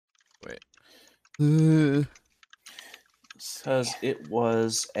Wait. Says it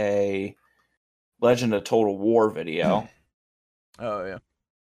was a Legend of Total War video. Oh yeah.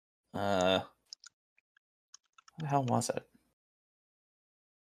 What the hell was it?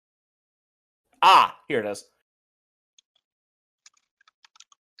 Ah, here it is.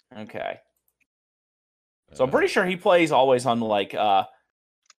 Okay. So I'm pretty sure he plays always on like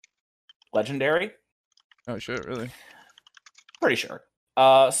Legendary. Oh shit, really? Pretty sure.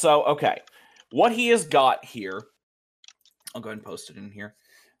 So okay. What he has got here, I'll go ahead and post it in here.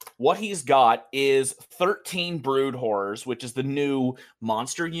 What he's got is 13 Brood Horrors, which is the new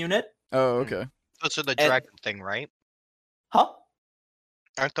monster unit. Oh, okay. Those are the dragon thing, right? Huh?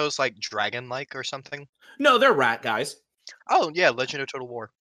 Aren't those like dragon-like or something? No, they're rat guys. Oh yeah, Legend of Total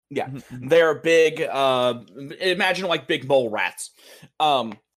War. Yeah, they're big. Imagine like big mole rats.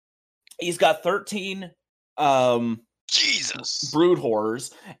 He's got 13 Jesus Brood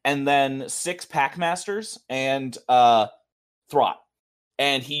Horrors, and then 6 Packmasters and Throt.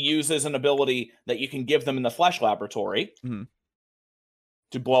 And he uses an ability that you can give them in the Flesh Laboratory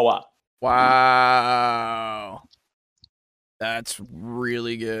to blow up. Wow. That's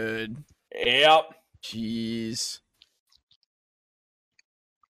really good. Yep. Jeez.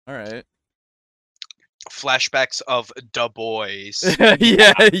 All right. flashbacks of Du Bois.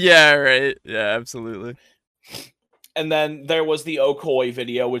 yeah, right. Yeah, absolutely. And then there was the Okoi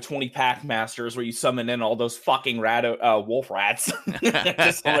video with 20 Packmasters where you summon in all those fucking wolf rats.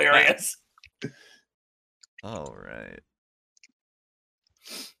 Just hilarious. All right.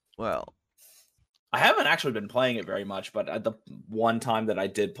 Well, I haven't actually been playing it very much, but the one time that I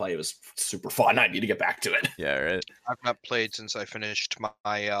did play, it was super fun. I need to get back to it. yeah, right. I've not played since I finished my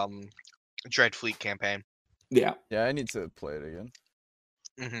Dreadfleet campaign. Yeah. Yeah, I need to play it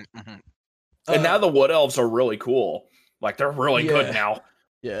again. And now the Wood Elves are really cool. Like, they're really good now.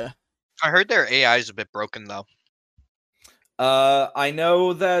 Yeah. I heard their AI is a bit broken, though. I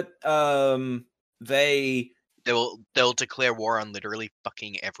know that They'll declare war on literally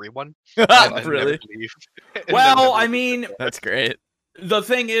fucking everyone. Really? Well, I mean, that's great. The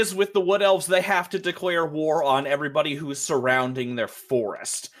thing is, with the Wood Elves, they have to declare war on everybody who's surrounding their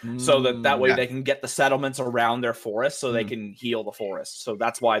forest, so that way they can get the settlements around their forest, so they can heal the forest. So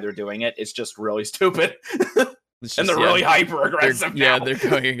that's why they're doing it. It's just really stupid, and they're really hyper aggressive. Yeah, they're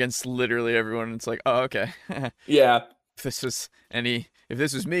going against literally everyone. It's like, oh, okay. Yeah. If this was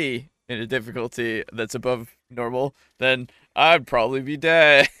me in a difficulty that's above normal, then I'd probably be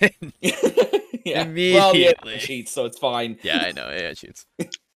dead. Yeah. Immediately. Well, yeah, it cheats, so it's fine. Yeah, I know. Yeah, it cheats.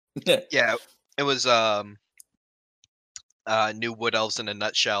 Yeah, it was New Wood Elves in a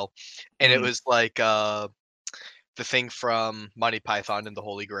nutshell, and it was like the thing from Monty Python and the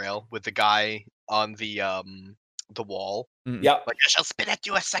Holy Grail with the guy on the wall. Yeah, like I shall spit at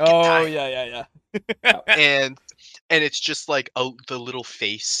you a second time. Oh yeah. and it's just like the little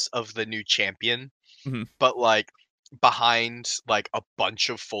face of the new champion, but like behind like a bunch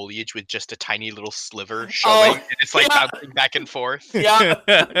of foliage with just a tiny little sliver showing, and it's like bouncing back and forth. Yeah,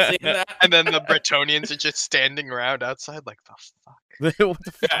 I've seen that. And then the Bretonians are just standing around outside like, the fuck? What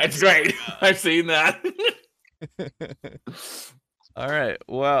the fuck? Yeah, it's great. I've seen that. All right,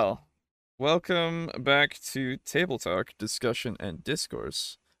 well, welcome back to Table Talk, Discussion, and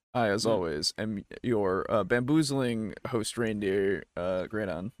Discourse. I, as always, am your bamboozling host reindeer,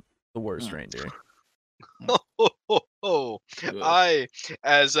 Greydon, the worst reindeer. I,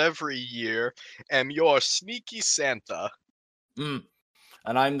 as every year, am your sneaky Santa. And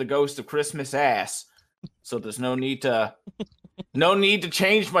I'm the ghost of Christmas ass. So there's no need to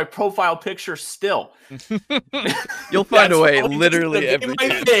change my profile picture still. You'll find a way literally every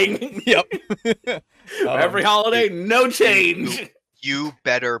thing. Yep. Every holiday, no change. You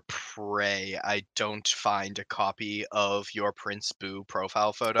better pray I don't find a copy of your Prince Boo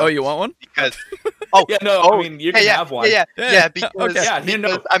profile photo. Oh, you want one? Because I mean, you can have one. Yeah, because, okay.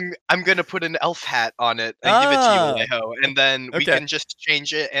 I'm gonna put an elf hat on it and give it to you, Leho, and then we can just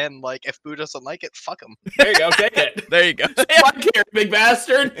change it. And like, if Boo doesn't like it, fuck him. There you go, take it. There you go. I care, big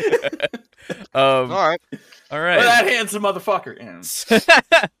bastard. All right. Well, that handsome motherfucker.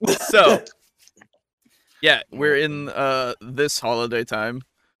 So. Yeah, we're in this holiday time.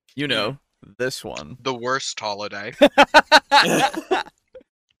 You know, this one. The worst holiday.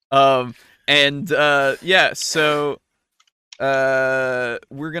 Yeah, so we're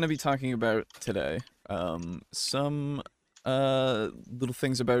going to be talking about today some little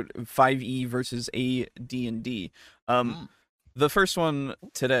things about 5e versus AD&D. The first one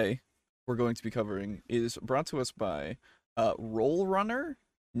today we're going to be covering is brought to us by Roll Runner.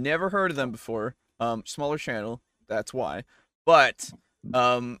 Never heard of them before. Smaller channel, that's why. But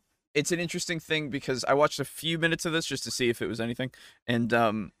it's an interesting thing because I watched a few minutes of this just to see if it was anything, and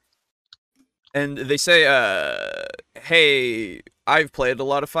they say, hey, I've played a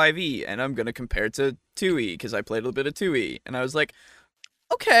lot of 5e, and I'm gonna compare it to 2e because I played a little bit of 2e, and I was like,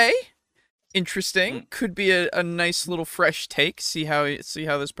 okay, interesting. Could be a nice little fresh take. See how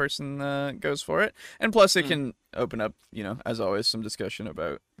this person goes for it, and plus it can open up, as always, some discussion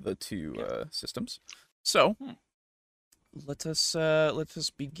about the two systems. So let us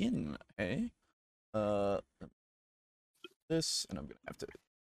begin. Hey, this, and I'm gonna have to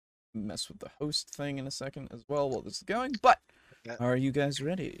mess with the host thing in a second as well while this is going. But are you guys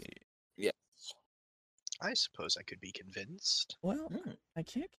ready? Yes. I suppose I could be convinced. Well, I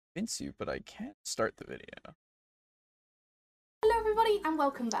can't convince you, but I can start the video. Hello everybody and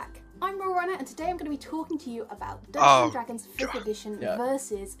welcome back. I'm Rawrunner and today I'm going to be talking to you about Dungeons & Dragons 5th edition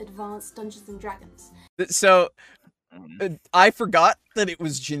versus Advanced Dungeons & Dragons. So, I forgot that it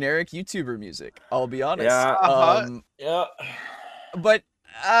was generic YouTuber music, I'll be honest. Yeah. But,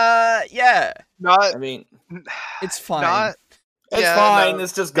 yeah. Not. I mean, it's fine. Not. It's fine. No,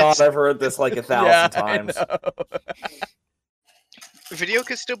 it's just God. I've heard this like 1,000 times. Video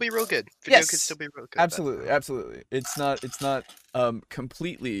could still be real good. Video could still be real good. Absolutely, absolutely. It's not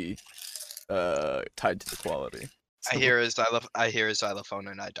completely tied to the quality. So, I hear a xylophone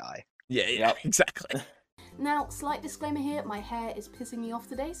and I die. Yeah, exactly. Now, slight disclaimer here, my hair is pissing me off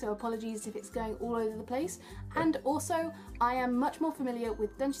today, so apologies if it's going all over the place. And also, I am much more familiar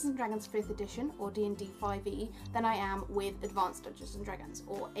with Dungeons & Dragons 5th edition, or D&D 5e, than I am with Advanced Dungeons & Dragons,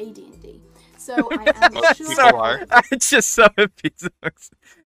 or AD&D. So I am sure... Sorry, I just saw a piece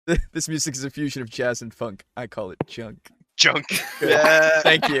of... This music is a fusion of jazz and funk. I call it junk. Junk. Yeah.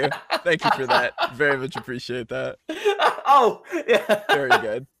 Thank you for that. Very much appreciate that. Oh, yeah. Very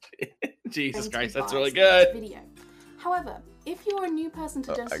good. Jesus Christ, that's really good. Video. However, if you're a new person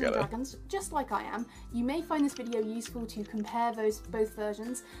to Dungeons & Dragons, just like I am, you may find this video useful to compare both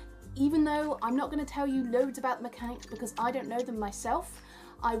versions. Even though I'm not going to tell you loads about the mechanics because I don't know them myself,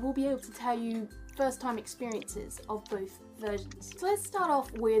 I will be able to tell you first-time experiences of both versions. So let's start off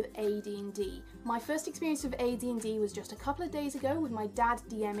with AD&D. My first experience of AD&D was just a couple of days ago with my dad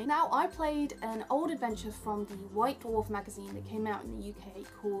DMing. Now, I played an old adventure from the White Dwarf magazine that came out in the UK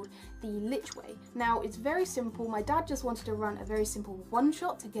called The Lich Way. Now, it's very simple. My dad just wanted to run a very simple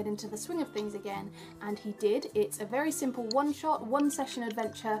one-shot to get into the swing of things again, and he did. It's a very simple one-shot, one-session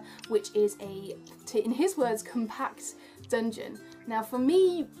adventure, which is in his words, compact dungeon. Now, for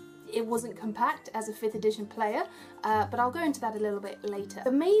me, it wasn't compact as a 5th edition player, but I'll go into that a little bit later.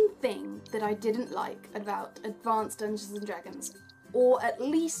 The main thing that I didn't like about Advanced Dungeons & Dragons, or at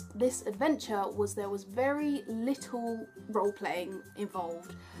least this adventure, was there was very little role-playing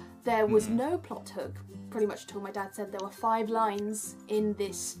involved. There was no plot hook, pretty much at all. My dad said there were 5 lines in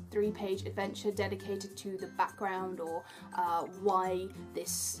this 3-page adventure dedicated to the background or why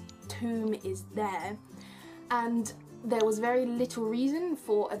this tomb is there. And there was very little reason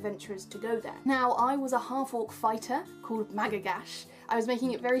for adventurers to go there. Now, I was a half-orc fighter called Magagash. I was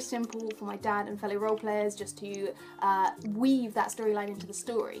making it very simple for my dad and fellow role-players just to weave that storyline into the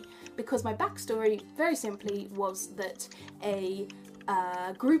story, because my backstory, very simply, was that a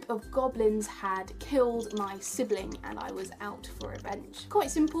group of goblins had killed my sibling and I was out for revenge. Quite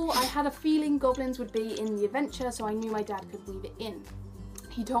simple. I had a feeling goblins would be in the adventure, so I knew my dad could weave it in.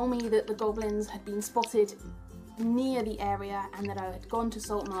 He told me that the goblins had been spotted near the area and that I had gone to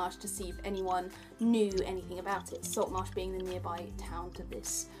Saltmarsh to see if anyone knew anything about it, Saltmarsh being the nearby town to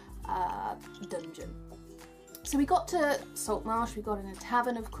this dungeon. So we got to Saltmarsh, we got in a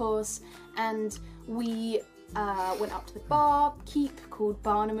tavern of course, and we went up to the bar, keep called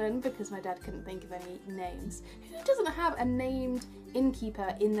Barnaman because my dad couldn't think of any names. Who doesn't have a named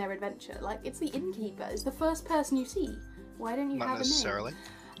innkeeper in their adventure? Like, it's the innkeeper, it's the first person you see. Why don't you have a name? Not necessarily.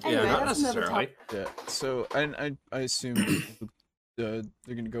 Anyway, yeah, not that's necessarily. Yeah. So I assume they're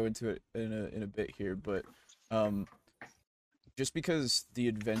gonna go into it in a bit here, but just because the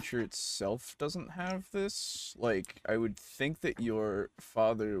adventure itself doesn't have this, like, I would think that your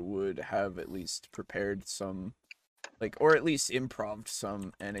father would have at least prepared some, like, or at least improved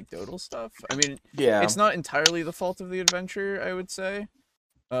some anecdotal stuff. I mean, Yeah. it's not entirely the fault of the adventure, I would say,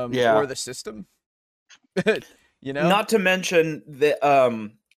 Yeah. or the system. You know? Not to mention the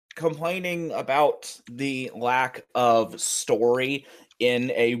complaining about the lack of story in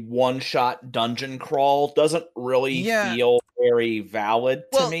a one-shot dungeon crawl doesn't really feel very valid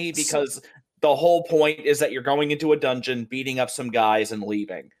to me, because the whole point is that you're going into a dungeon, beating up some guys, and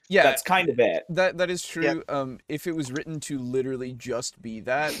leaving. Yeah, that's kind of it. That is true. Yeah. If it was written to literally just be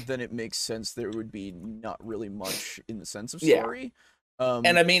that, then it makes sense there would be not really much in the sense of story.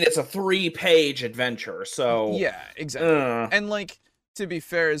 And I mean, it's a 3-page adventure, so yeah, exactly. And like, to be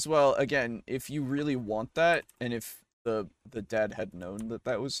fair as well, again, if you really want that, and if the dad had known that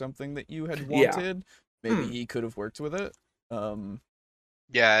that was something that you had wanted, maybe he could have worked with it.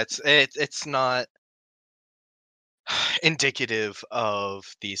 Yeah, it's not indicative of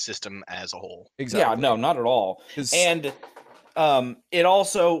the system as a whole. Exactly. Yeah, no, not at all. And it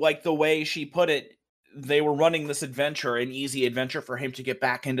also, like, the way she put it, they were running this adventure, an easy adventure for him to get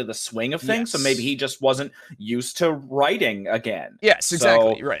back into the swing of things. So maybe he just wasn't used to writing again. Yes,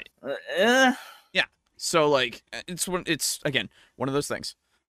 exactly. Right. Yeah. So like, it's again one of those things.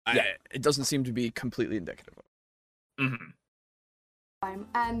 It doesn't seem to be completely indicative of.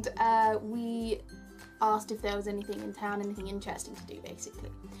 And we asked if there was anything in town, anything interesting to do,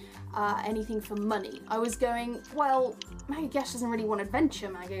 basically. Anything for money. I was going, well, Magagesh doesn't really want adventure,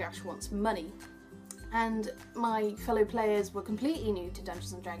 Magagesh wants money. And my fellow players were completely new to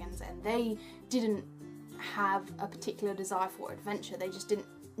Dungeons & Dragons, and they didn't have a particular desire for adventure. They just didn't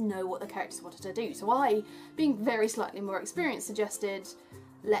know what the characters wanted to do. So I, being very slightly more experienced, suggested,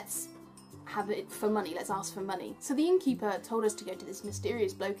 let's have it for money, let's ask for money. So the innkeeper told us to go to this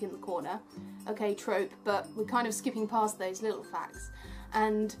mysterious bloke in the corner. Okay, trope, but we're kind of skipping past those little facts.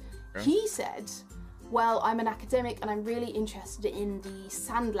 And he said, well, I'm an academic and I'm really interested in the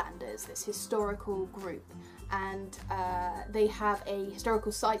Sandlanders, this historical group. And they have a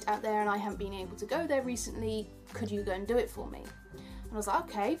historical site out there and I haven't been able to go there recently. Could you go and do it for me? And I was like,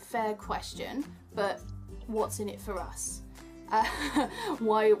 okay, fair question, but what's in it for us?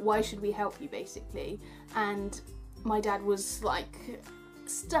 Why should we help you, basically? And my dad was like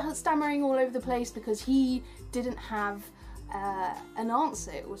stammering all over the place because he didn't have an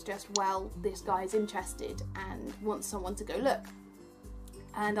answer. It was just, well, this guy's interested and wants someone to go look.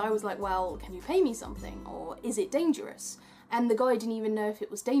 And I was like, well, can you pay me something, or is it dangerous? And the guy didn't even know if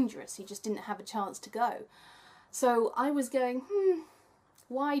it was dangerous. He just didn't have a chance to go. So I was going,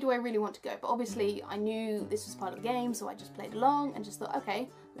 why do I really want to go? But obviously I knew this was part of the game, so I just played along and just thought, okay,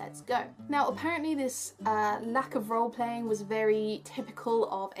 let's go. Now apparently this lack of role-playing was very typical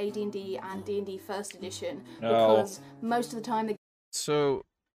of AD&D and D&D 1st edition, because most of the time So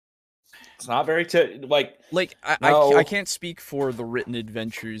it's not very I can't speak for the written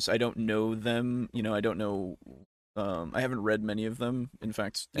adventures. I don't know them, you know, I don't know, I haven't read many of them, in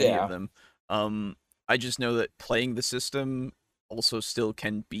fact, any of them. I just know that playing the system also still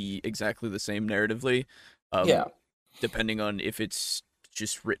can be exactly the same narratively, depending on if it's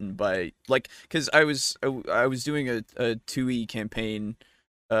just written by, like, because I was doing a 2E campaign,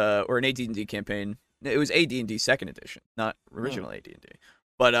 or an AD&D campaign. It was AD&D 2nd edition, not original AD&D,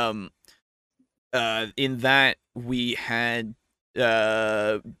 but in that we had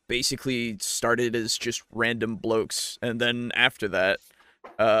basically started as just random blokes, and then after that,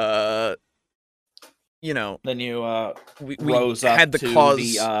 you know, then you we rose up had the to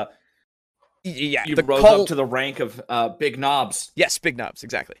cause. You rose up to the rank of big knobs. Yes, big knobs,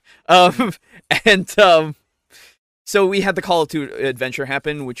 exactly. And so we had the call to adventure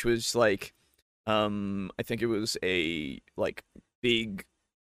happen, which was like, I think it was a like big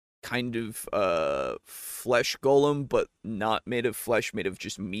kind of flesh golem, but not made of flesh, made of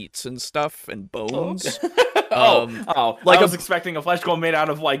just meats and stuff and bones. Like I was expecting a flesh golem made out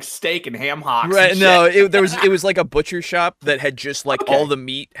of like steak and ham hocks. Right? No, it was like a butcher shop that had just like all the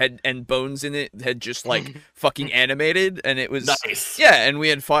meat and bones in it had just like fucking animated, and it was nice. Yeah, and we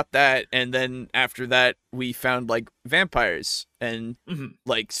had fought that, and then after that we found like vampires and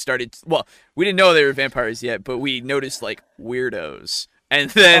like started. Well, we didn't know they were vampires yet, but we noticed like weirdos, and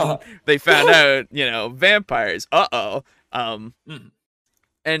then they found out, you know, vampires.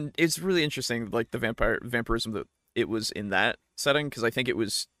 And it's really interesting, like the vampirism that it was in that setting, because I think it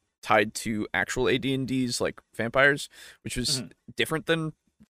was tied to actual AD&D's like vampires, which was different than,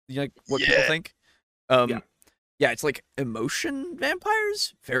 you know, what people think. Yeah, it's like emotion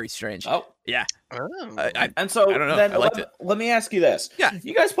vampires. Very strange. Yeah. And so I don't know. Then I liked it. Let me ask you this. Yeah.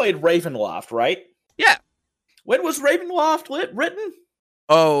 You guys played Ravenloft, right? Yeah. When was Ravenloft written?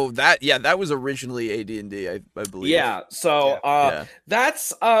 Oh, that was originally AD&D, I believe. Yeah, so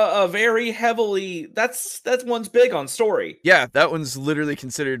that's a very heavily that's one's big on story. Yeah, that one's literally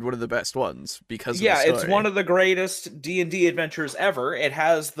considered one of the best ones because of the story. It's one of the greatest D&D adventures ever. It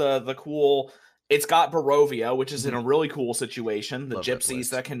has the cool. It's got Barovia, which is in a really cool situation. The gypsies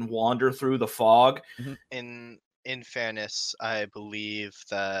that can wander through the fog. In fairness, I believe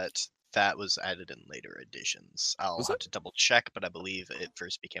that that was added in later editions. I'll Was have it? to double check, but I believe it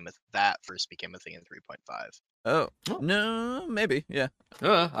first became a thing in 3.5. Oh, no, maybe, yeah.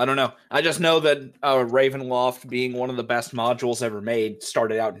 I don't know. I just know that Ravenloft, being one of the best modules ever made,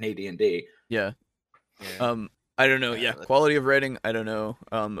 started out in AD&D. Yeah. Yeah. I don't know. Yeah, quality of writing. I don't know.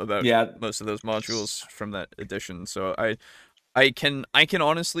 About most of those modules from that edition. So I can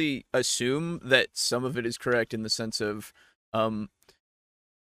honestly assume that some of it is correct in the sense of,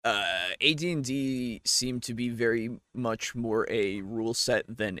 AD&D seemed to be very much more a rule set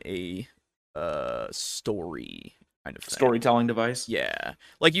than a story kind of thing. Storytelling device. Yeah,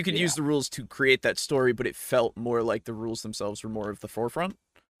 like you could use the rules to create that story, but it felt more like the rules themselves were more of the forefront.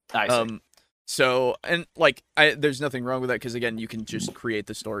 I see. So, and like, there's nothing wrong with that because again, you can just create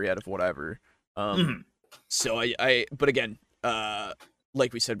the story out of whatever. So but again,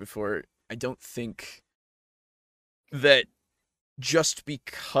 like we said before, I don't think that just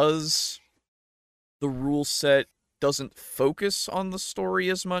because the rule set doesn't focus on the story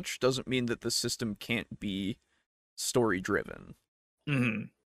as much doesn't mean that the system can't be story driven.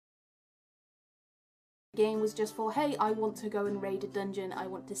 Game was just for, hey, I want to go and raid a dungeon, I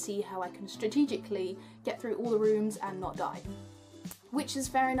want to see how I can strategically get through all the rooms and not die. Which is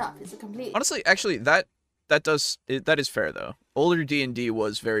fair enough, it's a complete... Honestly, actually, that is fair, though. Older D&D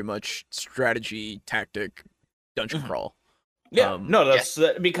was very much strategy, tactic, dungeon crawl. Yeah, no, that's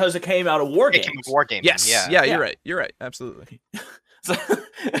because it came out of War Games. It came out of War Games, yes, yeah, you're right, absolutely. So,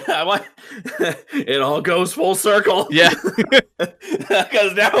 it all goes full circle. Yeah,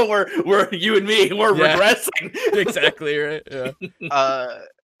 because now we're you and me, we're regressing. Exactly right. Yeah.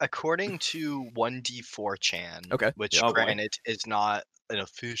 According to 1D4chan, which granted is not an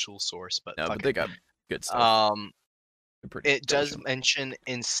official source, but they got good stuff. It does mention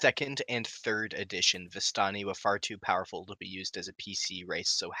in 2nd and 3rd edition, Vistani were far too powerful to be used as a PC race,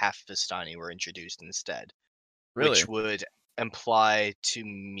 so half Vistani were introduced instead. Really? Which would imply to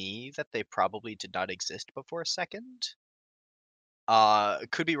me that they probably did not exist before 2nd.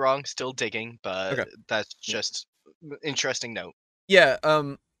 Could be wrong, still digging, but that's just interesting note. Yeah,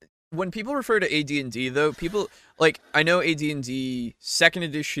 when people refer to AD&D though, people like, I know AD&D 2nd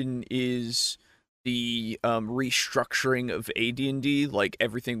edition is the restructuring of AD&D, like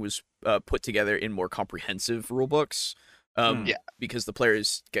everything was put together in more comprehensive rulebooks. Because the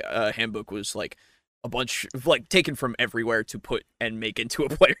player's handbook was like a bunch of, like, taken from everywhere to put and make into a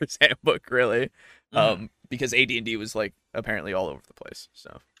player's handbook, really. Because AD&D was like apparently all over the place.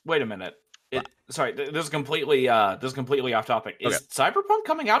 So wait a minute. Sorry, this is completely off topic. Is Cyberpunk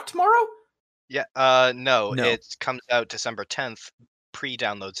coming out tomorrow? Yeah, no, it comes out December 10th.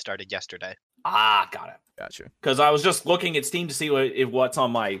 Pre-download started yesterday. Ah, got it. Gotcha. Because I was just looking at Steam to see what's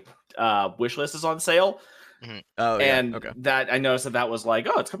on my wish list is on sale. Oh, yeah. And that I noticed that was like,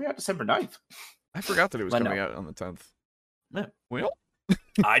 oh, it's coming out December 9th. I forgot that it was coming out on the 10th. Yeah. Well,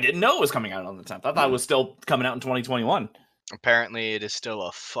 I didn't know it was coming out on the 10th. I thought it was still coming out in 2021. Apparently, it is still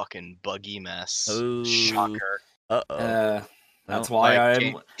a fucking buggy mess. Ooh. Shocker. That's why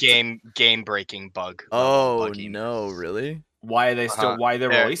I'm game breaking bug. Oh no, really? Why are they still? Why they're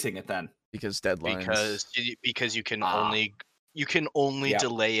releasing it then? Because deadlines. Because you can only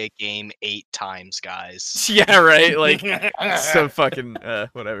delay a game 8 times, guys. Yeah, right. Like so fucking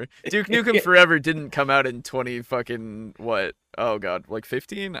whatever. Duke Nukem Forever didn't come out in 20 fucking what? Oh god, like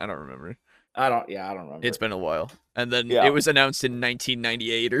 15? I don't remember. I don't remember. It's been a while. And then it was announced in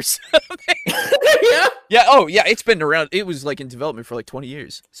 1998 or something. Yeah. Yeah, oh yeah, it's been around. It was like in development for like 20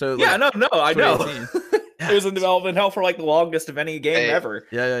 years. So yeah, like, no, I know. It was in development hell for like the longest of any game ever.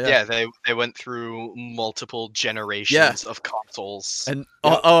 Yeah. They went through multiple generations of consoles. And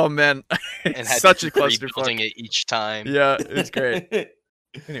oh man, and had such a clusterfuck. clusterfuck. Rebuilding it each time. Yeah, it's great.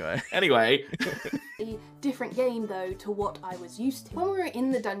 Anyway. A different game though to what I was used to. When we were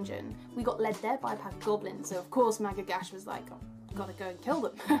in the dungeon, we got led there by a pack of goblins. So of course Magagash was like, oh, gotta go and kill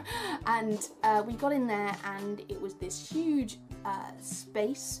them. And we got in there and it was this huge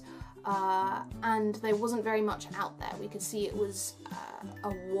space. And there wasn't very much out there. We could see it was a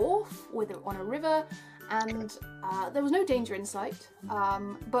wharf on a river, and there was no danger in sight.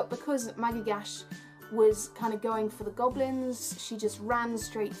 But because Magagash was kind of going for the goblins, she just ran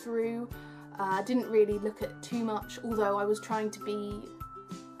straight through. Didn't really look at too much, although I was trying to be,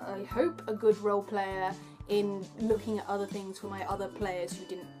 I hope, a good role player in looking at other things for my other players who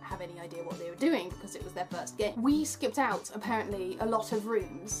didn't have any idea what they were doing because it was their first game. We skipped out, apparently, a lot of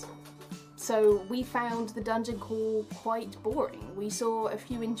rooms. So we found the dungeon crawl quite boring. We saw a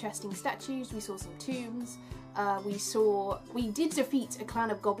few interesting statues, we saw some tombs, we did defeat a clan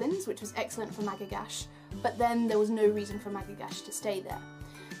of goblins, which was excellent for Magagash, but then there was no reason for Magagash to stay there.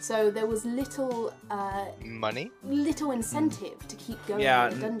 So there was little little incentive to keep going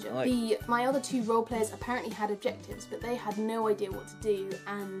in the dungeon. My other 2 role players apparently had objectives, but they had no idea what to do,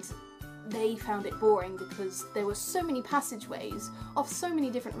 and they found it boring because there were so many passageways off so many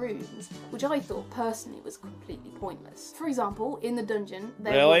different rooms, which I thought personally was completely pointless. For example, in the dungeon,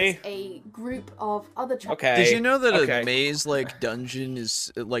 there was a group of other Did you know that a maze-like dungeon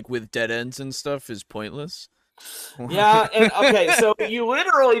is, like, with dead ends and stuff, is pointless? Yeah, and so you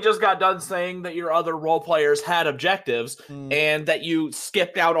literally just got done saying that your other role players had objectives, and that you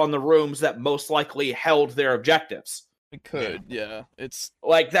skipped out on the rooms that most likely held their objectives. It could, yeah. It's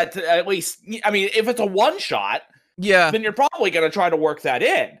like that. At least, I mean, if it's a one-shot, then you're probably going to try to work that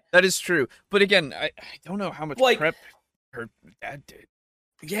in. That is true. But again, I don't know how much prep her dad did.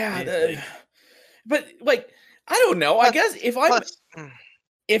 Yeah, but like, I don't know. I guess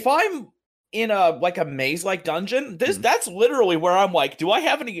if I'm in a maze-like dungeon, that's literally where I'm like, do I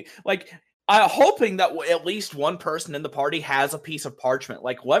have any like? I'm hoping that at least one person in the party has a piece of parchment.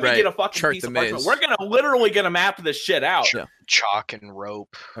 Like, let me get a fucking piece of parchment. We're literally gonna map this shit out. Chalk and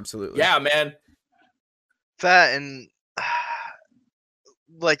rope. Absolutely. Yeah, man. That and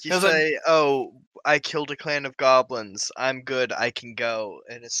like you say, oh, I killed a clan of goblins. I'm good. I can go.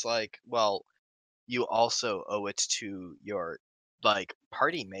 And it's like, well, you also owe it to your like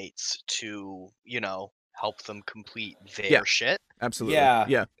party mates to, help them complete their shit. Absolutely.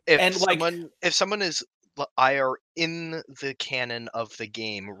 Yeah. If someone is in the canon of the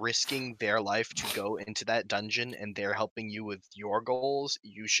game risking their life to go into that dungeon and they're helping you with your goals,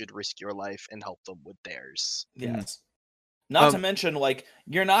 you should risk your life and help them with theirs. Yes. Not to mention, like,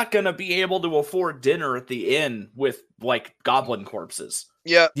 you're not gonna be able to afford dinner at the inn with like goblin corpses.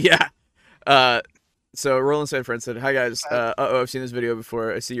 Yeah. Yeah. So Roland Side Friend said, "Hi guys. I've seen this video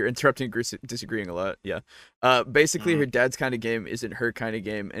before. I see you're interrupting and disagreeing a lot. Yeah. Basically, her dad's kind of game isn't her kind of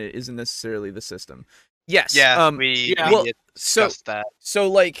game, and it isn't necessarily the system. Yes. Yeah. We discussed that. So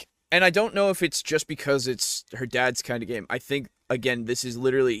like, and I don't know if it's just because it's her dad's kind of game. I think again, this is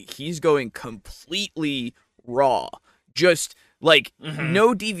literally he's going completely raw, just like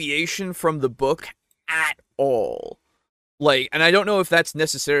no deviation from the book at all." Like, and I don't know if that's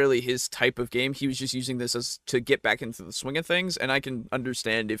necessarily his type of game. He was just using this as to get back into the swing of things, and I can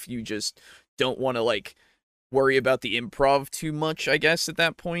understand if you just don't want to like worry about the improv too much, I guess, at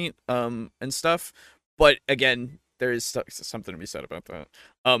that point, and stuff. But again, there is something to be said about that.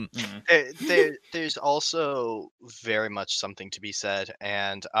 There's also very much something to be said,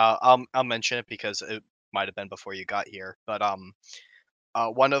 and I'll mention it because it might have been before you got here, but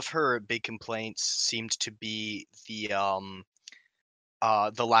one of her big complaints seemed to be the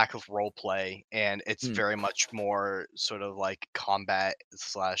lack of role play, and it's very much more sort of like combat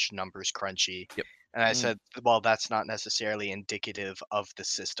 / numbers crunchy. Yep. And I said, well, that's not necessarily indicative of the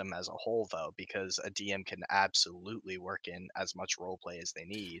system as a whole, though, because a DM can absolutely work in as much role play as they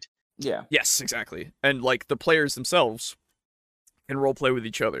need. Yeah. Yes, exactly. And like the players themselves can role play with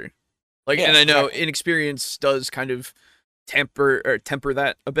each other. Like, and I know inexperience does kind of temper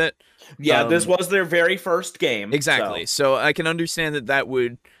that a bit. Yeah, this was their very first game. Exactly. So I can understand that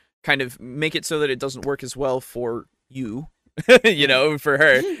would kind of make it so that it doesn't work as well for you, for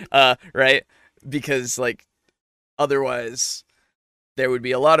her, right? Because like otherwise there would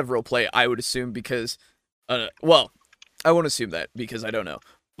be a lot of roleplay, I would assume, because well, I won't assume that because I don't know.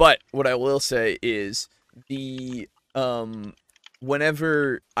 But what I will say is the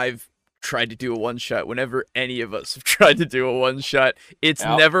whenever I've tried to do a one-shot, whenever any of us have tried to do a one-shot, it's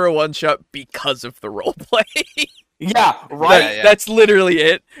never a one-shot because of the roleplay. Yeah, right. That's literally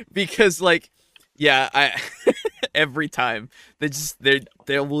it. Because like, I every time they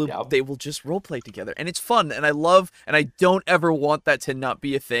will just roleplay together, and it's fun, and I love, and I don't ever want that to not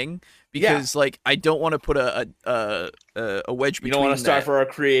be a thing, because like I don't want to put a wedge between. You don't want to start for our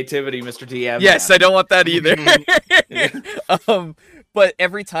creativity, Mr. DM. Yes, I don't want that either. But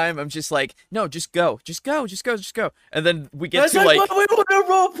every time I'm just like, no, just go. And then we get to like, we want to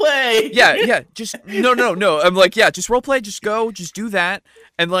role play. Yeah, just no. I'm like, just role play, just go, just do that.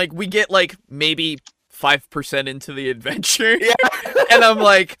 And like we get like maybe 5% into the adventure. Yeah. And I'm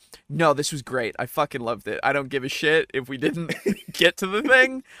like, no, this was great. I fucking loved it. I don't give a shit if we didn't get to the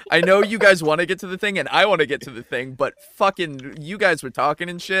thing. I know you guys want to get to the thing and I want to get to the thing, but fucking you guys were talking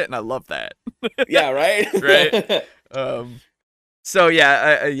and shit and I love that. Yeah, right? Right. So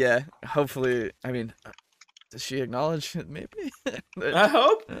yeah, hopefully, I mean, does she acknowledge it? Maybe. I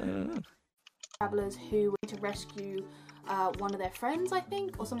hope. Travelers who went to rescue one of their friends, I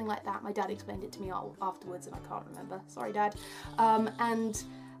think, or something like that. My dad explained it to me afterwards, and I can't remember. Sorry, Dad. And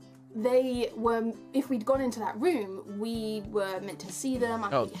they were, if we'd gone into that room, we were meant to see them, I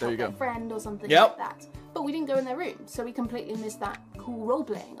think help their friend or something like that. But we didn't go in their room, so we completely missed that cool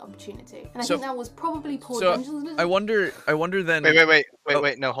role-playing opportunity. And I think that was probably poor dungeons design. I wonder then...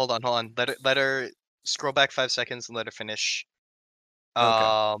 Wait, no, hold on. Let her scroll back 5 seconds and let her finish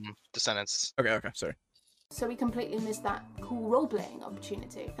the sentence. Okay, sorry. So we completely missed that cool role-playing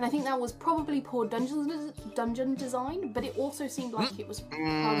opportunity. And I think that was probably poor dungeon design, but it also seemed like it was part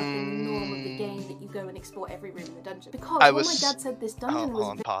of the norm of the game that you go and explore every room in the dungeon. Because when my dad said this dungeon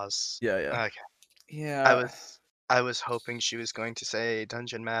was... pause. Yeah. Okay. Yeah. I was hoping she was going to say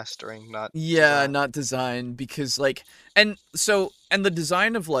dungeon mastering, not design. Not design, because like, and the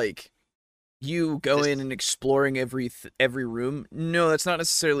design of like you go in and exploring every room. No, that's not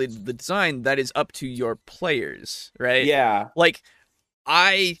necessarily the design. That is up to your players, right? Yeah. Like,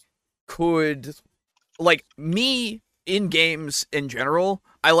 I could, like, me in games in general,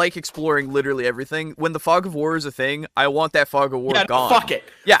 I like exploring literally everything. When the Fog of War is a thing, I want that Fog of War gone. Fuck it.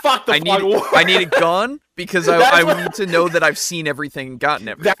 Yeah, fuck the Fog of War. I need it gone because I need to know that I've seen everything and gotten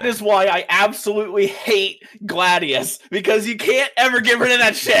everything. That is why I absolutely hate Gladius, because you can't ever get rid of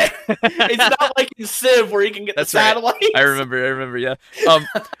that shit. It's not like in Civ where you can get the satellites. Right. I remember, yeah.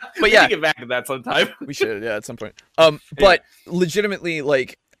 But yeah, we can get back to that sometime. We should, yeah, at some point. But legitimately,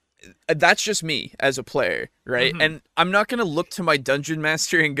 like, that's just me as a player, right? Mm-hmm. And I'm not gonna look to my dungeon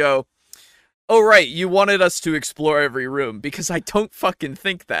master and go, "Oh, right, you wanted us to explore every room," because I don't fucking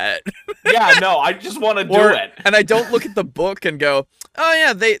think that. Yeah, no, I just want to do it. And I don't look at the book and go, "Oh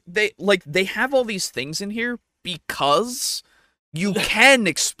yeah, they have all these things in here because you can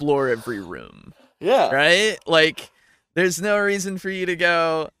explore every room." Yeah. Right? Like, there's no reason for you to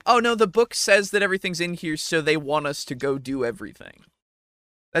go, "Oh no, the book says that everything's in here, so they want us to go do everything."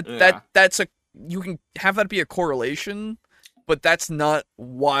 That's you can have that be a correlation, but that's not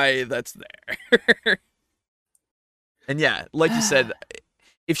why that's there. And yeah, like you said,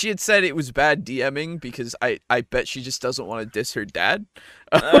 if she had said it was bad DMing, because I bet she just doesn't want to diss her dad.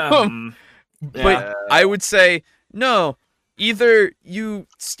 But I would say, no, either you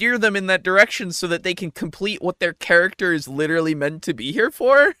steer them in that direction so that they can complete what their character is literally meant to be here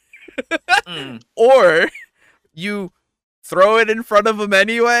for, or you throw it in front of them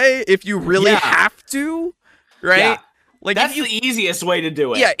anyway if you really have to, right? Yeah. Like, that's the easiest way to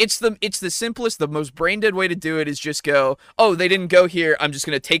do it. Yeah, it's the simplest, the most brain dead way to do it is just go, "Oh, they didn't go here. I'm just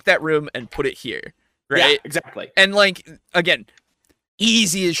gonna take that room and put it here." Right? Yeah, exactly. And like, again,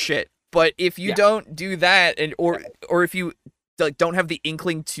 easy as shit. But if you don't do that, and or if you like don't have the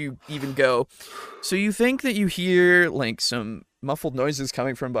inkling to even go, "So you think that you hear like some muffled noises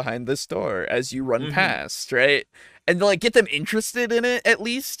coming from behind this door as you run past," right? And like get them interested in it at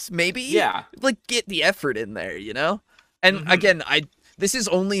least, maybe. Yeah. Like get the effort in there, you know? And again, this is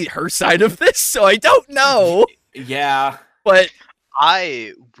only her side of this, so I don't know. Yeah. But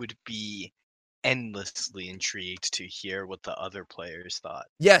I would be endlessly intrigued to hear what the other players thought.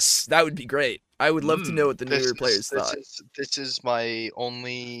 Yes, that would be great. I would love to know what the newer players thought. This is my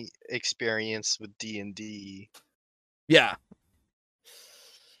only experience with D&D. Yeah.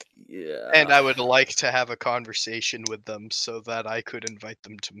 Yeah. And I would like to have a conversation with them so that I could invite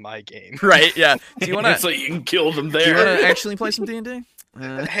them to my game. Right, yeah. Do you want to so you can kill them there? Do you want to actually play some D&D?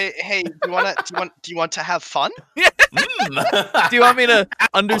 Hey, do you want to have fun? Do you want me to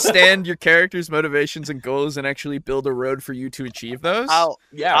understand your character's motivations and goals and actually build a road for you to achieve those? I'll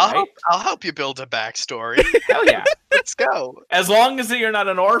help you build a backstory. Hell yeah. Let's go. As long as you're not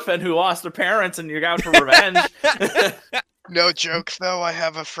an orphan who lost their parents and you're out for revenge. No joke though, I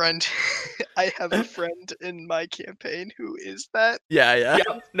have a friend in my campaign who is that. Yeah.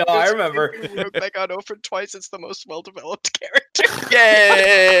 No, I remember. I got offered twice. It's the most well-developed character.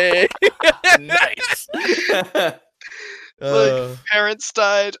 Yay! Nice. Like, parents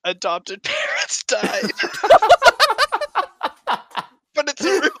died, adopted parents died. But it's a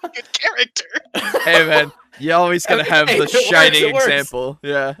really good character. Hey man, you always gotta have the shining example.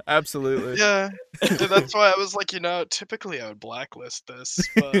 Yeah, absolutely. Yeah, that's why I was like, typically I would blacklist this,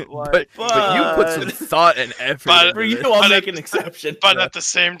 but like, but you put some thought and effort. But for you, I'll make an exception. But at the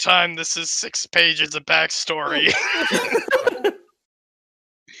same time, this is 6 pages of backstory.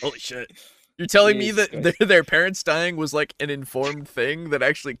 Holy shit! You're telling me that their parents dying was like an informed thing that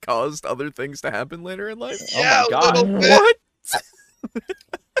actually caused other things to happen later in life? Yeah, oh my god! What?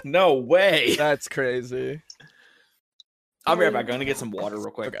 No way. That's crazy. I'll be right back. I'm gonna get some water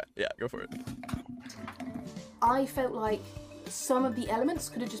real quick. Okay, yeah, go for it. I felt like some of the elements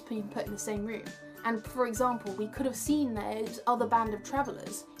could have just been put in the same room. And for example, we could have seen those other band of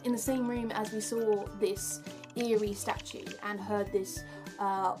travelers in the same room as we saw this eerie statue and heard this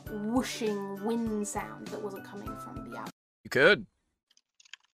whooshing wind sound that wasn't coming from the outside. You could.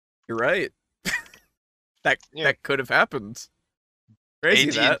 You're right. that could have happened.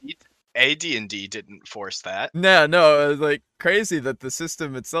 Crazy AD&D didn't force that. No, it was like crazy that the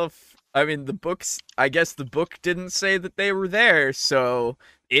system itself. I mean, the books. I guess the book didn't say that they were there, so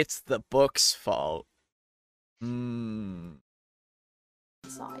it's the book's fault.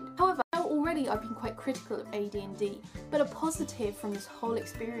 However, already I've been quite critical of AD&D, but a positive from this whole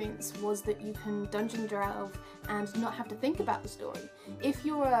experience was that you can dungeon delve and not have to think about the story. If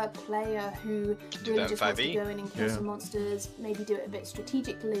you're a player who really just wants to go in and kill some monsters, maybe do it a bit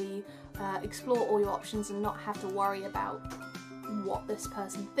strategically, explore all your options and not have to worry about what this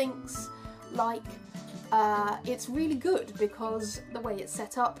person thinks, it's really good because the way it's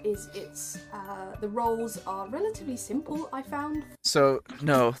set up is the roles are relatively simple, I found. So,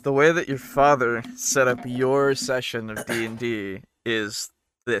 no, the way that your father set up your session of D&D is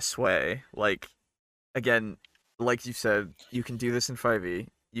this way. Like, again, like you said, you can do this in 5e.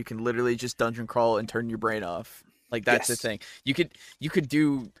 You can literally just dungeon crawl and turn your brain off. Like, that's the thing. You could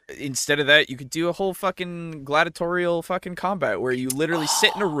do, instead of that, you could do a whole fucking gladiatorial fucking combat where you literally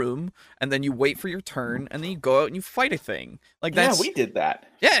sit in a room and then you wait for your turn and then you go out and you fight a thing. Like, that's... Yeah, we did that.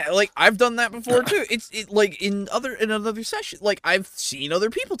 Yeah, like, I've done that before too. It's like, in another session, like, I've seen other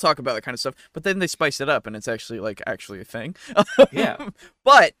people talk about that kind of stuff, but then they spice it up and it's actually a thing. Yeah.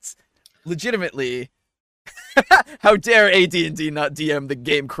 But, legitimately... How dare AD&D not DM the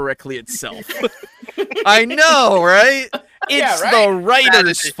game correctly itself? I know, right? It's the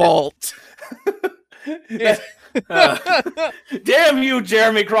writer's fault. Damn you,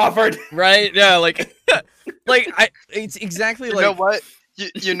 Jeremy Crawford! Right? Yeah, like it's exactly like... You know what?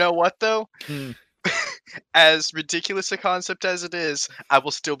 You know what, though? As ridiculous a concept as it is, I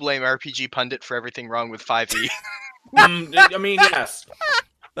will still blame RPG Pundit for everything wrong with 5e. I mean, yes.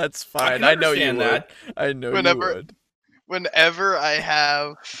 That's fine. I know you would. I know you would. Whenever I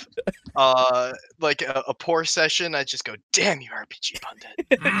have like a poor session, I just go, "Damn you, RPG Pundit!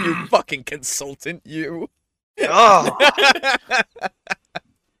 You fucking consultant, you!" Oh.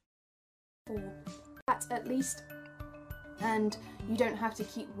 At least, and you don't have to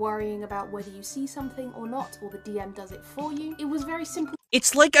keep worrying about whether you see something or not, or the DM does it for you. It was very simple.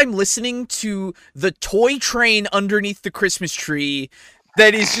 It's like I'm listening to the toy train underneath the Christmas tree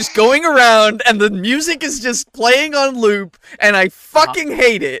that is just going around and the music is just playing on loop and I fucking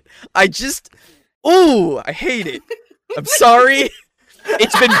hate it. I hate it. I'm sorry.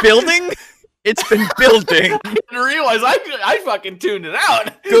 It's been building. It's been building. I didn't realize I fucking tuned it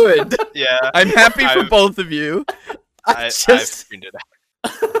out. Good. Yeah. I'm happy for both of you. I've tuned it out.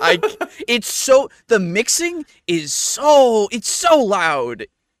 It's so, the mixing is so, it's so loud.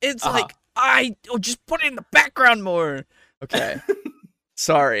 It's like, just put it in the background more. Okay.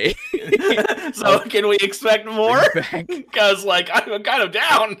 Sorry. So can we expect more? Because I'm kind of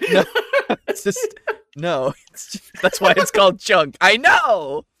down. No, it's just that's why it's called Chunk. I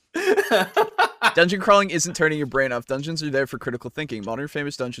know. Dungeon crawling isn't turning your brain off. Dungeons are there for critical thinking. Modern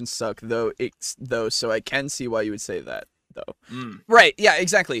famous dungeons suck, so I can see why you would say that, though. Right? Yeah,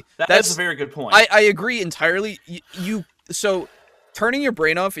 exactly. That's a very good point. I agree entirely. So. Turning your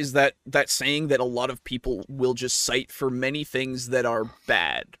brain off is that saying that a lot of people will just cite for many things that are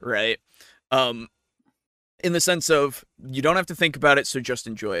bad, right? In the sense of, you don't have to think about it, so just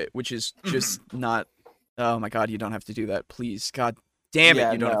enjoy it, which is just not... Oh my god, you don't have to do that, please. God damn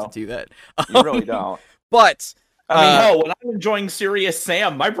it, you don't have to do that. You really don't. But... I mean, when I'm enjoying Serious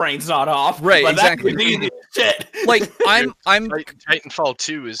Sam, my brain's not off. Right, but exactly. Shit. Like, I'm Titanfall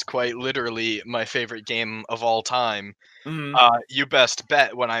 2 is quite literally my favorite game of all time. You best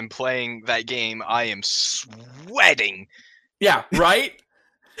bet when I'm playing that game, I am sweating. Yeah, right?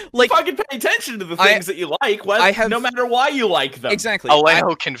 Like, fucking pay attention to the things that you like, no matter why you like them. Exactly.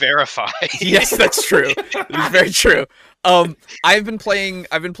 Alejo can verify. Yes, that's true. It's very true. I've been playing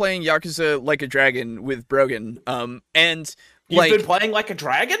Yakuza Like a Dragon with Brogan, and You've been playing like a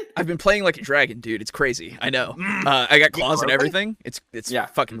dragon? I've been playing like a dragon, dude. It's crazy. I know. I got claws and everything. It's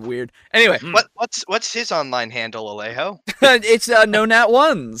fucking weird. Anyway, what's his online handle, Alejo? It's no nat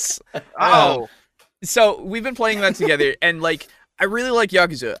ones. Oh, so we've been playing that together, and like, I really like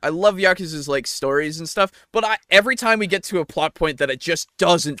Yakuza. I love Yakuza's like stories and stuff, but every time we get to a plot point that it just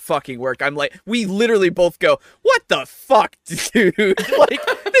doesn't fucking work, I'm like, we literally both go, "What the fuck, dude?" Like,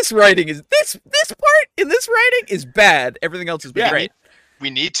 this writing is this part in this writing is bad. Everything else has been great. We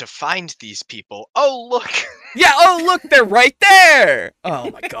need to find these people. Oh look. Yeah. Oh look, they're right there.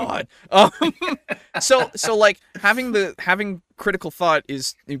 Oh my god. So like having critical thought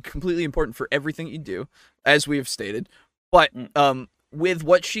is completely important for everything you do, as we have stated. But with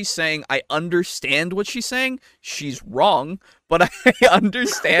what she's saying, I understand what she's saying. She's wrong, but I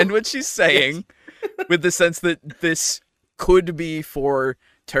understand what she's saying with the sense that this could be for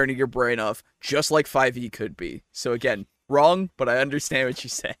turning your brain off, just like 5e could be. So again, wrong, but I understand what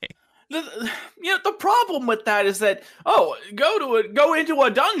she's saying. The problem with that is that go into a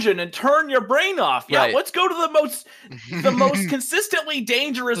dungeon and turn your brain off. Yeah, Right. let's go to the most consistently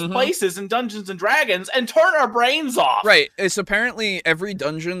dangerous places in Dungeons and Dragons and turn our brains off. Right. It's apparently every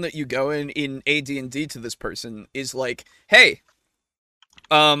dungeon that you go in AD&D to this person is like, hey,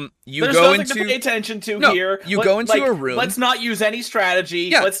 you There's go nothing into to pay attention to No, here. you go into a room. Let's not use any strategy.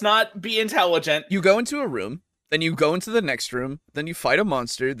 Yeah. Let's not be intelligent. You go into a room, then you go into the next room, then you fight a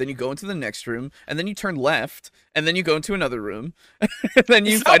monster, then you go into the next room, and then you turn left, and then you go into another room, and then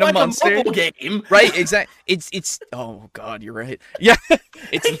you It's fight not a like monster. a mobile game. Right, exactly. It's oh god, you're right. Yeah.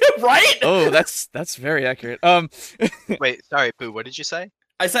 It's Right? oh, that's very accurate. Wait, sorry, Boo. What did you say?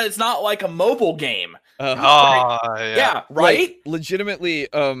 I said it's not like a mobile game. Oh, Yeah, right? Like, legitimately,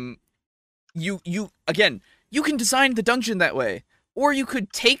 you again, you can design the dungeon that way. Or you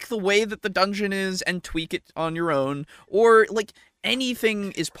could take the way that the dungeon is and tweak it on your own. Or, like,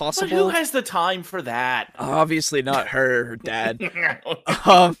 anything is possible. But who has the time for that? Obviously not her dad.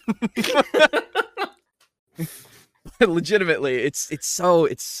 Legitimately, it's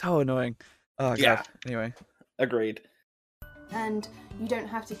so annoying. Oh god. Yeah. Anyway. Agreed. And you don't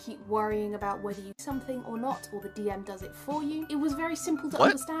have to keep worrying about whether you do something or not, or the DM does it for you. It was very simple to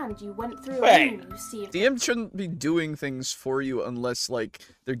What? understand. You went through a Wait. room, you see if DM shouldn't be doing things for you unless like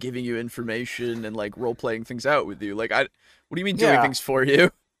they're giving you information and like role playing things out with you. Like what do you mean doing Yeah. things for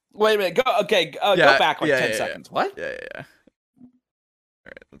you? Wait a minute. Go back like 10 seconds. What? Yeah.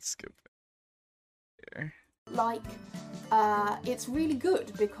 Alright, let's skip here. like it's really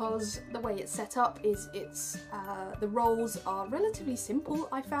good because the way it's set up is the roles are relatively simple,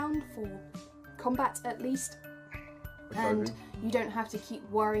 I found, for combat at least, and you don't have to keep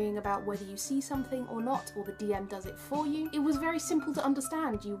worrying about whether you see something or not, or the DM does it for you. It was very simple to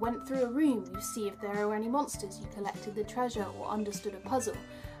understand. You went through a room, you see if there are any monsters, you collected the treasure or understood a puzzle,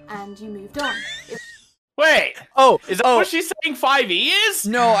 and you moved on. Wait. Oh, Is that what she's saying 5e is?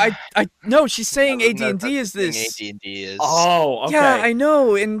 No, no, she's saying No, AD&D is that's this. the thing AD&D is. Oh, okay. Yeah, I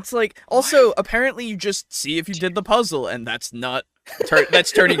know, and it's like also apparently you just see if you did the puzzle, and that's not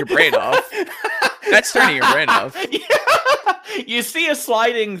that's turning your brain off. That's turning your brain off. Yeah. You see a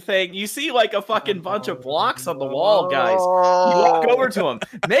sliding thing. You see like a fucking bunch of blocks on the wall, guys. You walk over to them.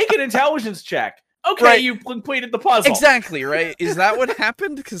 Make an intelligence check. Okay, Right. you completed the puzzle. Exactly, right? Is that what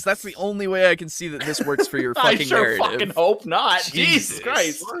happened? Because that's the only way I can see that this works for your I fucking sure narrative. fucking hope not. Jesus. Jesus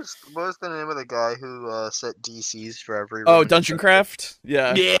Christ. What was the name of the guy who set DCs for every? Oh, room? Dungeon Craft?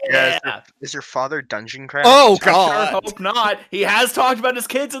 Yeah. Yeah. Is your father Dungeon Craft? Oh I sure god. hope not. He has talked about his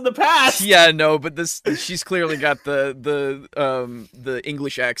kids in the past. Yeah, no, but she's clearly got the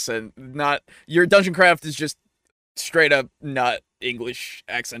English accent. Not your Dungeon Craft is just straight up not English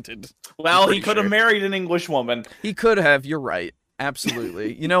accented. Well, he Pretty could have sure. married an English woman. He could have, you're right.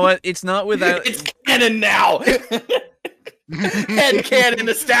 Absolutely. You know what? It's not without It's canon now. Head canon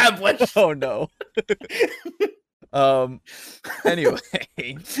established. Oh no. Anyway.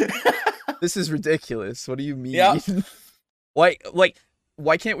 This is ridiculous. What do you mean? Yeah. Why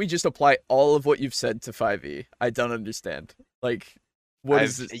can't we just apply all of what you've said to 5e? I don't understand. Like what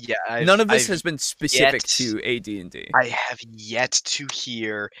is this? Yeah, None of this I've has been specific yet- to AD&D. I have yet to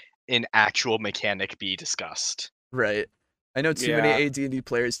hear an actual mechanic be discussed. Right. I know too many AD&D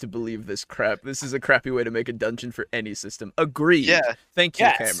players to believe this crap. This is a crappy way to make a dungeon for any system. Agreed. Yeah. Thank you,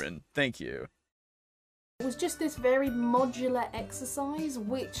 Yes. Cameron. Thank you. It was just this very modular exercise,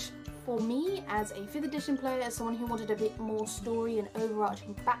 which, for me, as a 5th edition player, as someone who wanted a bit more story and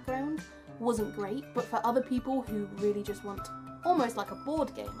overarching background, wasn't great, but for other people who really just want almost like a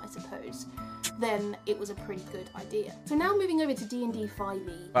board game, I suppose, then it was a pretty good idea. So now moving over to D&D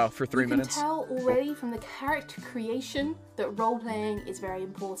 5e. Wow, for 3 you minutes. can tell already from the character creation that role-playing is very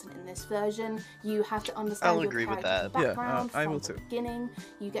important in this version. You have to understand I'll your agree with character's that. Yeah, background I from will the too. beginning.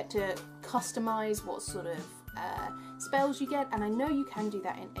 You get to customize what sort of spells you get, and I know you can do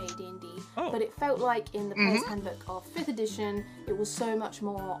that in AD&D, Oh. but it felt like in the Player's Handbook of 5th edition, it was so much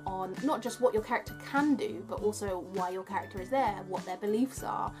more on not just what your character can do, but also why your character is there, what their beliefs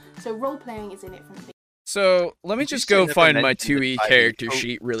are. So role-playing is in it from the beginning. So, let me Did you just say go never find my mentioned 2e the 5e? character Oh.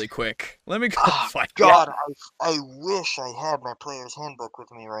 sheet really quick. Let me go Ah, find God, I wish I had my player's handbook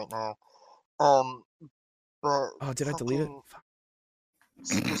with me right now. But Oh, did I delete it?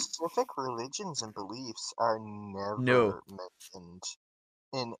 fucking specific religions and beliefs are never No. mentioned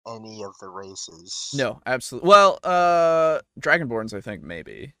in any of the races. No, absolutely. Well, Dragonborns, I think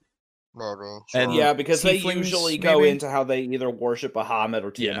maybe. Maybe. And Yeah, because they Tieflings, usually go maybe? into how they either worship Bahamut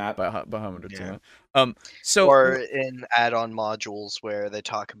or Yeah, Tiamat. Bahamut or Yeah. Tiamat. So Or in add-on modules where they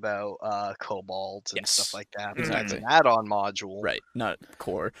talk about kobolds and Yes, stuff like that. exactly. It's an add-on module. right, not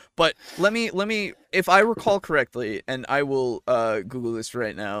core. But let me, if I recall correctly, and I will Google this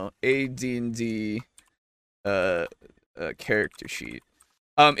right now. AD&D character sheet.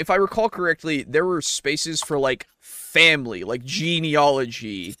 If I recall correctly, there were spaces for like family, like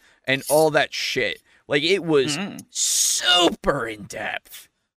genealogy, and all that shit. Like it was super in depth.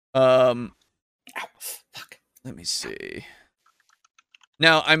 Ow, fuck. Let me see.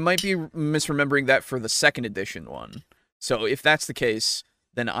 Now I might be misremembering that for the second edition one. So if that's the case,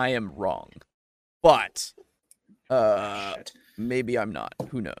 then I am wrong. But Shit. maybe I'm not.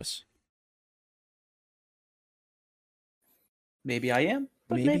 Who knows? Maybe I am,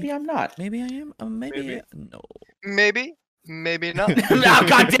 but Maybe. maybe I'm not. Maybe I am. Maybe, Maybe. no. Maybe. Maybe not. Oh,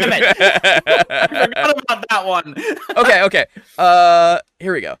 God damn it! I forgot about that one. Okay.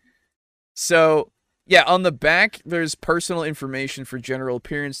 Here we go. So, yeah, on the back, there's personal information for general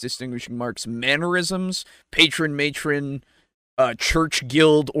appearance, distinguishing marks, mannerisms, patron, matron, church,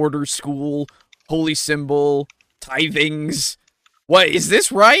 guild, order, school, holy symbol, tithings. What, is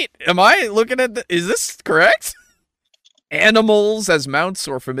this right? Am I looking at is this correct? Animals as mounts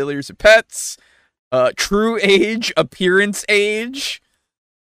or familiars of pets. True age, appearance age.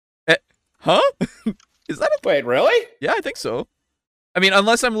 Huh? Is that a... Wait, really? Yeah, I think so. I mean,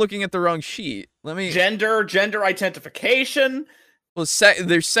 unless I'm looking at the wrong sheet. Let me... Gender identification. Well,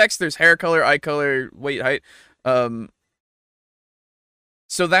 there's sex, there's hair color, eye color, weight, height.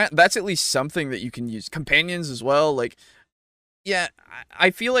 So that's at least something that you can use. Companions as well. Like, yeah,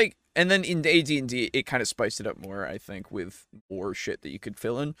 I feel like... And then in AD&D, it kind of spiced it up more, I think, with more shit that you could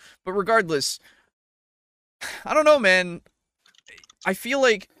fill in. But regardless, I don't know, man. I feel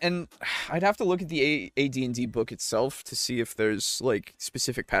like, and I'd have to look at the AD&D book itself to see if there's, like,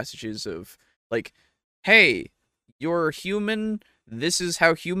 specific passages of, like, hey, you're human, this is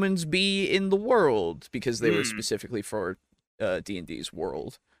how humans be in the world, because they were specifically for D&D's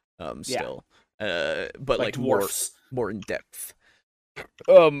world, still. But, like dwarfs. more in depth.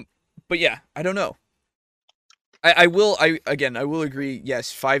 But yeah, I don't know. I will agree,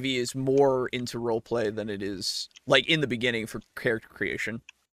 yes, 5e is more into roleplay than it is, like, in the beginning for character creation.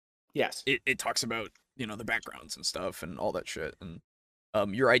 Yes. It talks about, you know, the backgrounds and stuff and all that shit, and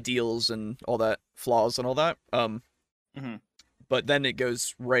your ideals and all that, flaws and all that. But then it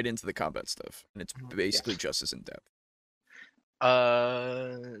goes right into the combat stuff, and it's basically just as in-depth.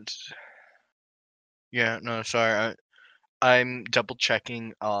 Yeah, no, sorry. I'm double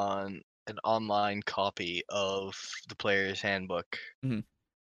checking on an online copy of the player's handbook.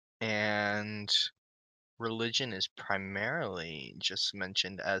 And religion is primarily just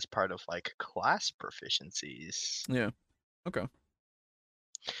mentioned as part of like class proficiencies. Yeah. Okay.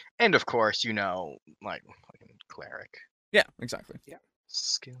 And of course, you know, like cleric. Yeah, exactly. Yeah.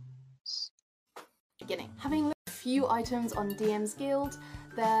 Skills. Beginning. Having looked at a few items on DM's Guild,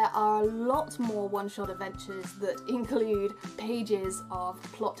 there are a lot more one-shot adventures that include pages of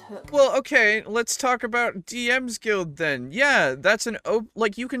plot hook. Well, okay, let's talk about DM's Guild then. Yeah, that's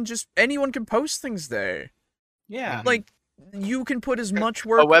like, you can just, anyone can post things there. Yeah. Like, you can put as much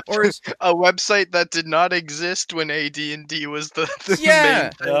work or as... a website that did not exist when AD&D was the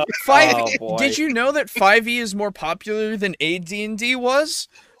yeah. main thing. Oh, boy. Did you know that 5e is more popular than AD&D was?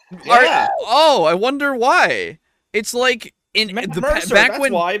 Yeah. I wonder why. It's like in Mercer, back that's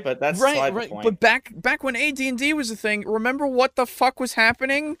when why, but that's right. Point. But back when AD&D was a thing, remember what the fuck was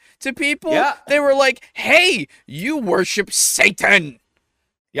happening to people? Yeah. They were like, "Hey, you worship Satan."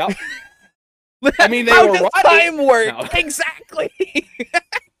 Yep. I mean, they How were does right. time work? No. Exactly.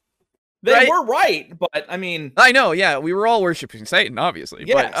 They Right? were right, but I mean, I know. Yeah, we were all worshiping Satan, obviously.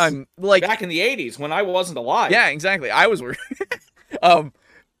 Yes. But I'm like, back in the 80s when I wasn't alive. yeah, exactly. I was worried.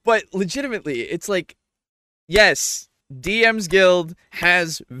 But legitimately, it's like, yes, DM's Guild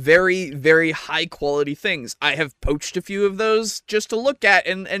has very, very high quality things. I have poached a few of those just to look at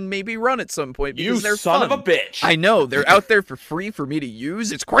and maybe run at some point because You they're son fun. of a bitch. I know, they're out there for free for me to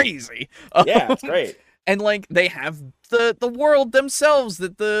use. It's crazy. Yeah, it's great. And like they have the world themselves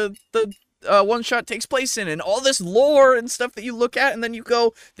that the one shot takes place in, and all this lore and stuff that you look at, and then you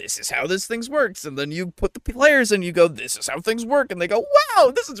go, this is how this thing works, and then you put the players in, you go, this is how things work, and they go, wow,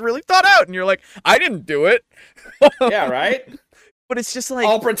 this is really thought out, and you're like, I didn't do it. Yeah, right? But it's just like,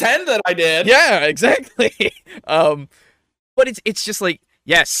 I'll pretend that I did. yeah, exactly. But it's just like,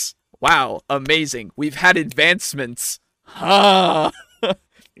 yes, wow, amazing, we've had advancements.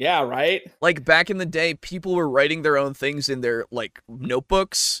 Yeah, right? Like, back in the day, people were writing their own things in their, like,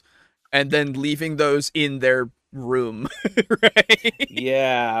 notebooks, and then leaving those in their room, right?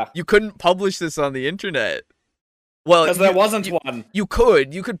 Yeah. You couldn't publish this on the internet. Well, Because there wasn't one. You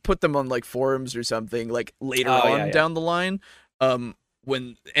could put them on, like, forums or something, like, later on down the line. But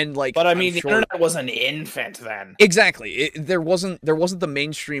I mean, the internet was an infant then. Exactly. There wasn't the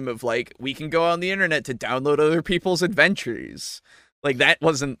mainstream of, like, we can go on the internet to download other people's adventures. Like, that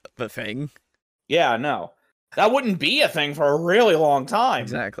wasn't the thing. Yeah, no. That wouldn't be a thing for a really long time.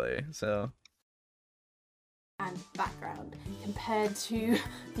 Exactly. So. And background compared to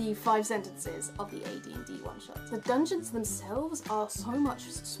the 5 sentences of the AD&D one-shots. The dungeons themselves are so much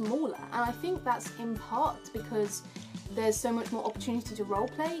smaller, and I think that's in part because there's so much more opportunity to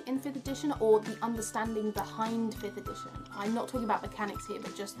roleplay in 5th edition, or the understanding behind 5th edition. I'm not talking about mechanics here,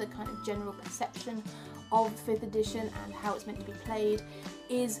 but just the kind of general perception of 5th edition and how it's meant to be played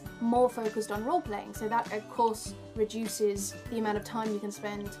is more focused on role-playing. So that, of course, reduces the amount of time you can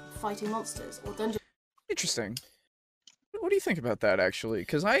spend fighting monsters or dungeons. Interesting. What do you think about that, actually?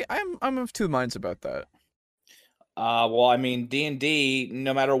 Because I'm of two minds about that. Well, I mean, D&D,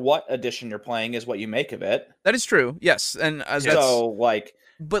 no matter what edition you're playing, is what you make of it. That is true. Yes, and as so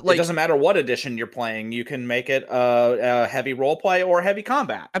but it doesn't matter what edition you're playing. You can make it a heavy roleplay or heavy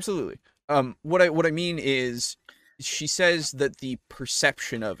combat. Absolutely. What I mean is, she says that the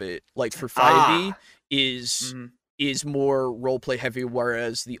perception of it, like for 5e, is more roleplay heavy,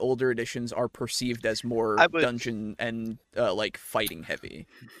 whereas the older editions are perceived as more dungeon and like fighting heavy.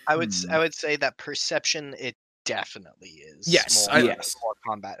 I would say that perception, it definitely is. Yes, more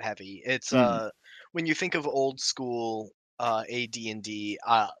combat heavy. It's when you think of old school AD&D,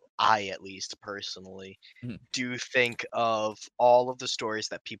 I at least personally do think of all of the stories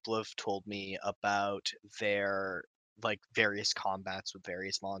that people have told me about their like various combats with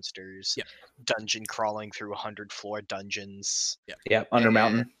various monsters, dungeon crawling through 100-floor dungeons.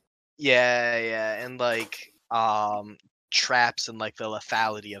 Undermountain. And like traps and like the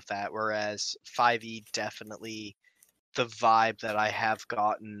lethality of that, whereas 5e definitely, the vibe that I have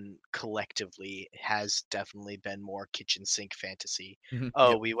gotten collectively has definitely been more kitchen sink fantasy.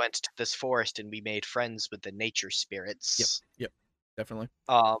 We went to this forest and we made friends with the nature spirits. Yep, definitely.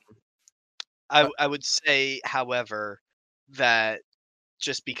 I would say, however, that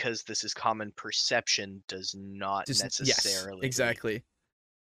just because this is common perception does not necessarily... Yes, exactly.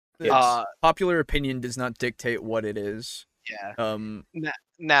 Yes. Popular opinion does not dictate what it is. Yeah.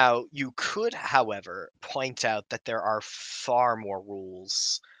 Now, you could, however, point out that there are far more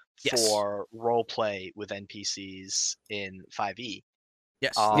rules for roleplay with NPCs in 5e.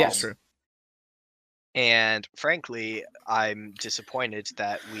 Yes, that's true. And frankly, I'm disappointed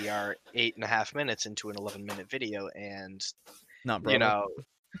that we are 8.5 minutes into an 11-minute video, and you know,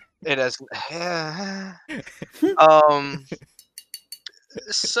 it has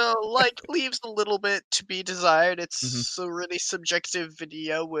so like leaves a little bit to be desired. It's a really subjective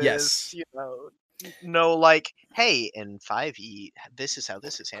video with no like, hey, in 5e this is how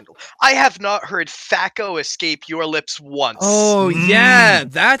this is handled. I have not heard Thaco escape your lips once. Oh yeah,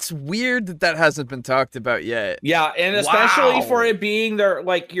 that's weird that hasn't been talked about yet. Yeah, and especially for it being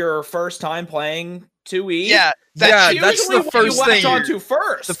your first time playing 2e. That's the first thing.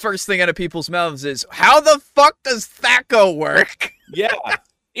 The first thing out of people's mouths is, how the fuck does Thaco work? Yeah.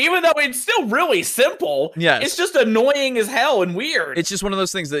 Even though it's still really simple, it's just annoying as hell and weird. It's just one of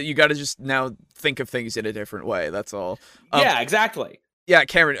those things that you got to just now think of things in a different way. That's all. Yeah, exactly. Yeah,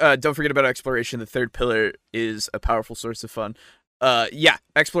 Cameron, don't forget about exploration. The third pillar is a powerful source of fun.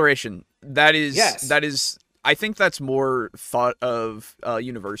 Exploration. That is, I think that's more thought of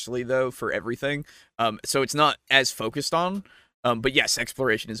universally, though, for everything. So it's not as focused on. But yes,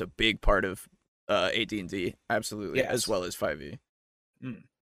 exploration is a big part of AD&D, absolutely, as well as 5e.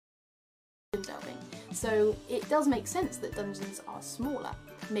 So it does make sense that dungeons are smaller.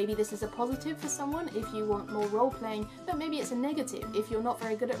 Maybe this is a positive for someone if you want more role-playing, but maybe it's a negative if you're not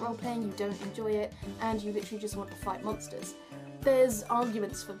very good at role-playing, you don't enjoy it, and you literally just want to fight monsters. There's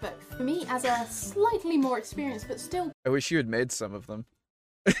arguments for both. For me, as a slightly more experienced, but still... I wish you had made some of them.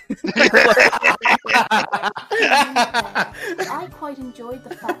 I quite enjoyed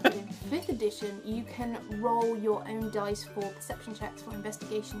the fact that in 5th edition you can roll your own dice for perception checks, for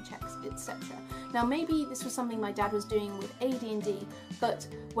investigation checks, etc. Now maybe this was something my dad was doing with AD&D, but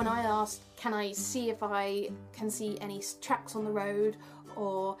when I asked, can I see if I can see any tracks on the road,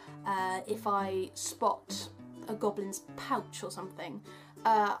 or if I spot a goblin's pouch or something,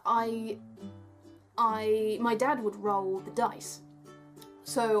 my dad would roll the dice.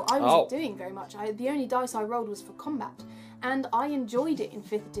 So I wasn't doing very much. The only dice I rolled was for combat. And I enjoyed it in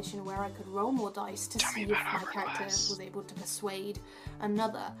 5th edition, where I could roll more dice to see if my character was able to persuade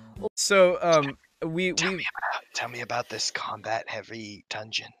another. So, Tell me about this combat-heavy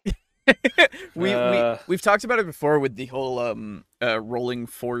dungeon. We've talked about it before with the whole rolling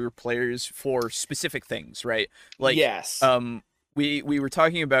for your players for specific things, right? Like, yes. We were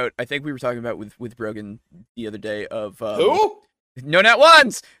talking about, I think we were talking about with Brogan the other day of who? No Nat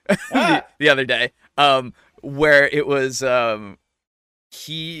Ones Ah. the other day, where it was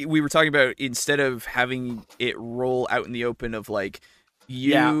we were talking about, instead of having it roll out in the open of like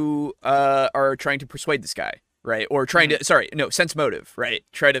you are trying to persuade this guy, right? Or trying to sense motive, right?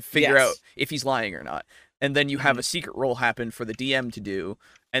 Try to figure out if he's lying or not. And then you have a secret roll happen for the DM to do,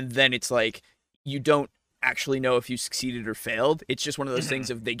 and then it's like you don't actually know if you succeeded or failed. It's just one of those things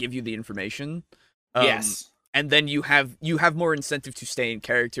of they give you the information. Yes. And then you have more incentive to stay in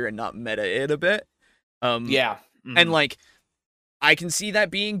character and not meta it a bit. And like, I can see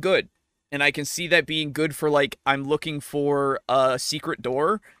that being good. And I can see that being good for, like, I'm looking for a secret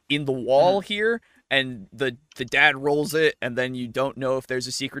door in the wall here, and the dad rolls it, and then you don't know if there's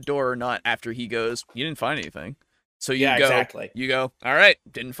a secret door or not after he goes, you didn't find anything. So you go, all right,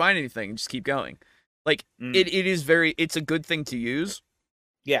 didn't find anything, just keep going. Like, it is it's a good thing to use.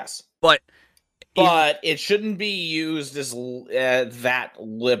 Yes. But it shouldn't be used as that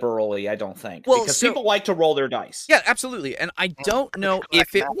liberally, I don't think. Well, because people like to roll their dice. Yeah, absolutely. And I don't know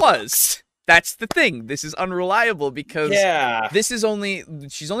if it was. That's the thing. This is unreliable because she's only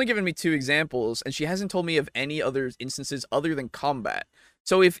given me 2 examples, and she hasn't told me of any other instances other than combat.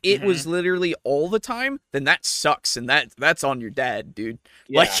 So if it was literally all the time, then that sucks, and that's on your dad, dude.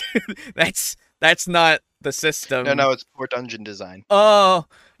 Yeah. Like, that's not the system. No, it's poor dungeon design. Oh,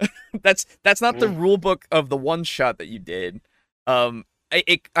 that's not the rule book of the one shot that you did. I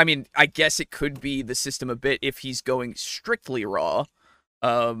mean, I guess it could be the system a bit if he's going strictly raw.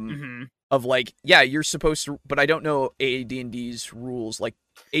 Of like, yeah, you're supposed to, but I don't know AD&D's rules, like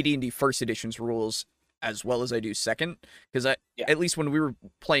AD&D first edition's rules, as well as I do second, because at least when we were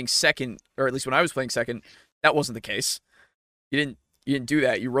playing second, or at least when I was playing second, that wasn't the case. You didn't do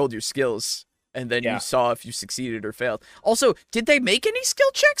that. You rolled your skills, and then you saw if you succeeded or failed. Also, did they make any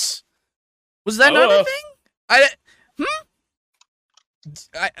skill checks? Was that not a thing?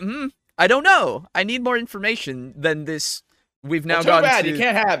 I don't know. I need more information than this. We've now gone bad. to... You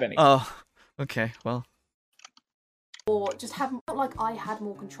can't have any. Oh, okay. Well. Or just felt like I had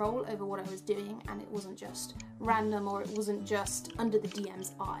more control over what I was doing, and it wasn't just random, or it wasn't just under the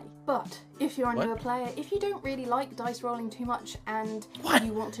DM's eye. But if you're a newer player, if you don't really like dice rolling too much, and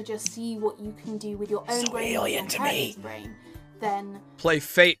you want to just see what you can do with your own brain, your character's brain, then play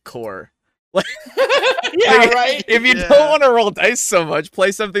Fate Core. Right. If you don't want to roll dice so much,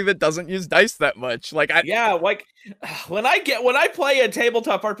 play something that doesn't use dice that much. Like when I play a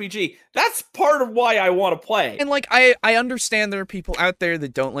tabletop RPG, that's part of why I want to play. And like I understand there are people out there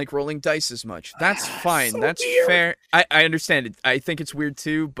that don't like rolling dice as much. That's fine. That's weird. Fair. I understand it. I think it's weird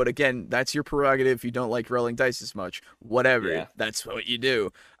too, but again, that's your prerogative if you don't like rolling dice as much. Whatever. Yeah. That's what you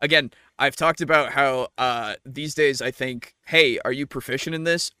do. Again, I've talked about how these days I think, hey, are you proficient in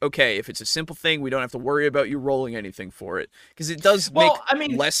this? Okay, if it's a simple thing, we don't have to worry about you rolling anything for it, because it does make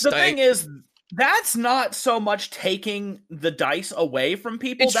less. The thing is, that's not so much taking the dice away from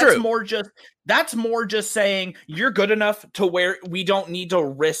people. It's that's true. That's more just saying you're good enough to where we don't need to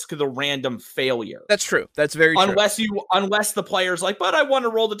risk the random failure. That's true. That's very true. Unless the player's like, but I want to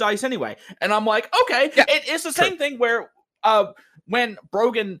roll the dice anyway. And I'm like, okay. Yeah, it's the same thing where when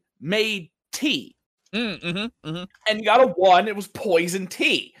Brogan made tea. And you got a 1, it was poison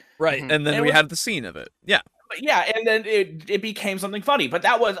tea. Right. And then we had the scene of it. Yeah. Yeah, and then it became something funny. But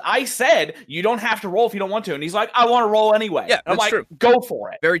I said, you don't have to roll if you don't want to. And he's like, I want to roll anyway. Yeah, I'm like, true. Go for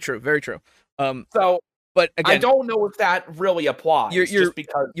it. Very true. Very true. But again, I don't know if that really applies. Just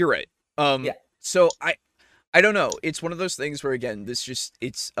because you're right. So I don't know. It's one of those things where, again,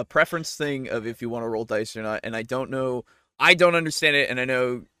 it's a preference thing of if you want to roll dice or not. And I don't know. I don't understand it, and I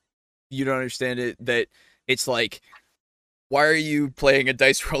know you don't understand it. That it's like, why are you playing a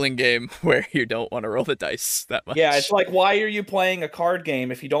dice rolling game where you don't want to roll the dice that much? Yeah, it's like, why are you playing a card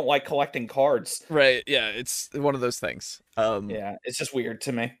game if you don't like collecting cards? Right, yeah, it's one of those things. Yeah, it's just weird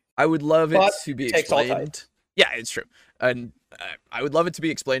to me. I would love it to be explained. Yeah, it's true. And I would love it to be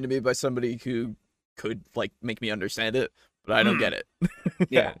explained to me by somebody who could, like, make me understand it, but I don't get it.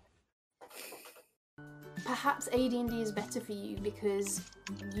 Yeah. Perhaps AD&D is better for you because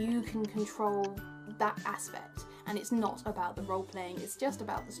you can control that aspect, and it's not about the role-playing, it's just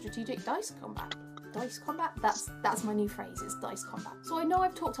about the strategic dice combat. dice combat. That's my new phrase, is dice combat. So I know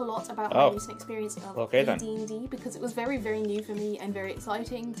I've talked a lot about my recent experience of D&D because it was very, very new for me and very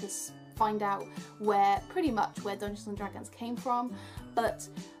exciting to find out pretty much where Dungeons & Dragons came from, but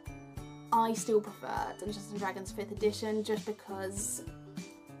I still prefer Dungeons & Dragons 5th edition just because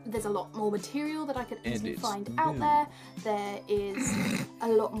there's a lot more material that I could easily find out there. There is a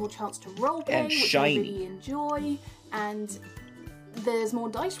lot more chance to roleplay, which I really enjoy, and there's more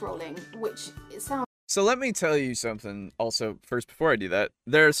dice rolling, which it sounds... So let me tell you something also first before I do that.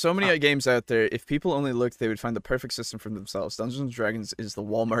 There are so many games out there, if people only looked, they would find the perfect system for themselves. Dungeons & Dragons is the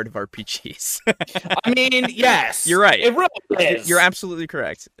Walmart of RPGs. I mean, yes. You're right. It really is. You're absolutely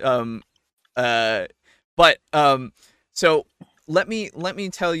correct. So let me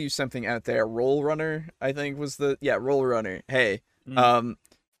tell you something out there. Roll Runner, I think was Roll Runner. Hey,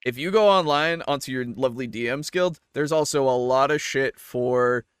 if you go online onto your lovely DMs guild, there's also a lot of shit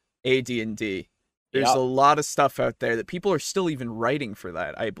for AD&D. There's a lot of stuff out there that people are still even writing for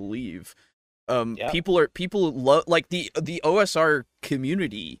that, I believe. People love, like, the OSR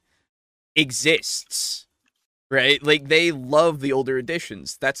community exists, right? Like, they love the older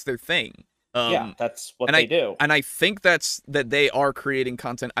editions. That's their thing. That's what they do. And I think that they are creating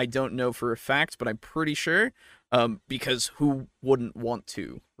content. I don't know for a fact, but I'm pretty sure. Because who wouldn't want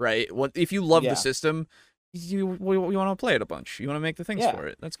to, right? If you love the system, you want to play it a bunch. You want to make the things for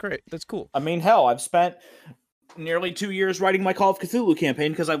it. That's great. That's cool. I mean, hell, I've spent nearly 2 years writing my Call of Cthulhu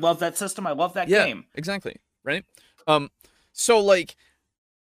campaign because I love that system. I love that game. Exactly. Right. So like,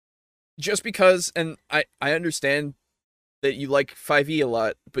 just because, and I understand that you like 5e a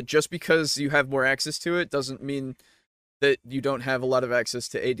lot, but just because you have more access to it doesn't mean that you don't have a lot of access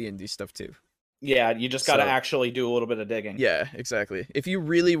to AD&D stuff too. Yeah, you just got to actually do a little bit of digging. Yeah, exactly. If you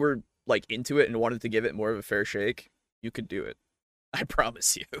really were like into it and wanted to give it more of a fair shake, you could do it. I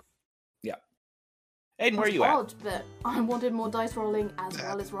promise you. Yeah. Aiden, where are you at? But I wanted more dice rolling as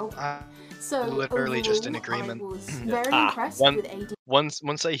well as roleplay. So literally overall, just in agreement. I was very impressed with AD.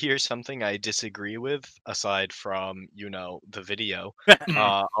 Once I hear something I disagree with, aside from the video,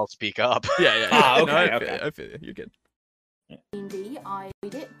 I'll speak up. Yeah. Okay. I feel you. You're good. D&D, I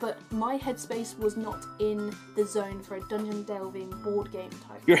read it, but my headspace was not in the zone for a dungeon delving board game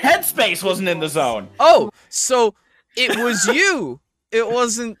type. Your headspace wasn't in the zone. Oh, so it was you. It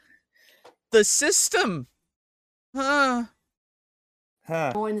wasn't the system. More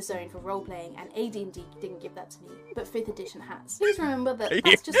in the zone for role playing, and AD&D didn't give that to me, but 5th edition has. Please remember that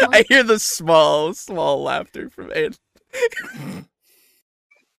that's just my... I hear the small laughter from Ed.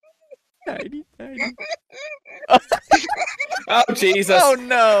 Tiny. Oh, Jesus. Oh,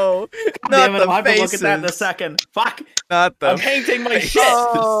 no. Damn it, I'll have to look at that in a second. Fuck. Not the I'm painting my shit.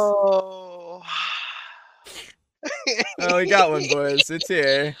 Oh. Oh, we got one, boys. It's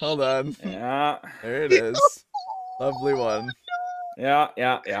here. Hold on. Yeah. There it is. Lovely one. Yeah.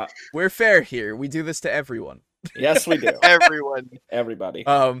 We're fair here. We do this to everyone. Yes, we do. Everyone. Everybody.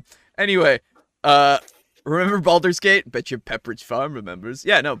 Anyway, remember Baldur's Gate? Bet your Pepperidge Farm remembers.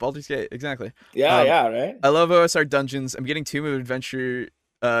 Yeah, no, Baldur's Gate, exactly. Yeah, right? I love OSR Dungeons. I'm getting Tomb of Adventure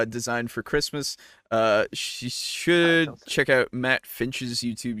designed for Christmas. She should check out Matt Finch's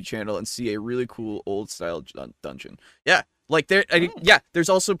YouTube channel and see a really cool old-style dungeon. Yeah, like there's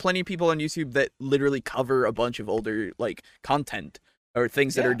also plenty of people on YouTube that literally cover a bunch of older, like, content or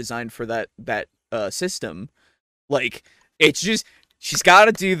things that are designed for that system. Like, it's just... She's got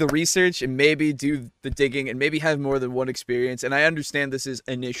to do the research and maybe do the digging and maybe have more than one experience. And I understand this is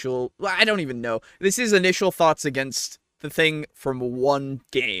initial... Well, I don't even know. This is initial thoughts against the thing from one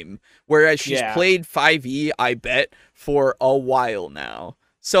game. Whereas she's played 5e, I bet, for a while now.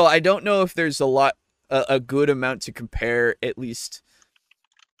 So I don't know if there's a good amount to compare, at least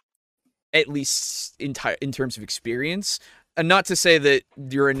in terms of experience. And not to say that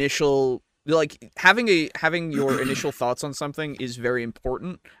your initial... Like, having your initial thoughts on something is very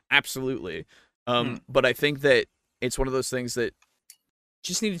important, absolutely. But I think that it's one of those things that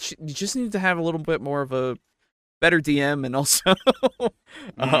you just need to have a little bit more of a better DM and also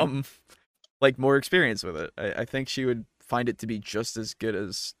like more experience with it. I think she would find it to be just as good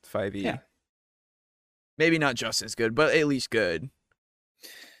as 5e. Yeah. Maybe not just as good, but at least good.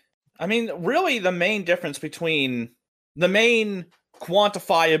 I mean, really, the main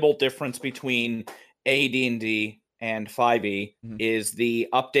quantifiable difference between AD&D and 5e is the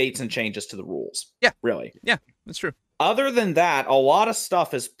updates and changes to the rules. Yeah. Really. Yeah, that's true. Other than that, a lot of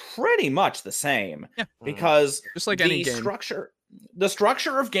stuff is pretty much the same. Yeah. Because just like any game. The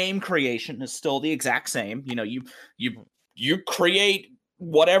structure of game creation is still the exact same. You create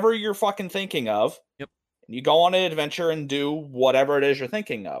whatever you're fucking thinking of. Yep. And you go on an adventure and do whatever it is you're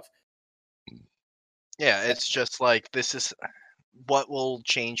thinking of. Yeah, it's just like this is what will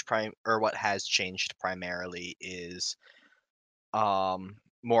change what has changed primarily is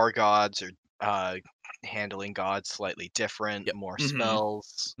more gods or handling gods slightly different, more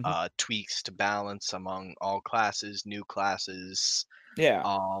spells, tweaks to balance among all classes, new classes. Yeah.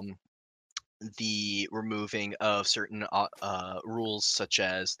 The removing of certain rules such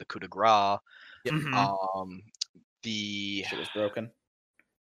as the coup de grace. The shit was broken.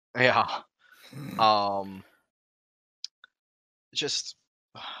 Yeah. Just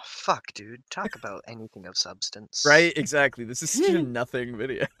fuck, dude. Talk about anything of substance. Right? Exactly. This is such a nothing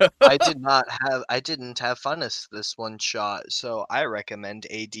video. I didn't have fun this one shot, so I recommend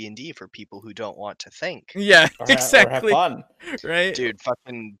AD&D for people who don't want to think. Yeah, exactly. Or have fun. Right? Dude,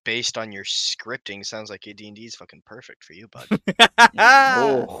 fucking based on your scripting, sounds like AD&D is fucking perfect for you, bud.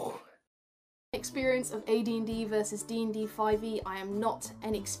 Oh. Experience of AD&D versus D&D 5e. I am not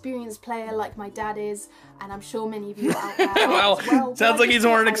an experienced player like my dad is, and I'm sure many of you out there well, as well. Sounds like he's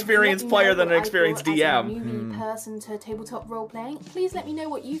more an experienced player than an experienced DM. As a newbie person to tabletop role playing, please let me know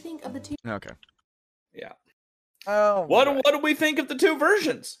what you think of the two. Okay. Yeah. Oh. What do we think of the two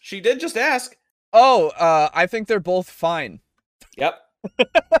versions? She did just ask. Oh, I think they're both fine. Yep.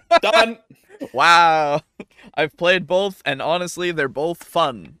 Done. Wow. I've played both, and honestly, they're both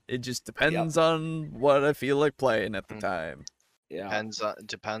fun. It just depends on what I feel like playing at the time. Yeah.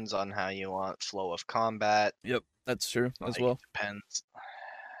 Depends on how you want flow of combat. Yep, that's true as well.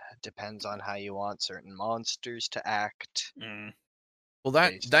 Depends on how you want certain monsters to act. Well,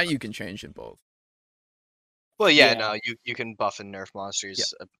 that you can change in both. Well, yeah, no, you can buff and nerf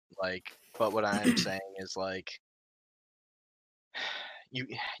monsters, but what I'm saying is like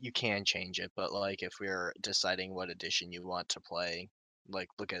you can change it, but like if we're deciding what edition you want to play, like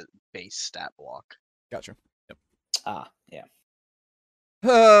look at base stat block. Gotcha. Yep. Yeah.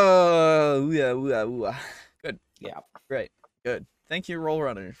 Oh, yeah. Good. Yeah. Great. Good. Thank you,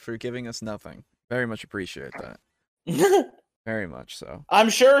 Rollrunner, for giving us nothing. Very much appreciate that. Very much so. I'm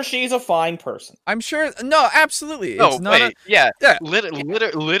sure she's a fine person. I'm sure. No, absolutely. No, it's not yeah.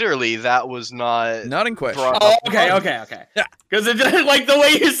 Literally, that was not in question. Oh, okay. Yeah. Because it like the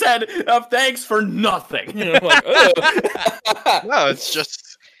way you said, thanks for nothing. You know, like, no, it's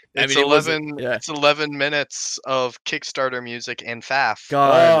just. It's 11. It's 11 minutes of Kickstarter music and faff.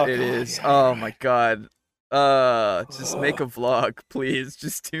 God, it is. Yeah. Oh my god. Just make a vlog, please.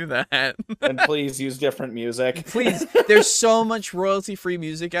 Just do that. And please use different music. Please. There's so much royalty-free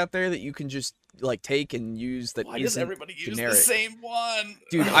music out there that you can just like take and use that Why does everybody generic. Use the same one?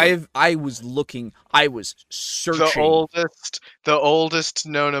 Dude, I was searching. The oldest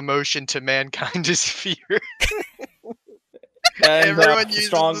known emotion to mankind is fear. And, everyone uses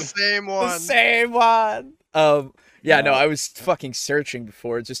the same one. The same one. Yeah, no, I was fucking searching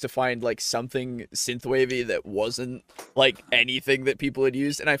before just to find like something synthwavy that wasn't like anything that people had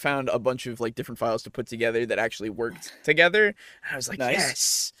used, and I found a bunch of like different files to put together that actually worked together. And I was like,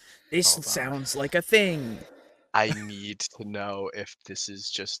 yes, this sounds like a thing. I need to know if this is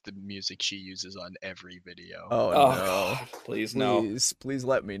just the music she uses on every video. Oh no. Please no. Please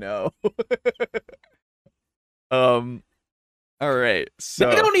let me know. All right, so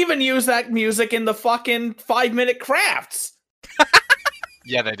they don't even use that music in the fucking 5-minute crafts.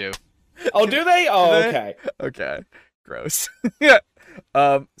 Yeah, they do. Oh, do they? Oh, okay. Okay, gross. Yeah.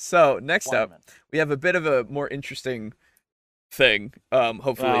 So next up, we have a bit of a more interesting thing.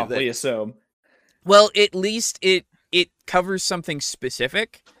 Hopefully, we assume. Well, at least it covers something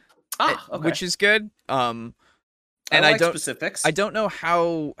specific, okay. Which is good. And I don't specifics. I don't know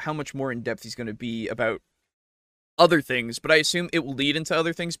how much more in depth he's going to be about other things, but I assume it will lead into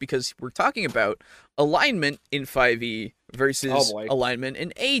other things because we're talking about alignment in 5e versus alignment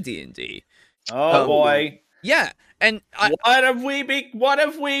in AD&D. Oh boy. Yeah. And what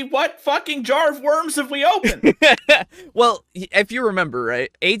fucking jar of worms have we opened? Well, if you remember, right,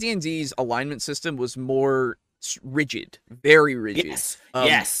 AD&D's alignment system was more rigid, very rigid.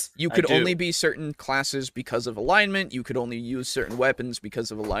 Yes. You could only be certain classes because of alignment. You could only use certain weapons because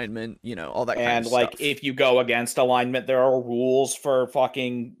of alignment. You know, all that kind of stuff. And like, if you go against alignment, there are rules for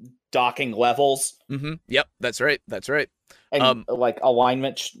fucking docking levels. Mm-hmm. Yep, that's right. And like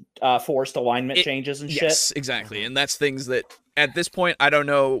alignment, forced alignment changes and shit. Yes, exactly. And that's things that at this point I don't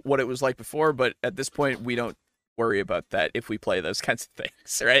know what it was like before, but at this point we don't worry about that if we play those kinds of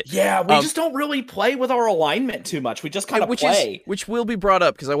things, right? Yeah, we just don't really play with our alignment too much. We just kind of play. Which will be brought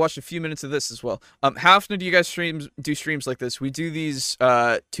up because I watched a few minutes of this as well. How often do you guys do streams like this? We do these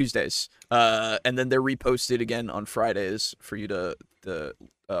Tuesdays, and then they're reposted again on Fridays for you to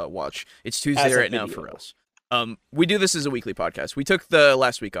watch. It's Tuesday right now for us. We do this as a weekly podcast. We took the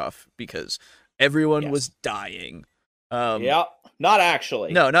last week off because everyone was dying. Yeah, not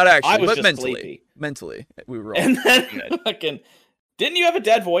actually. No, not actually. I was but just mentally. sleepy. Mentally, we were all. And then fucking, didn't you have a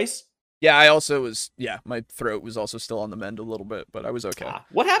dead voice? Yeah, I also was. Yeah, my throat was also still on the mend a little bit, but I was okay.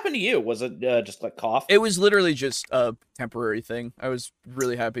 What happened to you? Was it just a cough? It was literally just a temporary thing. I was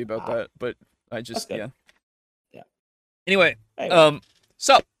really happy about that, but I just yeah. Anyway,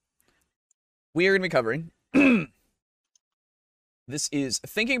 so we are going to be covering. This is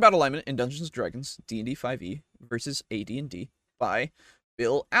Thinking About Alignment in Dungeons & Dragons D&D 5e versus AD&D by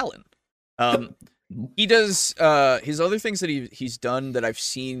Bill Allen. He does his other things that he's done that I've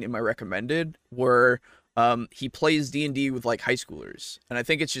seen in my recommended were he plays D&D with like high schoolers, and I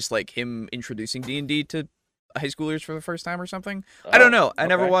think it's just like him introducing D&D to high schoolers for the first time or something. I don't know. I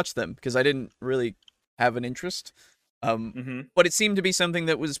never watched them because I didn't really have an interest. But it seemed to be something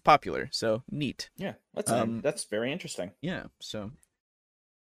that was popular, so neat. Yeah, that's very interesting. Yeah, so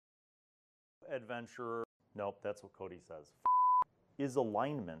adventurer. Nope, that's what Cody says. Is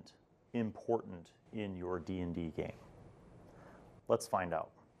alignment important in your D&D game? Let's find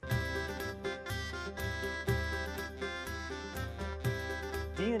out.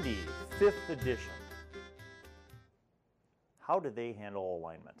 D&D 5th edition. How do they handle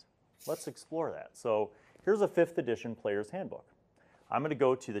alignment? Let's explore that. So here's a 5th edition player's handbook. I'm going to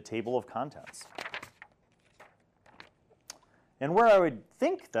go to the table of contents. And where I would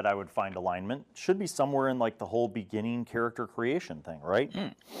think that I would find alignment should be somewhere in like the whole beginning character creation thing, right?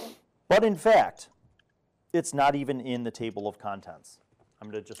 But in fact, it's not even in the table of contents. I'm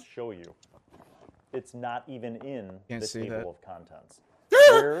going to just show you. It's not even in the table of contents.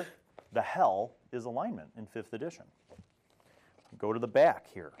 Where the hell is alignment in 5th edition? Go to the back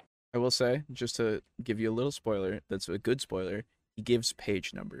here. I will say, just to give you a little spoiler, that's a good spoiler, he gives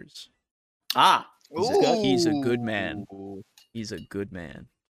page numbers. He's a good man. He's a good man.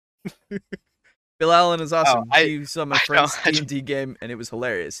 Bill Allen is awesome. He saw my friend's D&D game, and it was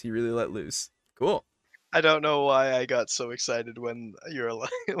hilarious. He really let loose. Cool. I don't know why I got so excited when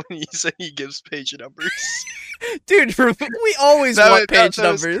when you said he gives page numbers. Dude, we always want page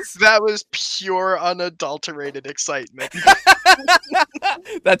numbers. That was pure, unadulterated excitement.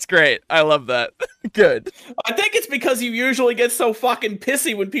 That's great. I love that. Good. I think it's because you usually get so fucking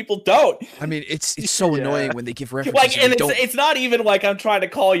pissy when people don't. I mean, it's so annoying when they give references. Like, and it's not even like I'm trying to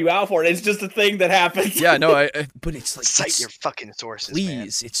call you out for it. It's just a thing that happens. Yeah, no, but it's like cite your fucking sources.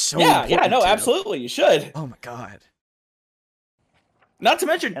 Please, man. it's so important. No, absolutely, you should. Oh my god. Not to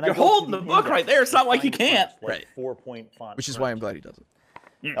mention, you're holding the book right there. It's not like you can't. Right. 4-point font. Which is why I'm glad he does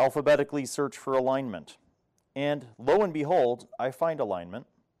it. Alphabetically search for alignment. And lo and behold, I find alignment.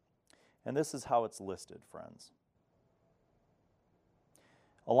 And this is how it's listed, friends.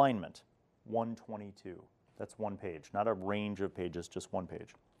 Alignment, 122. That's one page, not a range of pages, just one page.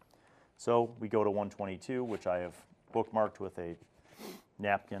 So we go to 122, which I have bookmarked with a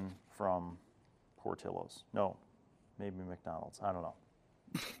napkin from Portillo's. No, maybe McDonald's. I don't know.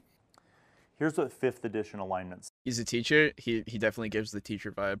 Here's what 5th edition alignment says. He's a teacher. He definitely gives the teacher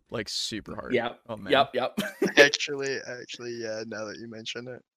vibe, like super hard. Yeah. Oh man. Yep. Actually, yeah. Now that you mention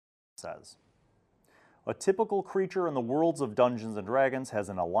it, says a typical creature in the worlds of Dungeons and Dragons has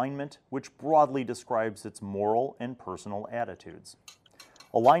an alignment which broadly describes its moral and personal attitudes.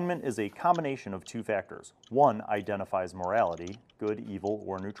 Alignment is a combination of two factors. One identifies morality, good, evil,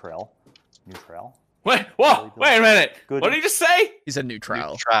 or neutral. Wait a minute. Good. What did he just say? He's a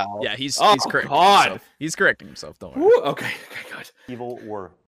neutral. Yeah, he's correcting himself. He's correcting himself, don't worry. Ooh, okay, good. Evil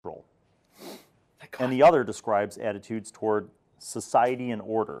or neutral. And the other describes attitudes toward society and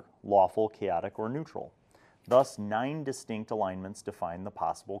order, lawful, chaotic, or neutral. Thus, 9 distinct alignments define the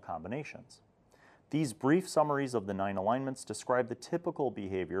possible combinations. These brief summaries of the 9 alignments describe the typical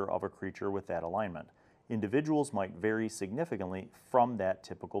behavior of a creature with that alignment. Individuals might vary significantly from that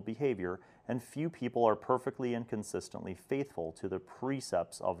typical behavior, and few people are perfectly and consistently faithful to the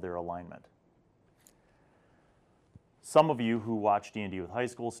precepts of their alignment. Some of you who watch D&D with high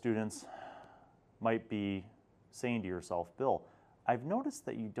school students might be saying to yourself, Bill, I've noticed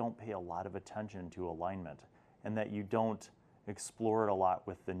that you don't pay a lot of attention to alignment and that you don't explore it a lot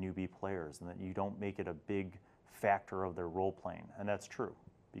with the newbie players and that you don't make it a big factor of their role playing. And that's true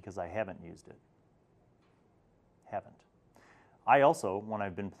because I haven't used it. I also, when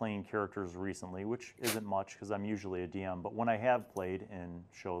I've been playing characters recently, which isn't much because I'm usually a DM, but when I have played in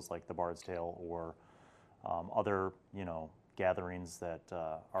shows like The Bard's Tale or other, gatherings that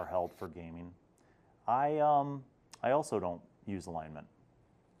are held for gaming, I also don't use alignment.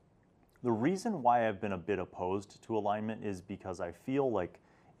 The reason why I've been a bit opposed to alignment is because I feel like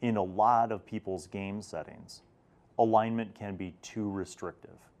in a lot of people's game settings, alignment can be too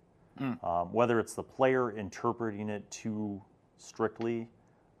restrictive. Whether it's the player interpreting it too strictly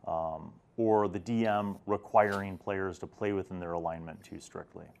or the DM requiring players to play within their alignment too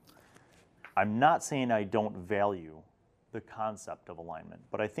strictly. I'm not saying I don't value the concept of alignment,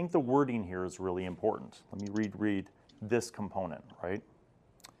 but I think the wording here is really important. Let me read this component, right?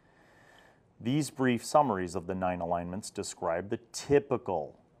 These brief summaries of the 9 alignments describe the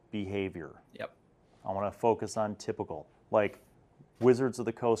typical behavior. Yep. I want to focus on typical. Like, Wizards of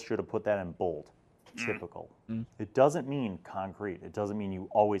the Coast should have put that in bold. Typical. It doesn't mean concrete. It doesn't mean you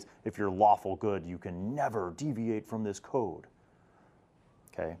always, if you're lawful good, you can never deviate from this code.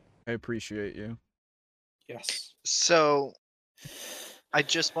 Okay? I appreciate you. Yes. So, I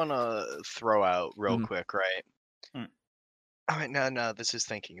just want to throw out real quick, right? All right, no, this is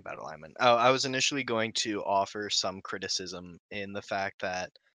thinking about alignment. Oh, I was initially going to offer some criticism in the fact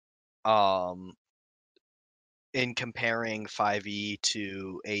that, in comparing 5e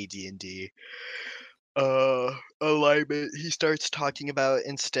to AD&D, alignment, he starts talking about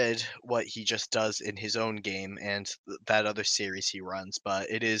instead what he just does in his own game and that other series he runs, but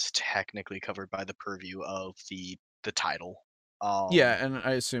it is technically covered by the purview of the title. Yeah, and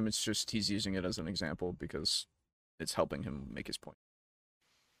I assume it's just he's using it as an example because it's helping him make his point.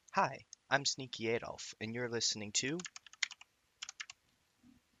 Hi, I'm Sneaky Adolf, and you're listening to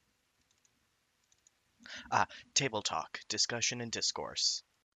Table Talk, Discussion and Discourse.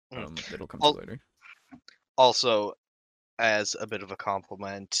 It'll come to later. Also, as a bit of a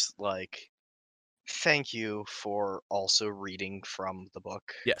compliment, like, thank you for also reading from the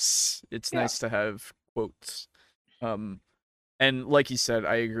book. Yes, it's nice to have quotes. And like you said,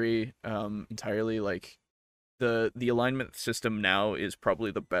 I agree entirely. Like, the alignment system now is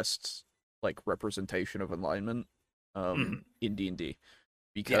probably the best like representation of alignment in D&D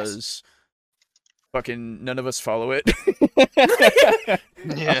because fucking none of us follow it.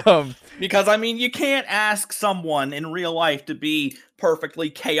 Because I mean, you can't ask someone in real life to be perfectly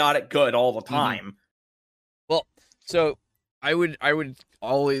chaotic good all the time. Well, so I would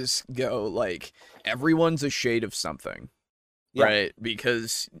always go like everyone's a shade of something. Right?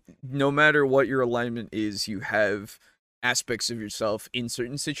 Because no matter what your alignment is, you have aspects of yourself in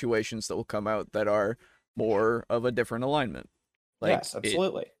certain situations that will come out that are more of a different alignment. Like, yes,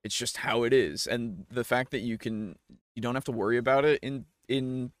 absolutely. It's just how it is. And the fact that you don't have to worry about it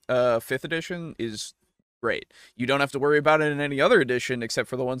in 5th edition is great. You don't have to worry about it in any other edition except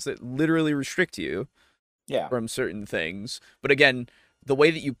for the ones that literally restrict you from certain things. But again, the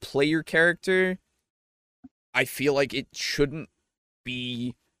way that you play your character, I feel like it shouldn't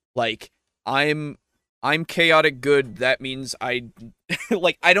be like I'm chaotic good. That means I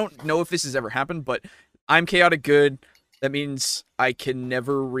like I don't know if this has ever happened, but I'm chaotic good. That means I can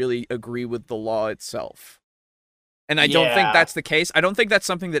never really agree with the law itself. And I don't think that's the case. I don't think that's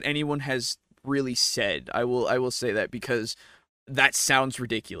something that anyone has really said. I will say that because that sounds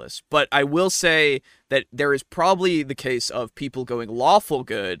ridiculous. But I will say that there is probably the case of people going lawful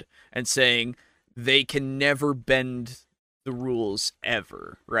good and saying they can never bend the rules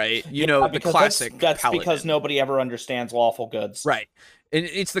ever, right? You know, the classic that's paladin. Because nobody ever understands lawful goods. Right. And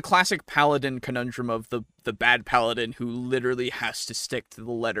it's the classic paladin conundrum of the bad paladin who literally has to stick to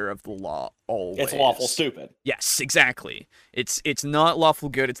the letter of the law always. It's lawful stupid. Yes, exactly. It's not lawful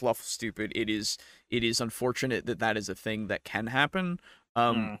good, it's lawful stupid. It is unfortunate that is a thing that can happen.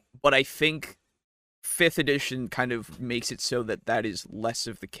 But I think 5th edition kind of makes it so that is less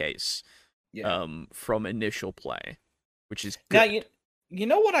of the case. From initial play, which is good. Now, you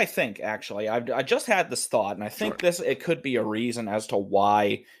know what I think, actually? I just had this thought, and I think it could be a reason as to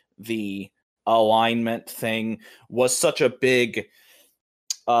why the alignment thing was such a big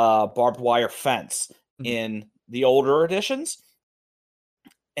barbed wire fence in the older editions.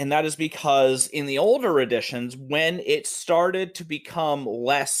 And that is because in the older editions, when it started to become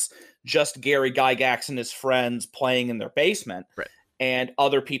less just Gary Gygax and his friends playing in their basement, and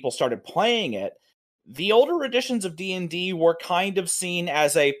other people started playing it, the older editions of D&D were kind of seen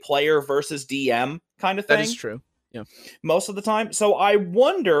as a player versus DM kind of thing. That is true. Yeah. Most of the time. So I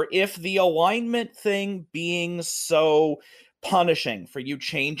wonder if the alignment thing being so punishing for you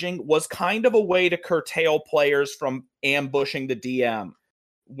changing was kind of a way to curtail players from ambushing the DM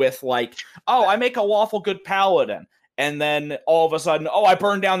with like, oh, I make a lawful good paladin. And then all of a sudden, oh, I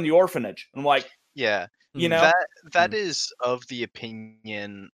burned down the orphanage. I'm like, you know, that is of the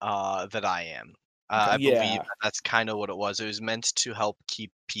opinion that I am. I believe that's kind of what it was. It was meant to help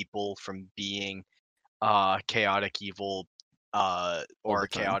keep people from being chaotic evil or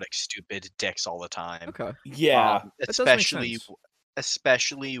chaotic stupid dicks all the time. Okay. Yeah.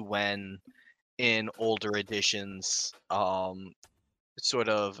 Especially when in older editions, sort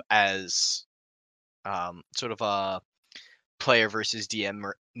of as sort of a player versus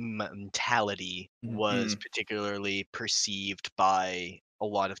DM mentality was particularly perceived by a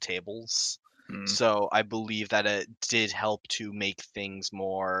lot of tables. So I believe that it did help to make things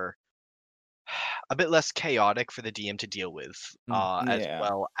a bit less chaotic for the DM to deal with, as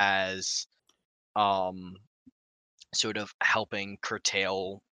well as sort of helping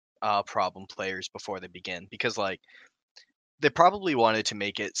curtail problem players before they begin, because like they probably wanted to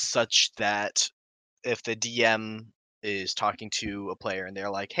make it such that if the DM is talking to a player and they're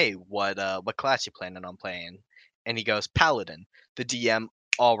like, "Hey, what class you planning on playing?" and he goes Paladin, the DM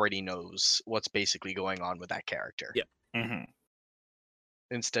already knows what's basically going on with that character. Yeah.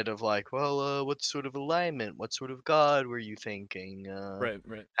 Instead of like, well, what sort of alignment, what sort of god were you thinking? Right.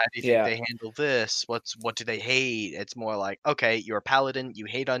 How do you think they handle this? What do they hate? It's more like, okay, you're a paladin, you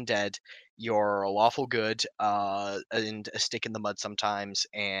hate undead, you're a lawful good, and a stick in the mud sometimes,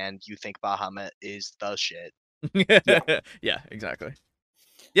 and you think Bahamut is the shit. Yeah, exactly.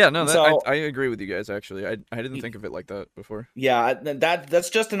 Yeah, no, I agree with you guys. Actually, I didn't think of it like that before. Yeah, that's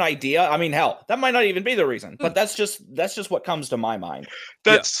just an idea. I mean, hell, that might not even be the reason, but that's just what comes to my mind.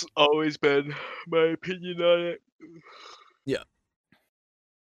 That's always been my opinion on it. Yeah,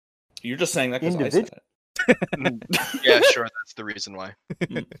 you're just saying that because I said it. Yeah, sure, that's the reason why.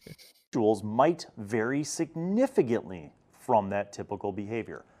 Individuals might vary significantly from that typical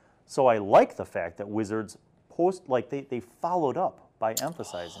behavior. So I like the fact that Wizards they followed up by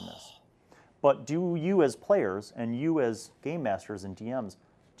emphasizing this. But do you as players and you as game masters and DMs,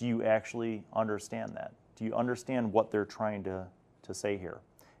 do you actually understand that? Do you understand what they're trying to say here?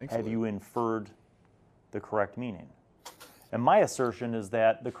 Have you inferred the correct meaning? And my assertion is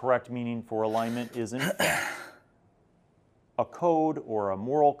that the correct meaning for alignment is in fact a code or a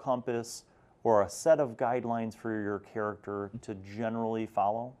moral compass or a set of guidelines for your character to generally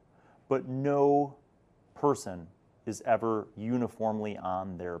follow, but no person is ever uniformly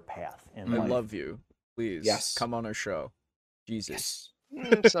on their path in life. I love you. Please come on our show. Jesus.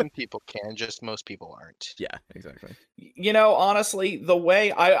 Some people can, just most people aren't. Yeah, exactly. You know, honestly, the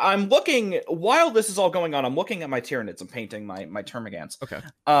way I'm looking while this is all going on, I'm looking at my Tyranids. I'm painting my Termagants. Okay.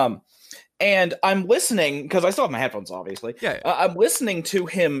 And I'm listening because I still have my headphones, obviously. Yeah. I'm listening to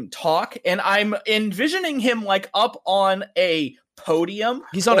him talk, and I'm envisioning him like up on a podium.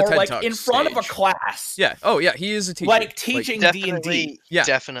 He's on a TED like Talk in front stage. of a class. Yeah. Oh, yeah. He is a teacher. Like teaching D&D. Yeah.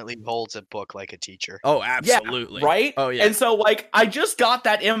 Definitely holds a book like a teacher. Oh, absolutely. Yeah, right? Oh, yeah. And so, like, I just got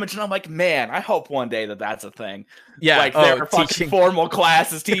that image, and I'm like, man, I hope one day that's a thing. Yeah. Like, their fucking formal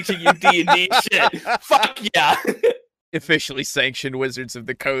classes teaching you D&D shit. Fuck yeah. Officially sanctioned Wizards of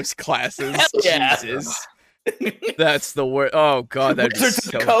the Coast classes. Yeah. Jesus. That's the word. Oh, God. Wizards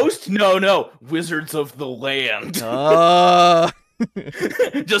of the Coast? No. Wizards of the Land.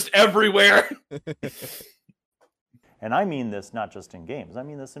 Just everywhere. And I mean this not just in games, I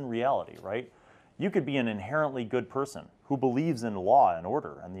mean this in reality, right? You could be an inherently good person who believes in law and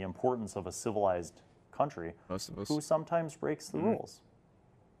order and the importance of a civilized country, most of us, who sometimes breaks the rules.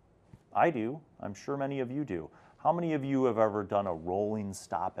 I do. I'm sure many of you do. How many of you have ever done a rolling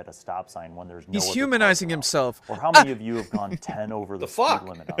stop at a stop sign when there's no He's other humanizing cars himself. Or how many of you have gone 10 over the speed fuck?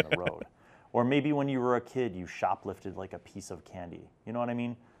 limit on the road? Or maybe when you were a kid, you shoplifted like a piece of candy. You know what I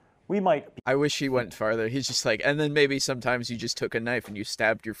mean? We might. I wish he went farther. He's just like, and then maybe sometimes you just took a knife and you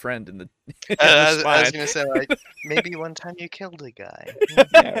stabbed your friend in the. I was gonna say, like, maybe one time you killed a guy.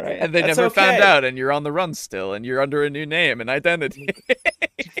 Yeah, right. And they never found out, and you're on the run still, and you're under a new name and identity.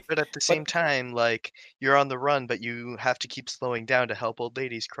 But at the same time, like, you're on the run, but you have to keep slowing down to help old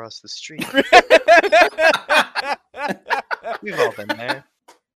ladies cross the street. We've all been there.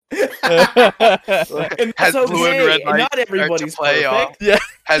 Has blue and red lights not everybody's play off. Yeah.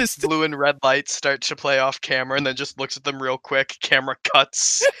 Has blue and red lights start to play off camera, and then just looks at them real quick. Camera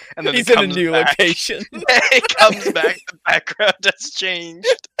cuts, and then he's in a new location. It comes back. The background has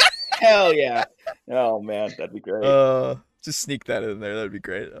changed. Hell yeah! Oh man, that'd be great. Just sneak that in there. That'd be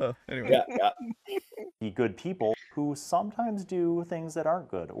great. Anyway. Yeah. Be good people who sometimes do things that aren't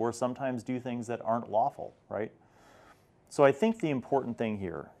good, or sometimes do things that aren't lawful, right? So I think the important thing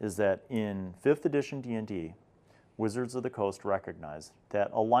here is that in 5th edition D&D, Wizards of the Coast recognized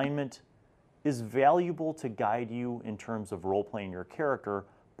that alignment is valuable to guide you in terms of role-playing your character,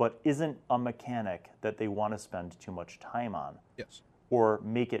 but isn't a mechanic that they want to spend too much time on. Yes. Or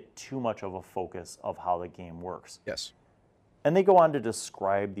make it too much of a focus of how the game works. Yes. And they go on to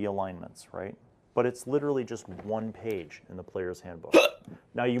describe the alignments, right? But it's literally just one page in the player's handbook.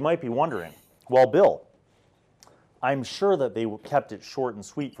 Now you might be wondering, well, Bill, I'm sure that they kept it short and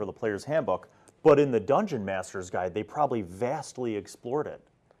sweet for the player's handbook, But in the Dungeon Master's Guide, they probably vastly explored it.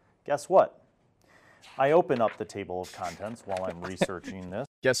 Guess what? I open up the table of contents while I'm researching this.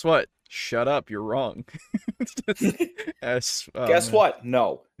 Guess what? Shut up, you're wrong. Guess what?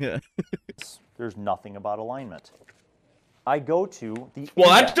 No. Yeah. There's nothing about alignment. I go to the Well,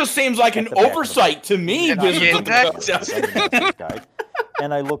 that just seems like an oversight to me. Yeah, Guide,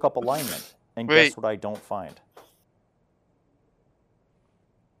 and I look up alignment, and guess what I don't find?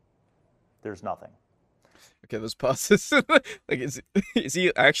 There's nothing. Okay, those pauses. Like, is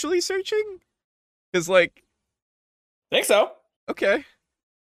he actually searching? Because, like, think so. Okay.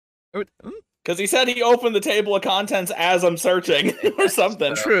 Because he said he opened the table of contents as I'm searching or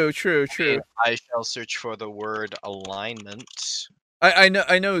something. True. I shall search for the word alignment. I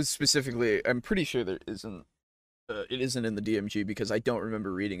know specifically. I'm pretty sure there isn't. It isn't in the DMG because I don't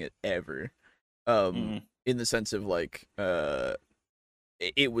remember reading it ever. In the sense of like,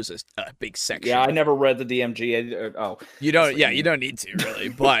 it was a big section. Yeah, I never read the DMG. Oh, you don't. Yeah, you don't need to really.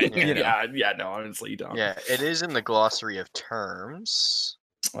 But you know. yeah, no, honestly, you don't. Yeah, it is in the glossary of terms.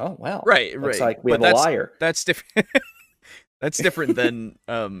 Oh well, right. Looks like we have a liar. That's different. That's different than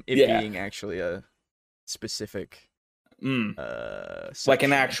it being actually a specific, like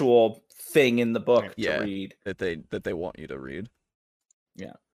an actual thing in the book to read that they want you to read.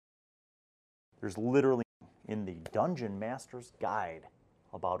 Yeah, there's literally in the Dungeon Master's Guide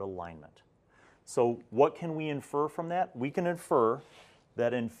about alignment. So what can we infer from that? We can infer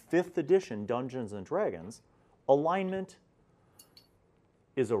that in 5th edition Dungeons and Dragons, alignment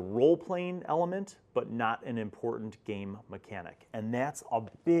is a role-playing element, but not an important game mechanic. And that's a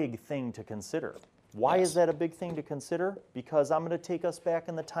big thing to consider. Why is that a big thing to consider? Because I'm going to take us back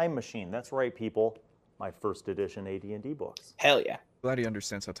in the time machine. That's right, people. My 1st edition AD&D books. Hell yeah. Glad he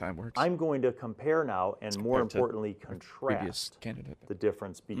understands how time works. I'm going to compare now, and more importantly, contrast the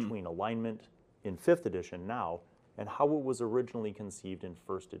difference between alignment in 5th edition now and how it was originally conceived in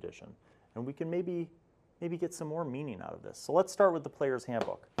 1st edition. And we can maybe get some more meaning out of this. So let's start with the Player's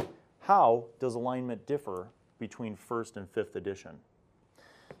Handbook. How does alignment differ between 1st and 5th edition?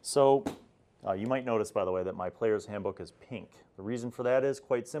 So you might notice, by the way, that my Player's Handbook is pink. The reason for that is,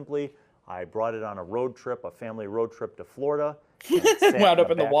 quite simply, I brought it on a road trip, a family road trip to Florida. Wound up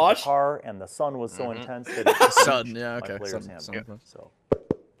in the wash? Car, and the sun was so intense that it yeah, okay. my Player's Handbook. Sun. So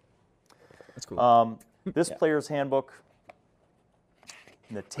that's cool. This Player's Handbook,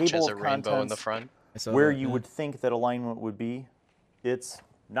 in the table of rainbow in the front. Where you would think that alignment would be, it's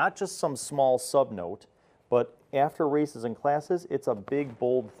not just some small subnote, but after races and classes, it's a big,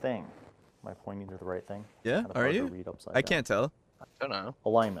 bold thing. Am I pointing to the right thing? Yeah, are you? I can't tell. I don't know.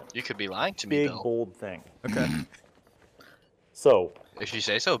 Alignment. You could be lying to me, Big, Bill. bold thing. Okay. So, if you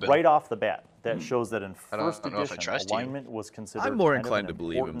say so, Bill. right off the bat, that shows that in 1st edition, alignment you. was considered I'm more kind inclined of to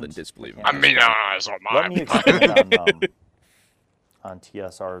believe him than disbelieve him. I mean, that's what Let me expand on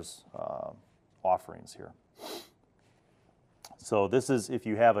TSR's offerings here. So this is, if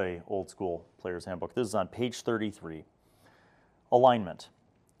you have a old school Player's Handbook, this is on page 33. Alignment.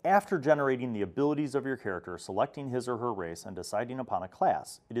 After generating the abilities of your character, selecting his or her race, and deciding upon a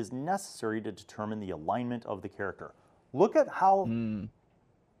class, it is necessary to determine the alignment of the character. Look at how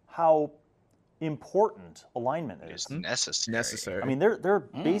important alignment is. It's necessary. I mean, they're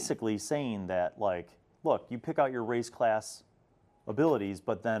basically saying that, like, look, you pick out your race class abilities,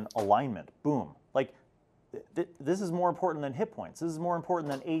 but then alignment, boom. Like, this is more important than hit points. This is more important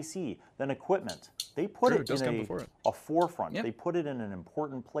than AC, than equipment. They put it in a forefront. Yep. They put it in an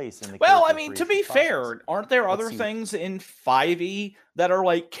important place in the Well, I mean, to be fair, aren't there other things in 5e that are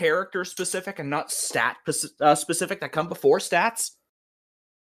like character specific and not stat specific that come before stats?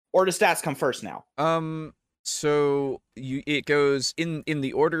 Or do stats come first now? So it goes in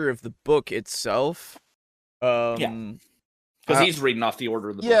the order of the book itself. Yeah. Because he's reading off the order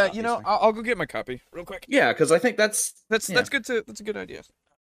of the book. Yeah, you know, I'll go get my copy real quick. Yeah, because I think that's good. That's a good idea.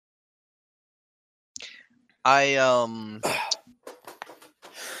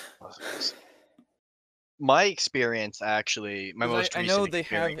 My experience actually, my most recent I know they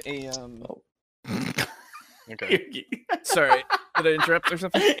experience. have a Okay. Sorry, did I interrupt or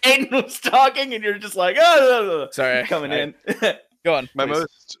something? Aiden was talking, and you're just like, oh, sorry, coming in. Go on. My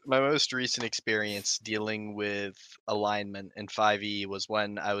most recent experience dealing with alignment in 5e was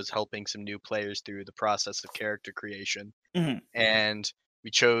when I was helping some new players through the process of character creation, and we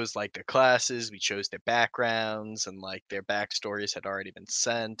chose like their classes, we chose their backgrounds, and like their backstories had already been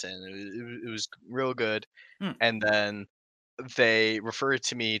sent, and it was real good. And then they referred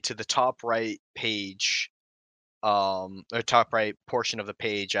to me to the top right page, or top right portion of the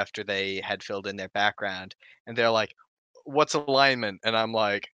page after they had filled in their background, and they're like, "What's alignment?" And I'm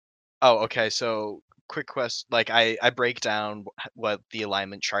like, Oh, okay. So quick question. Like I break down what the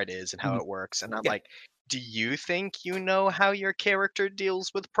alignment chart is and how it works, and I'm like, do you think you know how your character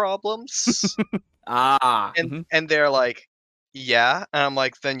deals with problems? And they're like, yeah. And I'm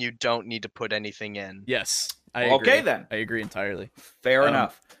like, then you don't need to put anything in. Yes. I agree. Okay, then. I agree entirely. Fair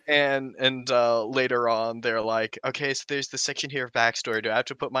enough. And later on, they're like, okay, so there's the section here of backstory. Do I have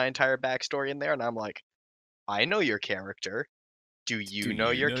to put my entire backstory in there? And I'm like, I know your character. Do you know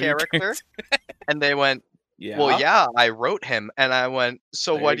your character? And they went, Yeah. well, yeah, I wrote him. And I went,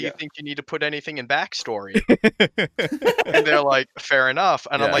 so There why you do you go. think you need to put anything in backstory? And they're like, fair enough.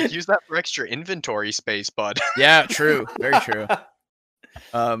 And I'm Yeah. like, use that for extra inventory space, bud. Yeah, true. Very true.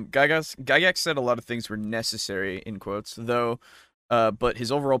 Gygax said a lot of things were necessary, in quotes, though, but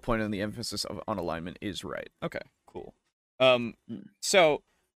his overall point on the emphasis on alignment is right. Okay, cool. So,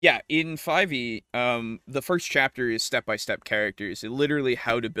 yeah, in 5e, the first chapter is step-by-step characters. It literally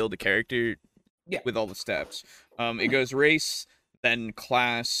how to build a character with all the steps. It goes race, then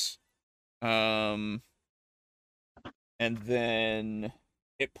class, and then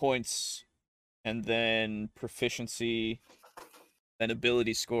hit points, and then proficiency, then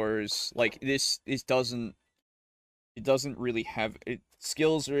ability scores. Like this doesn't really have it.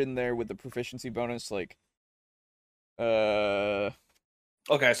 Skills are in there with the proficiency bonus, like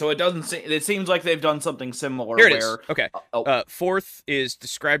Okay, so it seems like they've done something similar. Here it is. Okay. Fourth is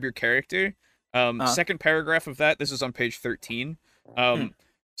describe your character. Second paragraph of that, this is on page 13.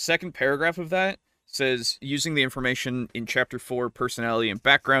 Second paragraph of that says, using the information in Chapter 4, Personality and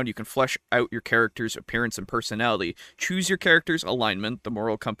Background, you can flesh out your character's appearance and personality. Choose your character's alignment, the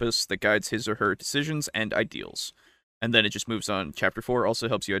moral compass that guides his or her decisions and ideals. And then it just moves on. Chapter 4 also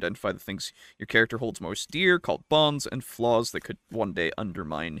helps you identify the things your character holds most dear, called bonds, and flaws that could one day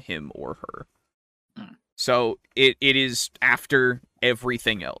undermine him or her. So it is after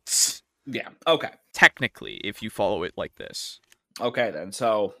everything else. Yeah, okay. Technically, if you follow it like this. Okay, then.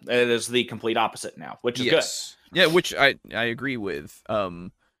 So it is the complete opposite now, which is good. Yeah, which I agree with,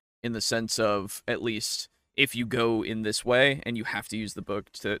 in the sense of, at least, if you go in this way, and you have to use the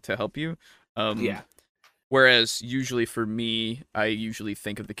book to help you. Yeah. Whereas, usually for me, I usually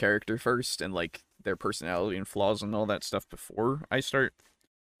think of the character first, and, like, their personality and flaws and all that stuff before I start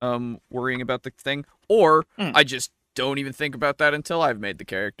worrying about the thing. Or, I just don't even think about that until I've made the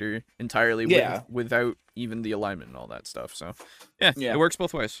character entirely without even the alignment and all that stuff. So, yeah, it works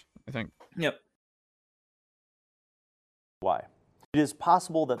both ways, I think. Yep. Why? It is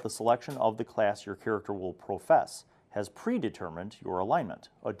possible that the selection of the class your character will profess has predetermined your alignment.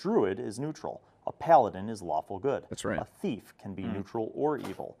 A druid is neutral. A paladin is lawful good. That's right. A thief can be neutral or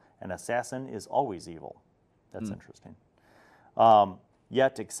evil. An assassin is always evil. That's interesting.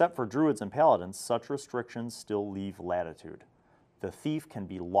 Yet, except for druids and paladins, such restrictions still leave latitude. The thief can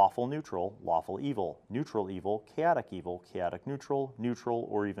be lawful neutral, lawful evil, chaotic neutral, neutral,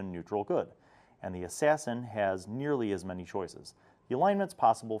 or even neutral good. And the assassin has nearly as many choices. The alignments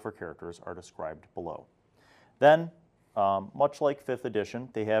possible for characters are described below. Then, much like 5th edition,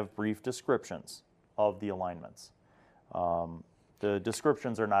 they have brief descriptions of the alignments. The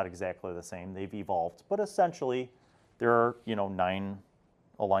descriptions are not exactly the same. They've evolved, but essentially there are, 9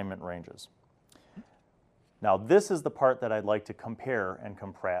 alignment ranges. Now, this is the part that I'd like to compare and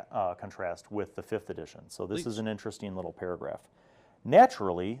contrast with the 5th edition. So this is an interesting little paragraph.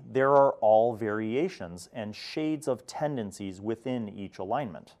 Naturally, there are all variations and shades of tendencies within each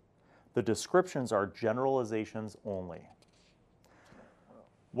alignment. The descriptions are generalizations only.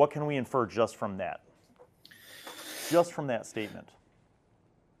 What can we infer just from that? Just from that statement?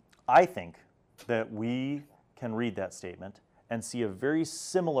 I think that we can read that statement and see a very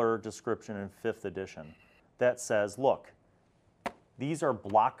similar description in 5th edition that says, look, these are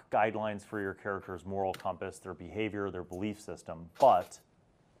block guidelines for your character's moral compass, their behavior, their belief system, but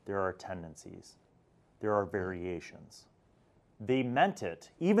there are tendencies. There are variations. They meant it,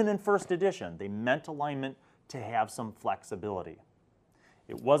 even in 1st edition, they meant alignment to have some flexibility.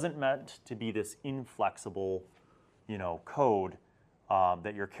 It wasn't meant to be this inflexible, code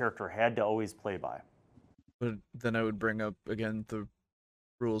that your character had to always play by. But then I would bring up, again, the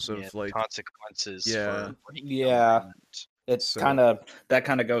rules of, consequences. Yeah. It's that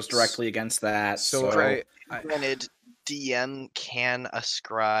kind of goes directly against that. Granted, DM can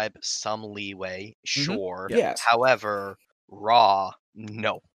ascribe some leeway, sure. Yes. However, raw,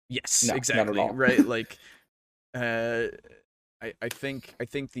 no. Yes, No, exactly. not at all. Right, like, I think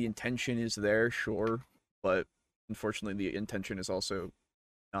the intention is there, sure, but unfortunately the intention is also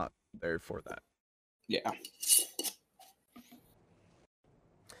not there for that. Yeah.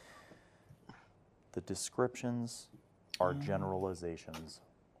 The descriptions are generalizations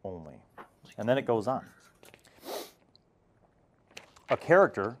only. And then it goes on. A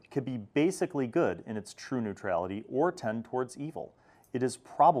character could be basically good in its true neutrality or tend towards evil. It is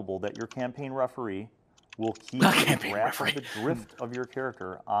probable that your campaign referee will keep a graph of the drift of your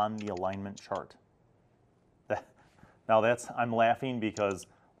character on the alignment chart. Now I'm laughing because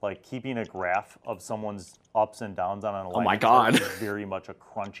like keeping a graph of someone's ups and downs on an alignment chart is very much a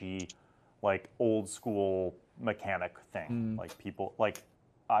crunchy, like old school mechanic thing. Like people, like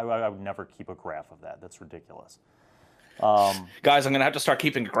I would never keep a graph of that. That's ridiculous. Guys, I'm gonna have to start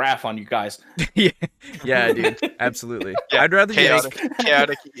keeping a graph on you guys. yeah, dude, absolutely. Yeah, I'd rather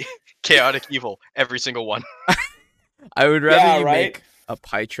chaotic evil, every single one. I would rather you make a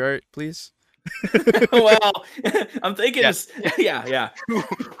pie chart, please. Well, I'm thinking, yeah.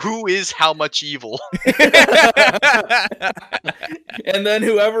 Who is how much evil? And then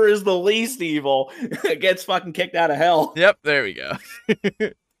whoever is the least evil gets fucking kicked out of hell. Yep, there we go.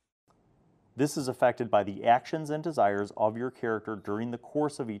 This is affected by the actions and desires of your character during the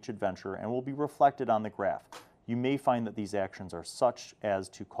course of each adventure and will be reflected on the graph. You may find that these actions are such as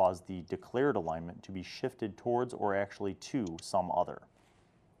to cause the declared alignment to be shifted towards or actually to some other.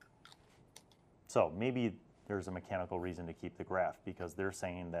 So maybe there's a mechanical reason to keep the graph because they're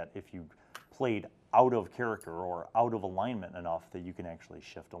saying that if you played out of character or out of alignment enough that you can actually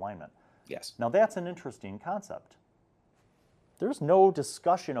shift alignment. Yes. Now that's an interesting concept. There's no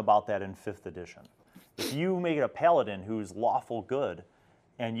discussion about that in 5th edition. If you make it a paladin who's lawful good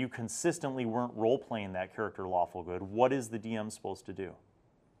and you consistently weren't role-playing that character lawful good, what is the DM supposed to do?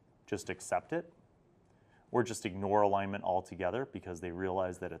 Just accept it? Or just ignore alignment altogether because they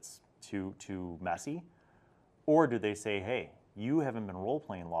realize that it's too messy? Or do they say, hey, you haven't been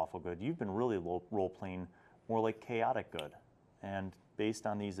role-playing lawful good, you've been really role-playing more like chaotic good. And based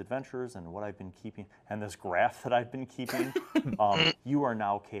on these adventures and what I've been keeping, and this graph that I've been keeping, you are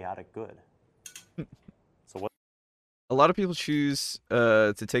now chaotic good. So what? A lot of people choose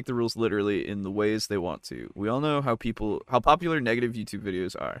to take the rules literally in the ways they want to. We all know how popular negative YouTube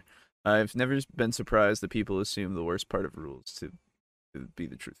videos are. I've never been surprised that people assume the worst part of rules to be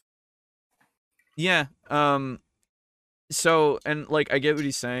the truth. Yeah. So, and like I get what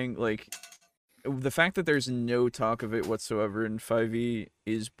he's saying, like the fact that there's no talk of it whatsoever in 5e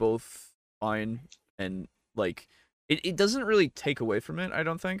is both fine and like it doesn't really take away from it, I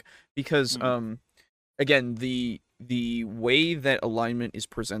don't think, because again, the way that alignment is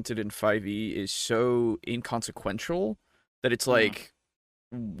presented in 5e is so inconsequential that it's like,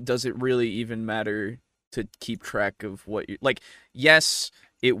 does it really even matter to keep track of what you like? Yes,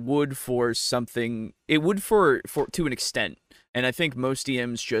 it would for something, it would for to an extent, and I think most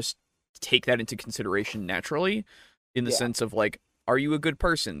DMs just take that into consideration naturally, in the sense of like, are you a good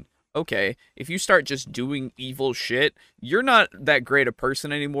person? Okay, if you start just doing evil shit, you're not that great a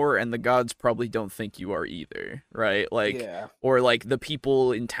person anymore, and the gods probably don't think you are either, right? Like, or like the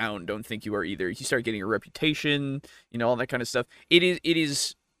people in town don't think you are either. You start getting a reputation, you know, all that kind of stuff. It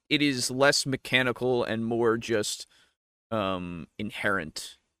is less mechanical and more just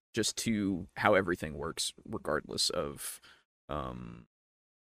inherent just to how everything works, regardless of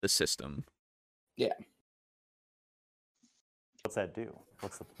the system. Yeah. What's that do?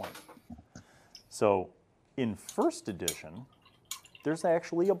 What's the point? So, in 1st edition, there's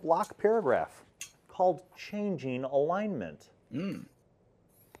actually a block paragraph called Changing Alignment. It's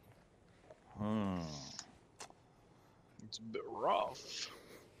a bit rough.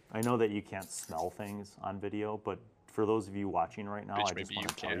 I know that you can't smell things on video, but for those of you watching right now, I just want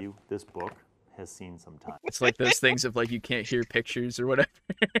to tell you, this book has seen some time. It's like those things of like you can't hear pictures or whatever.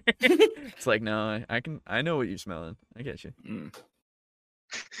 It's like, no, I know what you're smelling. I get you.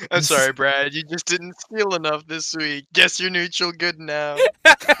 I'm sorry, Brad. You just didn't steal enough this week. Guess you're neutral good now.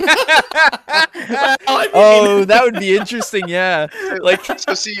 Oh, that would be interesting. Yeah. Like,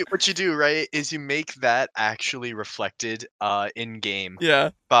 so see, what you do, right, is you make that actually reflected in game.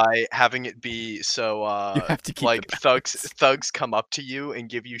 Yeah. By having it be so you have to keep like thugs come up to you and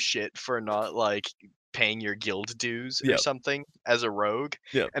give you shit for not like paying your guild dues or something as a rogue,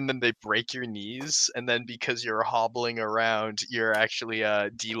 and then they break your knees, and then because you're hobbling around, you're actually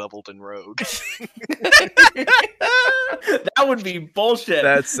de-leveled in rogue. That would be bullshit.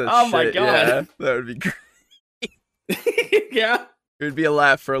 That's such my god. Yeah, that would be great. Yeah. It would be a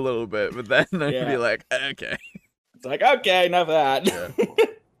laugh for a little bit, but then I'd be like, okay. It's like, okay, enough of that.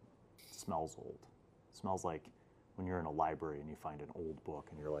 It smells old. It smells like when you're in a library and you find an old book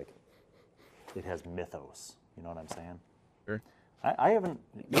and you're like, it has mythos. You know what I'm saying? Sure. I haven't.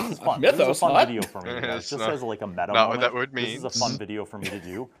 This is fun. Mythos, this is a fun what? video for me. Guys. Just as like a meta not moment. What that would mean. This is a fun video for me to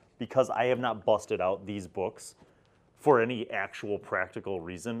do because I have not busted out these books for any actual practical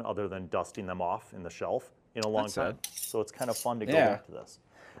reason other than dusting them off in the shelf in a long time. So it's kind of fun to go back to this.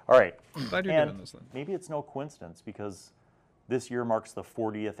 All right, Glad you're doing this then. Maybe it's no coincidence because this year marks the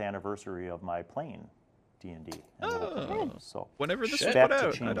 40th anniversary of my playing D&D. So whenever this is back put to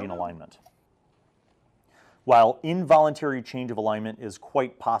out, changing alignment. While involuntary change of alignment is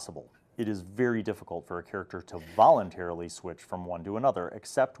quite possible, it is very difficult for a character to voluntarily switch from one to another,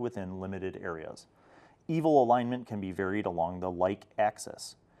 except within limited areas. Evil alignment can be varied along the like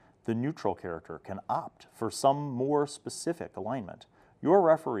axis. The neutral character can opt for some more specific alignment. Your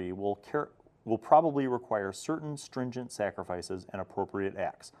referee will probably require certain stringent sacrifices and appropriate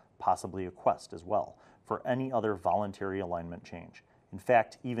acts, possibly a quest as well, for any other voluntary alignment change. In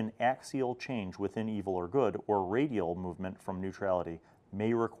fact, even axial change within evil or good, or radial movement from neutrality,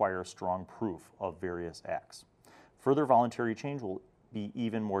 may require strong proof of various acts. Further voluntary change will be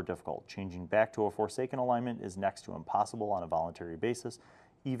even more difficult. Changing back to a Forsaken alignment is next to impossible on a voluntary basis.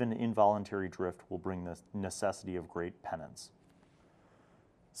 Even involuntary drift will bring the necessity of great penance.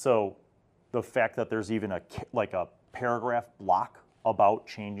 So the fact that there's even a paragraph block about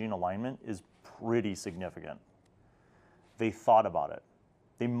changing alignment is pretty significant. They thought about it.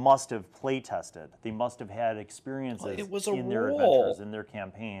 They must have play tested. They must have had experiences in their adventures, in their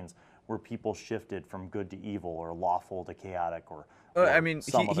campaigns, where people shifted from good to evil or lawful to chaotic or I mean,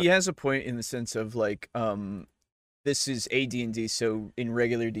 he has a point in the sense of like, this is a D&D, so in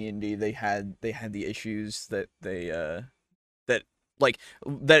regular D&D they had the issues that they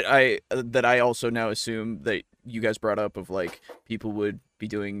that I also now assume that you guys brought up of like people would be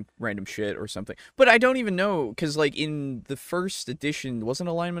doing random shit or something. But I don't even know, because like in the first edition, wasn't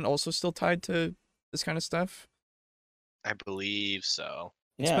alignment also still tied to this kind of stuff? I believe so.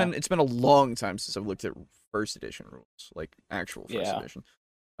 It's been a long time since I've looked at first edition rules, like actual first edition.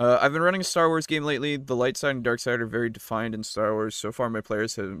 I've been running a Star Wars game lately. The light side and dark side are very defined in Star Wars. So far, my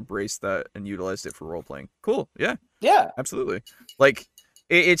players have embraced that and utilized it for role playing. Cool, yeah, absolutely. Like,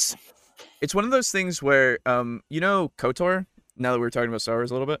 it's one of those things where, you know, KOTOR. Now that we're talking about Star Wars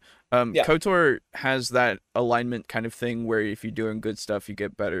a little bit, KOTOR has that alignment kind of thing where if you're doing good stuff, you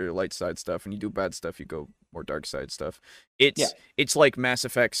get better light side stuff, and you do bad stuff, you go more dark side stuff. It's like Mass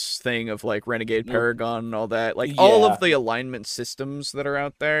Effect's thing of like Renegade Paragon and all that. Like all of the alignment systems that are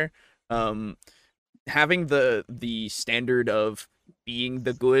out there, having the standard of being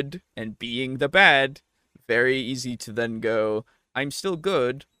the good and being the bad, very easy to then go, I'm still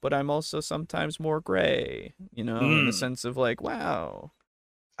good, but I'm also sometimes more gray, you know, in the sense of like, wow.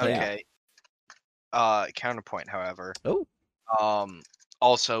 Okay. Counterpoint, however. Oh.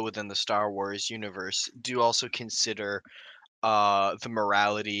 Also within the Star Wars universe, do also consider the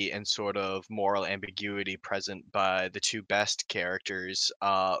morality and sort of moral ambiguity present by the two best characters,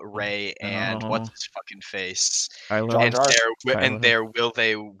 Rey and what's his fucking face, and their will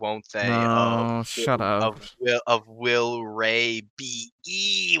they, won't they? No, shut up. Of will Rey be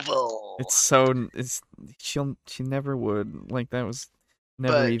evil? She never would. Like that was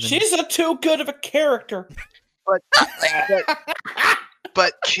never even. She's too good of a character.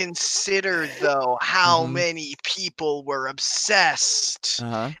 But consider, though, how many people were obsessed.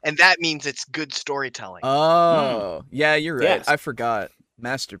 And that means it's good storytelling. Oh, yeah, you're right. Yes. I forgot.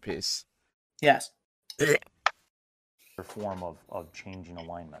 Masterpiece. Yes. Form of changing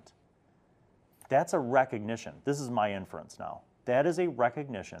alignment. That's a recognition. This is my inference now. That is a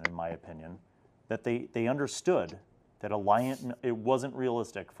recognition, in my opinion, that they understood that it wasn't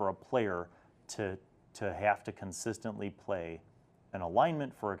realistic for a player to have to consistently play an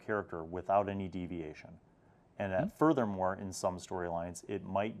alignment for a character without any deviation. And that furthermore, in some storylines, it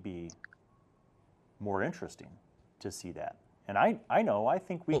might be more interesting to see that. And I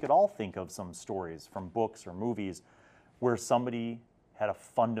think we could all think of some stories from books or movies where somebody had a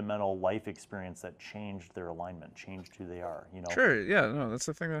fundamental life experience that changed their alignment, changed who they are, you know? Sure, yeah, no, that's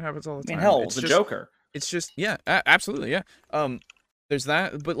the thing that happens all the time. I mean, hell, it's the just, Joker. It's just, yeah, absolutely, yeah. There's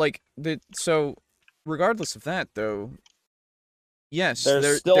that, but like, so regardless of that, though, yes,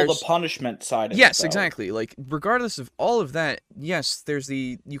 there's still the punishment side of it. Yes, exactly. Like, regardless of all of that, yes,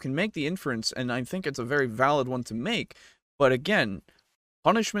 you can make the inference, and I think it's a very valid one to make, but again,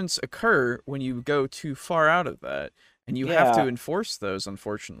 punishments occur when you go too far out of that, and you have to enforce those,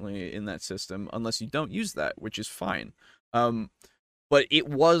 unfortunately, in that system, unless you don't use that, which is fine. But it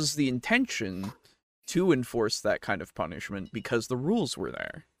was the intention to enforce that kind of punishment because the rules were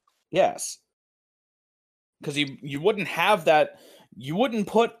there. Yes. Because you wouldn't have that. You wouldn't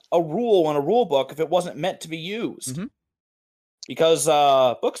put a rule in a rule book if it wasn't meant to be used. Because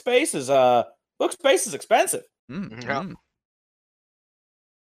book space is expensive.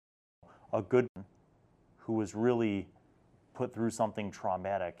 A good who was really put through something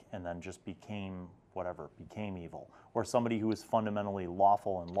traumatic and then just became evil, or somebody who was fundamentally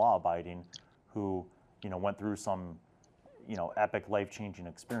lawful and law-abiding, who went through some epic life-changing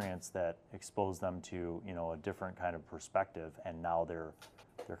experience that exposed them to a different kind of perspective, and now they're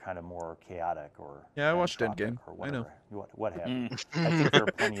kind of more chaotic or I watched Endgame. Or whatever, I know. what have you. I think there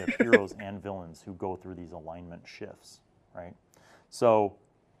are plenty of heroes and villains who go through these alignment shifts, right? So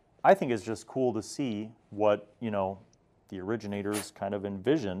I think it's just cool to see what the originators kind of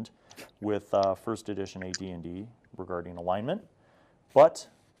envisioned with first edition AD&D regarding alignment, but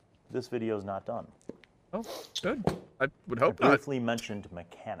this video is not done. Oh, good. I would hope I briefly mentioned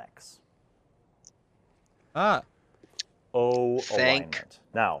mechanics. Ah. Alignment.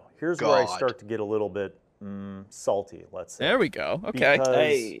 Now, here's where I start to get a little bit salty, let's say. There we go. Okay.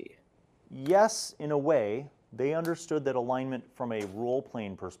 Because, yes, in a way, they understood that alignment from a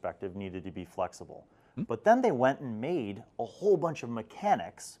role-playing perspective needed to be flexible. But then they went and made a whole bunch of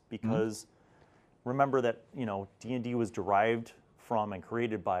mechanics because remember that, D&D was derived from and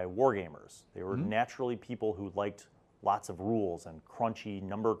created by wargamers. They were naturally people who liked lots of rules and crunchy,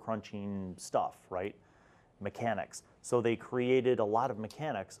 number crunching stuff, right? Mechanics. So they created a lot of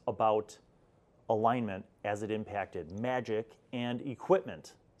mechanics about alignment as it impacted magic and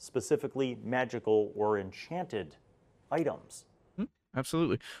equipment, specifically magical or enchanted items.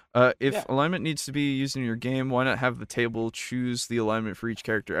 Absolutely. If alignment needs to be used in your game, why not have the table choose the alignment for each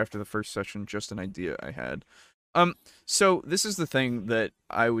character after the first session? Just an idea I had. So this is the thing that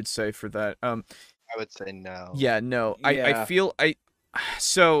I would say for that. I would say no. Yeah, no. I feel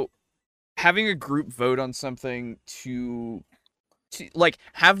so having a group vote on something to like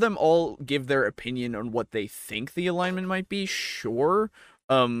have them all give their opinion on what they think the alignment might be, sure.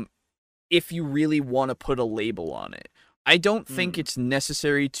 If you really want to put a label on it. I don't think it's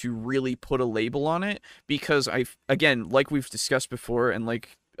necessary to really put a label on it because again, like we've discussed before and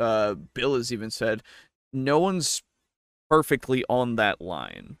like Bill has even said, no one's perfectly on that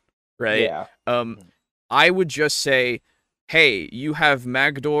line, right? Yeah. I would just say, hey, you have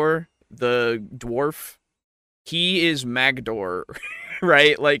Magdor, the dwarf. He is Magdor,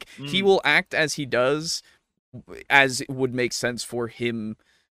 right? Like he will act as he does, as it would make sense for him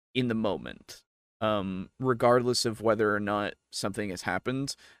in the moment. Regardless of whether or not something has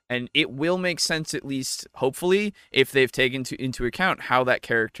happened. And it will make sense, at least, hopefully, if they've taken into account how that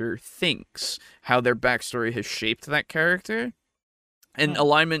character thinks, how their backstory has shaped that character. And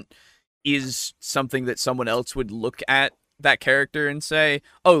alignment is something that someone else would look at that character and say,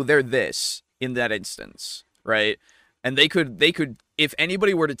 oh, they're this in that instance, right? And they could, if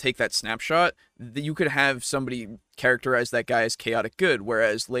anybody were to take that snapshot, you could have somebody characterize that guy as chaotic good,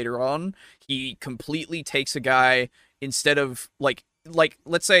 whereas later on, he completely takes a guy instead of, like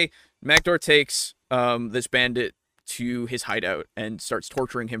let's say Magdor takes this bandit to his hideout and starts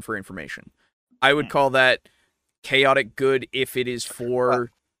torturing him for information. I would call that chaotic good if it is for,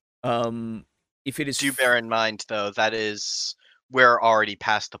 if it is... Do bear in mind, though, that is... we're already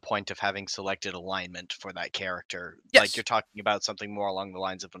past the point of having selected alignment for that character. Yes. Like you're talking about something more along the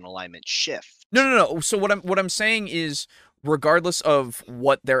lines of an alignment shift. No. So what I'm saying is, regardless of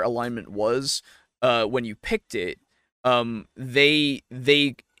what their alignment was, when you picked it, they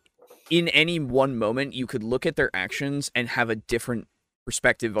in any one moment you could look at their actions and have a different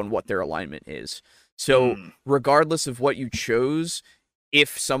perspective on what their alignment is. So regardless of what you chose,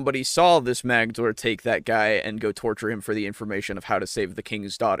 if somebody saw this Magdor take that guy and go torture him for the information of how to save the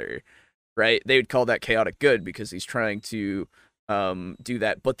king's daughter, right? They would call that chaotic good because he's trying to do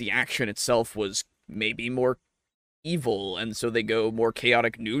that. But the action itself was maybe more evil, and so they go more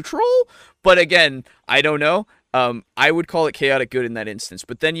chaotic neutral. But again, I don't know. I would call it chaotic good in that instance.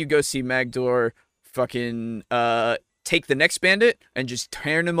 But then you go see Magdor fucking take the next bandit and just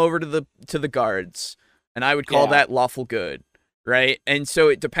turn him over to the guards, and I would call that lawful good. Right? And so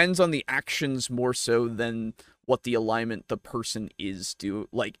it depends on the actions more so than what the alignment the person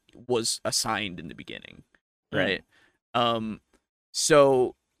was assigned in the beginning. Right?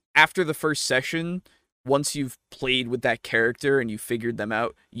 So after the first session, once you've played with that character and you figured them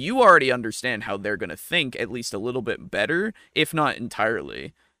out, you already understand how they're going to think at least a little bit better, if not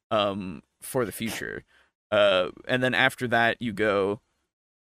entirely, for the future. And then after that, you go,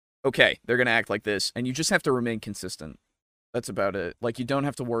 okay, they're going to act like this, and you just have to remain consistent. That's about it. Like, you don't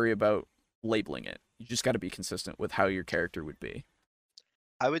have to worry about labeling it. You just got to be consistent with how your character would be.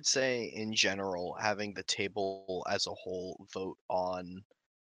 I would say, in general, having the table as a whole vote on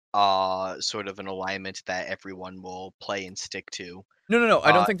sort of an alignment that everyone will play and stick to. No.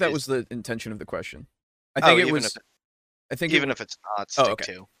 I don't think that was the intention of the question. I think it was... Even if it's not, stick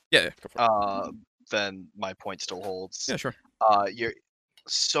to. Yeah. then my point still holds. Yeah, sure. You're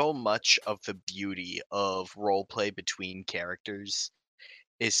so much of the beauty of roleplay between characters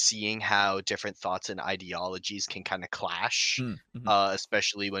is seeing how different thoughts and ideologies can kind of clash,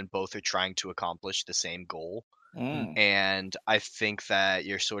 especially when both are trying to accomplish the same goal. And I think that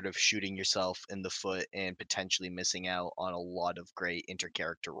you're sort of shooting yourself in the foot and potentially missing out on a lot of great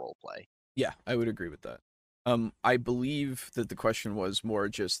intercharacter roleplay. Yeah, I would agree with that. I believe that the question was more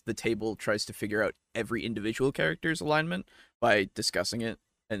just the table tries to figure out every individual character's alignment by discussing it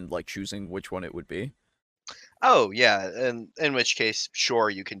and like choosing which one it would be. Oh yeah, and in which case, sure,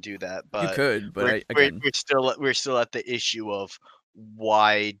 you can do that. But you could, but we're still at the issue of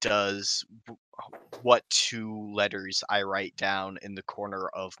why does what 2 letters I write down in the corner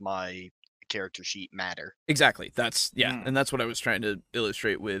of my character sheet matter? Exactly. That's and that's what I was trying to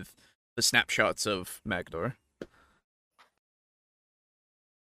illustrate with the snapshots of Magdor.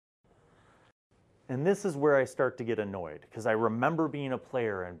 And this is where I start to get annoyed, because I remember being a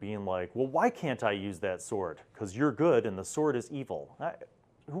player and being like, well, why can't I use that sword? Because you're good and the sword is evil.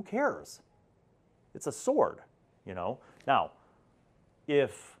 Who cares? It's a sword, you know? Now,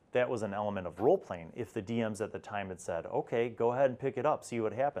 if that was an element of role-playing, if the DMs at the time had said, okay, go ahead and pick it up, see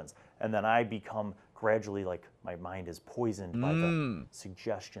what happens, and then I become gradually, like, my mind is poisoned by the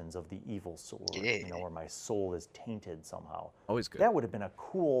suggestions of the evil sword, you know, or my soul is tainted somehow. Always good. That would have been a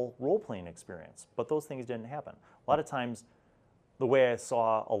cool role-playing experience, but those things didn't happen. A lot of times, the way I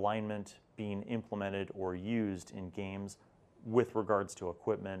saw alignment being implemented or used in games with regards to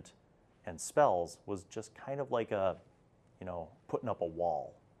equipment and spells was just kind of like a, you know, putting up a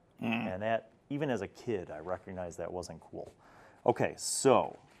wall. And that, even as a kid, I recognized that wasn't cool. Okay,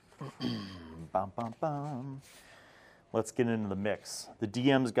 so, let's get into the mix. The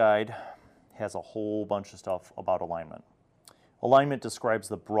DM's Guide has a whole bunch of stuff about alignment. Alignment describes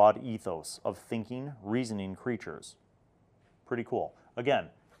the broad ethos of thinking, reasoning creatures. Pretty cool. Again,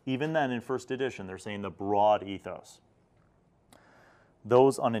 even then in first edition, they're saying the broad ethos.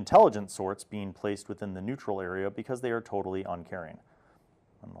 Those unintelligent sorts being placed within the neutral area because they are totally uncaring.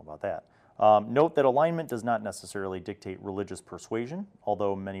 I don't know about that. Note that alignment does not necessarily dictate religious persuasion,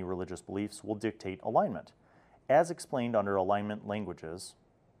 although many religious beliefs will dictate alignment. As explained under alignment languages,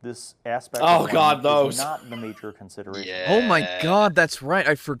 this aspect is not the major consideration. Yeah. Oh my god, that's right.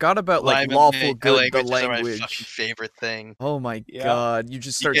 I forgot about like lawful good, the language. Is my fucking favorite thing. Oh my god, you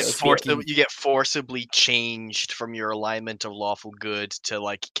just start you get forcibly changed from your alignment of lawful good to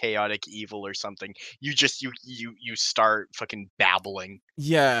like chaotic evil or something. You just you start fucking babbling.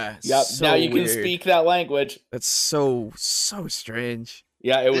 Yeah. Yep. So now you weird. can speak that language. That's so strange.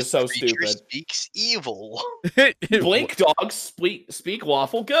 Yeah, it was so creature stupid. Speaks evil. Blink dogs speak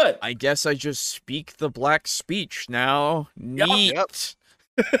lawful good. I guess I just speak the black speech now. Neat. Yep.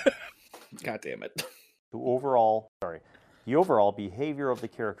 God damn it. The overall behavior of the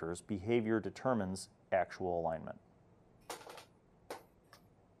characters, behavior determines actual alignment.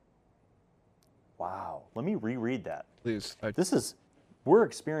 Wow. Let me reread that. Please. We're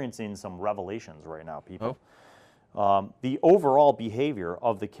experiencing some revelations right now, people. The overall behavior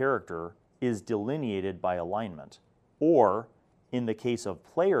of the character is delineated by alignment, or, in the case of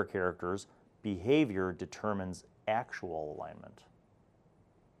player characters, behavior determines actual alignment.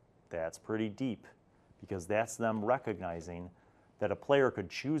 That's pretty deep, because that's them recognizing that a player could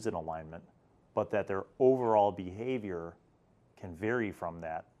choose an alignment, but that their overall behavior can vary from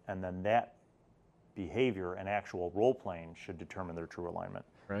that, and then that behavior and actual role-playing should determine their true alignment.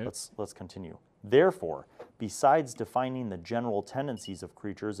 Right. Let's continue. Therefore, besides defining the general tendencies of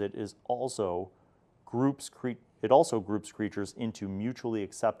creatures, it also groups creatures into mutually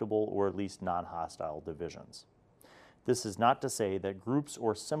acceptable or at least non-hostile divisions. This is not to say that groups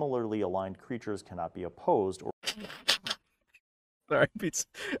or similarly aligned creatures cannot be opposed or... Sorry, Pete.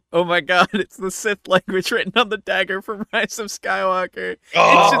 Oh my god, it's the Sith language written on the dagger from Rise of Skywalker.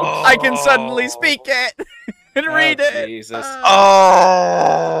 Oh! I can suddenly speak it and read it. Jesus.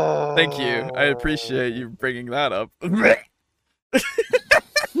 Thank you. I appreciate you bringing that up.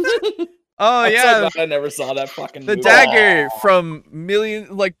 Oh yeah, I never saw that fucking the movie. dagger from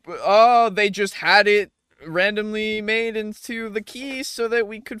they just had it randomly made into the key so that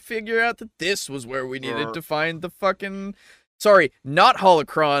we could figure out that this was where we needed to find the fucking... Sorry, not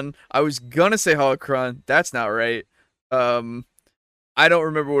holocron. I was gonna say holocron. That's not right. I don't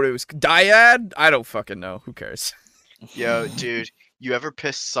remember what it was. Dyad? I don't fucking know. Who cares? Yo, dude, you ever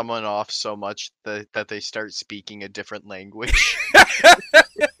piss someone off so much that they start speaking a different language?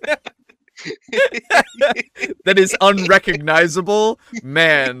 That is unrecognizable?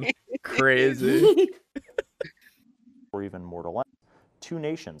 Man, crazy. or even mortal enemies. Two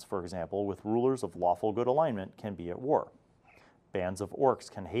nations, for example, with rulers of lawful good alignment can be at war. Bands of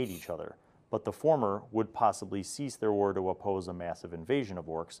orcs can hate each other, but the former would possibly cease their war to oppose a massive invasion of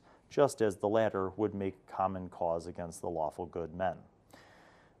orcs, just as the latter would make common cause against the lawful good men.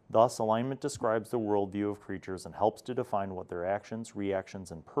 Thus, alignment describes the worldview of creatures and helps to define what their actions, reactions,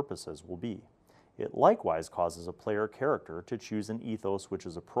 and purposes will be. It likewise causes a player character to choose an ethos which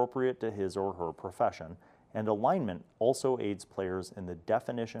is appropriate to his or her profession, and alignment also aids players in the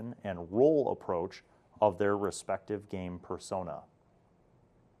definition and role approach of their respective game persona.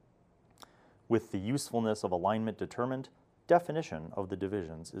 With the usefulness of alignment determined, definition of the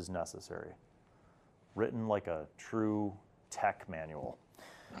divisions is necessary. Written like a true tech manual.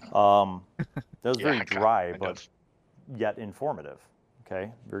 That was very dry, but yet informative.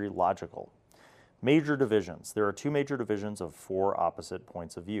 Okay, very logical. Major divisions. There are two major divisions of 4 opposite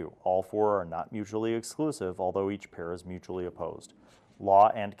points of view. All 4 are not mutually exclusive, although each pair is mutually opposed.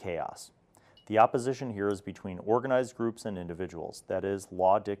 Law and chaos. The opposition here is between organized groups and individuals. That is,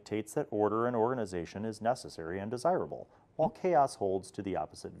 law dictates that order and organization is necessary and desirable, while chaos holds to the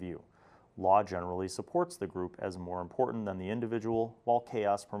opposite view. Law generally supports the group as more important than the individual, while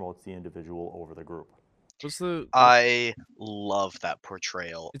chaos promotes the individual over the group. I love that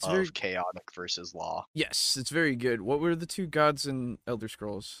portrayal of chaotic versus law. Yes, it's very good. What were the 2 gods in Elder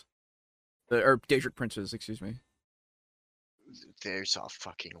Scrolls? Or Daedric princes, excuse me. There's a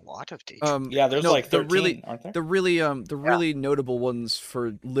fucking lot of Daedric. Yeah, there's like 13, aren't there? The really notable ones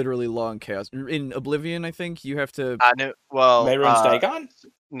for literally law and chaos. In Oblivion, I think you have to. I know. Well, Mehrunes Dagon?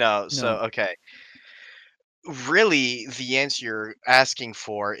 No. So okay. Really, the answer you're asking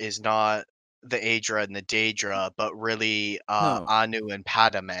for is not the Aedra and the Daedra, but really Anu and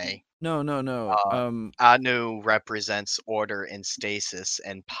Padme. No. Anu represents order and stasis,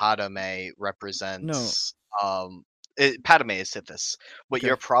 and Padme represents Padme is Sithis. What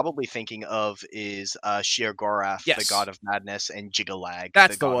you're probably thinking of is Sheogorath, the god of madness, and Jiggalag.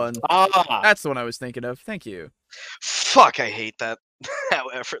 That's the one. That's the one I was thinking of. Thank you. Fuck, I hate that. How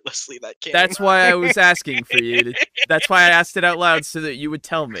effortlessly that came. That's why I was asking for you. That's why I asked it out loud so that you would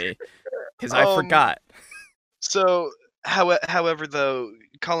tell me. Because I forgot. So, however, though,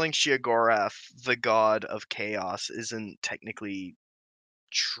 calling Sheogorath the god of chaos isn't technically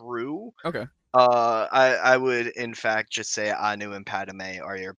true. Okay. I would, in fact, just say Anu and Padme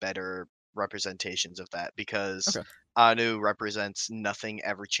are your better representations of that, because Anu represents nothing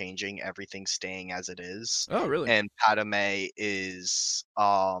ever changing, everything staying as it is. Oh, really? And Padme is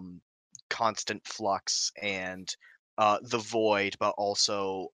constant flux and the void, but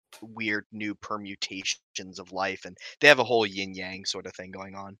also weird new permutations of life, and they have a whole yin yang sort of thing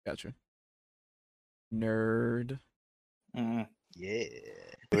going on. Gotcha. Nerd. Yeah.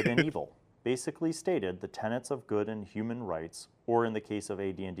 Good and evil. Basically stated, the tenets of good and human rights, or in the case of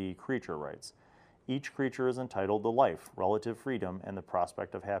AD&D, creature rights. Each creature is entitled to life, relative freedom, and the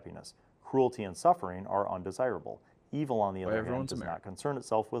prospect of happiness. Cruelty and suffering are undesirable. Evil, on the other hand, does not concern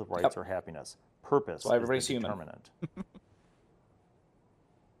itself with rights or happiness. Purpose is the determinant.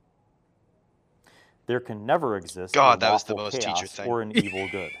 There can never exist that was the most teacher thing. Or an evil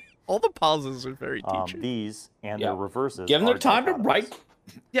good. All the pauses are very teacher. These and their reverses. Give them their time to write.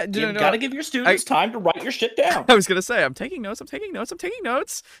 Yeah, you gotta give your students time to write your shit down. I was gonna say, I'm taking notes. So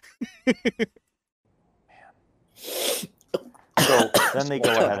then they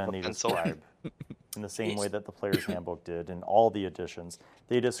go ahead and they describe, in the same way that the Player's Handbook did in all the editions,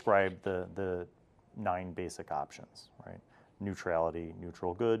 they describe the 9 basic options, right? Neutrality,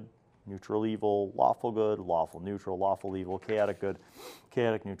 neutral good, neutral evil, lawful good, lawful neutral, lawful evil, chaotic good,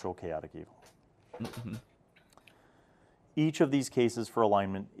 chaotic neutral, chaotic evil. Mm-hmm. Each of these cases for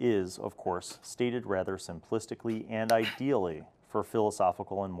alignment is, of course, stated rather simplistically and ideally, for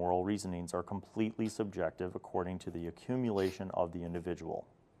philosophical and moral reasonings are completely subjective according to the accumulation of the individual.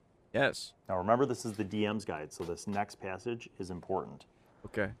 Yes. Now remember, this is the DM's guide, so this next passage is important.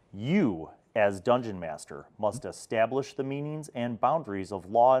 Okay. You, as Dungeon Master, must establish the meanings and boundaries of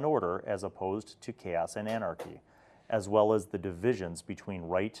law and order as opposed to chaos and anarchy, as well as the divisions between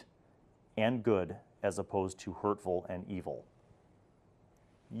right and good as opposed to hurtful and evil.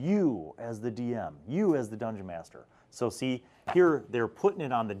 You as the DM, you as the Dungeon Master. So see, here they're putting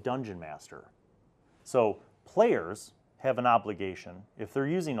it on the Dungeon Master. So players have an obligation, if they're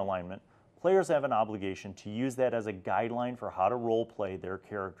using alignment, players have an obligation to use that as a guideline for how to role play their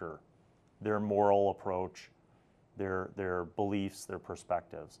character, their moral approach, their beliefs, their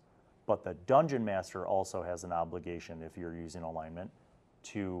perspectives. But the Dungeon Master also has an obligation, if you're using alignment,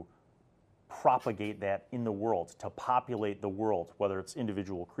 to propagate that in the world, to populate the world, whether it's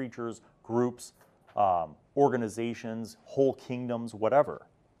individual creatures, groups, organizations, whole kingdoms, whatever,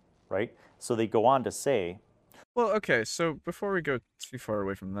 right? So they go on to say, well, okay, so before we go too far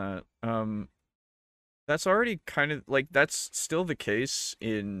away from that, that's already kind of like that's still the case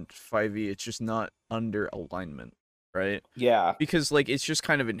in 5e. It's just not under alignment, right? Yeah. Because like it's just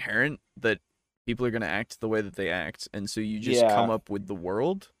kind of inherent that people are going to act the way that they act, and so you just come up with the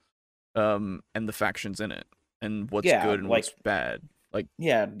world and the factions in it and what's good and what's bad. Like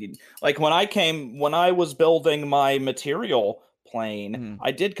like when I was building my material plane,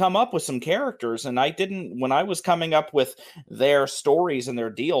 I did come up with some characters, and when I was coming up with their stories and their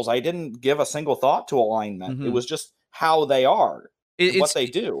deals, I didn't give a single thought to alignment. It was just how they are, what they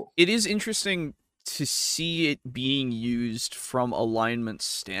do. It is interesting to see it being used from alignment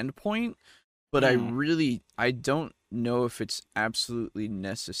standpoint, but I don't know if it's absolutely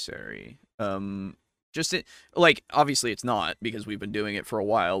necessary. Like obviously it's not, because we've been doing it for a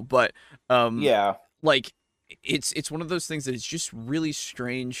while, but like it's one of those things that it's just really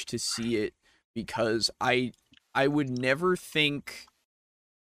strange to see it, because I would never think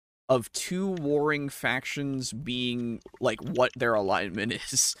of two warring factions being like what their alignment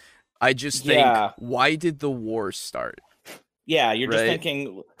is. I just think, why did the war start? Yeah, you're just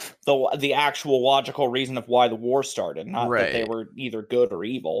thinking the actual logical reason of why the war started, not that they were either good or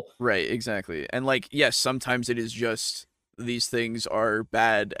evil. Right, exactly. And like, yes, sometimes it is just these things are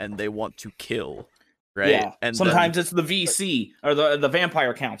bad and they want to kill. Right. Yeah. And sometimes it's the VC or the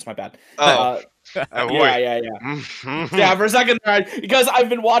vampire counts. My bad. Oh. Yeah. Yeah, for a second there, because I've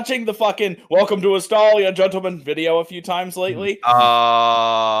been watching the fucking Welcome to Astalia, Gentlemen video a few times lately.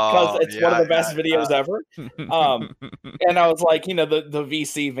 Because it's one of the best videos ever. And I was like, the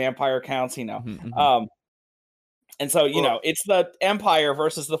VC vampire counts, and so it's the Empire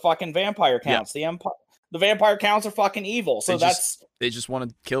versus the fucking vampire counts. The vampire counts are fucking evil, so they just want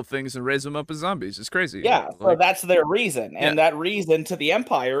to kill things and raise them up as zombies. It's crazy. Yeah, so that's their reason, and that reason to the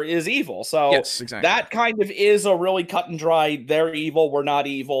Empire is evil. So yes, exactly. That kind of is a really cut and dry. They're evil. We're not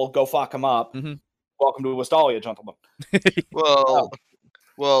evil. Go fuck them up. Welcome to Astalia, gentlemen.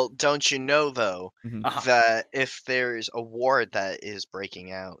 Well, don't you know though that if there's a war that is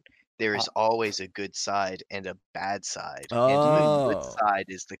breaking out, there is always a good side and a bad side. And the good side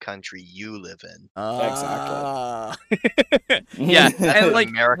is the country you live in. Exactly. Yeah, and like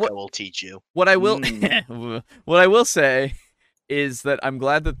America will teach you. What I will what I will say is that I'm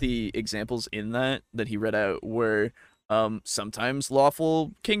glad that the examples in that he read out were sometimes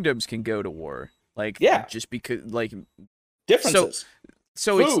lawful kingdoms can go to war. Like just because like differences.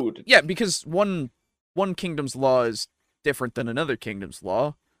 So food. It's because one kingdom's law is different than another kingdom's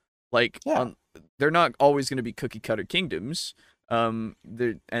law. Like, they're not always going to be cookie-cutter kingdoms. And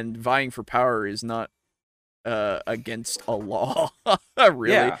vying for power is not against a law,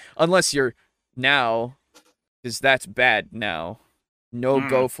 really. Unless you're now, because that's bad now. No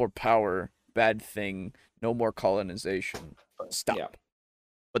go for power, bad thing. No more colonization. Stop. Yeah.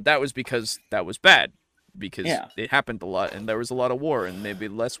 But that was because that was bad. Because it happened a lot, and there was a lot of war, and maybe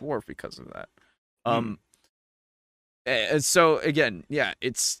less war because of that. And so again,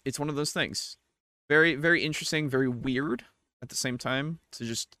 it's one of those things. Very, very interesting, very weird at the same time to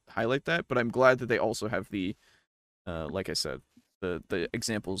just highlight that. But I'm glad that they also have the, like I said, the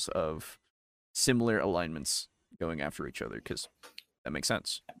examples of similar alignments going after each other, because that makes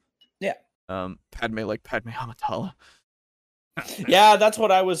sense. Yeah. Padme Amidala. Yeah, that's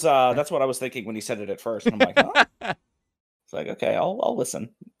what I was thinking when he said it at first. And I'm like, oh. It's like, okay, I'll listen.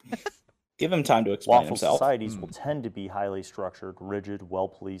 Give him time to explain himself. Lawful societies will tend to be highly structured, rigid,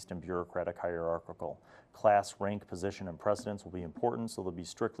 well-policed, and bureaucratic hierarchical. Class, rank, position, and precedence will be important, so they'll be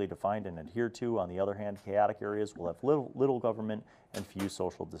strictly defined and adhered to. On the other hand, chaotic areas will have little government and few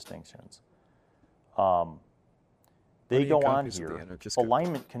social distinctions. They go on here.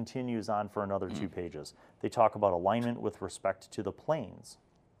 Alignment continues on for another 2 pages. They talk about alignment with respect to the planes.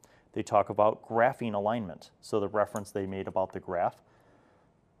 They talk about graphing alignment. So the reference they made about the graph.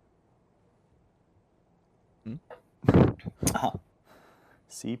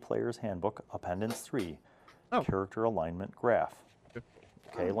 See Player's Handbook, Appendix 3, Character Alignment Graph.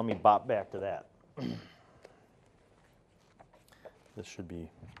 Okay, let me bop back to that. This should be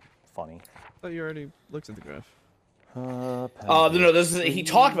funny. I thought you already looked at the graph. No, he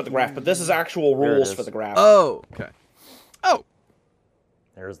talked about the graph, but this is actual rules for the graph. Oh, okay. Oh.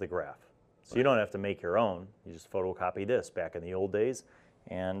 There's the graph. So you don't have to make your own. You just photocopy this back in the old days,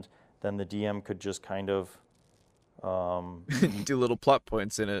 and then the DM could just kind of do little plot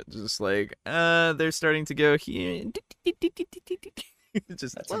points in it, just like they're starting to go here.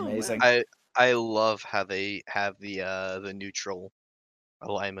 That's amazing. I love how they have the neutral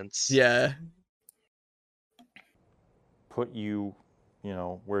alignments. Yeah. put you,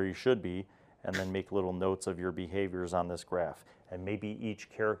 where you should be, and then make little notes of your behaviors on this graph. And maybe each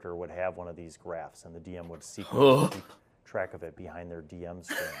character would have one of these graphs, and the DM would secretly keep track of it behind their DM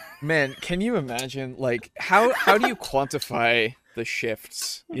screen. Man, can you imagine, like, how do you quantify the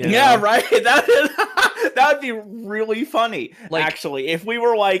shifts? Yeah, right? That would be really funny, like, actually. If we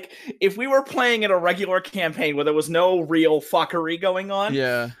were playing in a regular campaign where there was no real fuckery going on,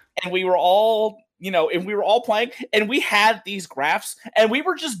 and we were all, if we were all playing and we had these graphs and we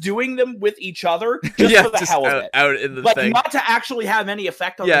were just doing them with each other just for the hell of it. Out in the like, thing. Not to actually have any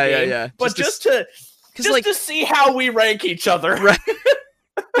effect on the game, but just to see how we rank each other. Right.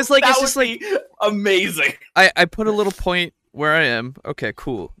 Because, like, that it's just would be amazing. I put a little point where I am. Okay,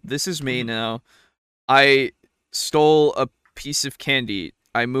 cool. This is me now. I stole a piece of candy.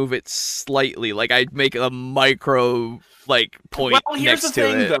 I move it slightly, like I make a micro point. Well, here's next the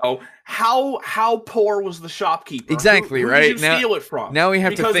thing, to it. though. How poor was the shopkeeper? Exactly, who right? Did you steal it from? Now we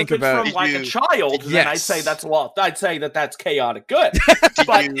have to think if it's about from like a child. Then I'd say that's I'd say that's chaotic good.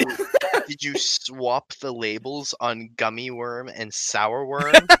 Did you swap the labels on gummy worm and sour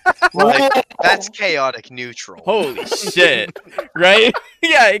worm? That's chaotic neutral. Holy shit! Right?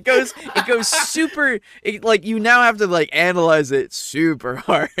 Yeah, it goes super. Like, you now have to like analyze it super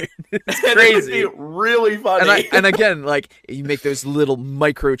hard. It's crazy. It would be really funny. And again, like, you make those little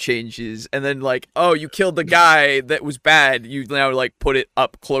micro changes, and then like, oh, you killed the guy that was bad. You now like put it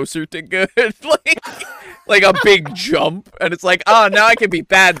up closer to good, like a big jump, and it's like, oh, now I can be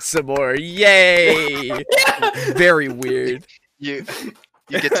bad some more. Yay! Very weird. You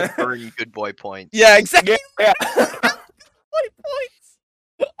get to burn good boy points. Yeah, exactly. Yeah. Boy points.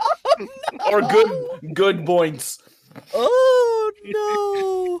 Oh, no. Or good points. Oh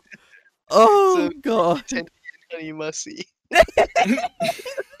no! Oh god! Honey Mussy.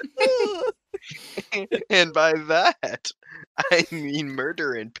 And by that, I mean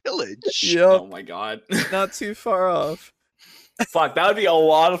murder and pillage. Yep. Oh my god! Not too far off. Fuck, that would be a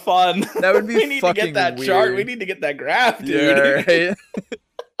lot of fun. That would be we need to get that weird. chart. We need to get that graph, dude. Yeah, right?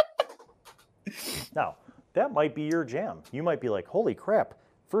 Now, that might be your jam. You might be like, holy crap,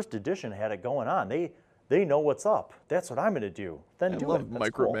 first edition had it going on. They know what's up. That's what I'm going to do. Then do it. That's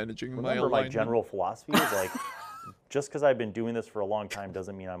micromanaging cool. my Remember, alignment. my general philosophy is like, just because I've been doing this for a long time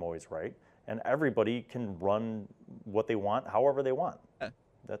doesn't mean I'm always right. And everybody can run what they want, however they want.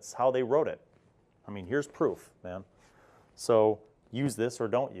 That's how they wrote it. I mean, here's proof, man. So use this or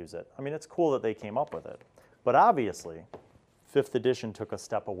don't use it. I mean, it's cool that they came up with it. But obviously, 5th edition took a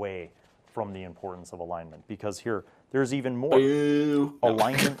step away from the importance of alignment, because there's even more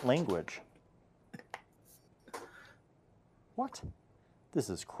alignment language. What? This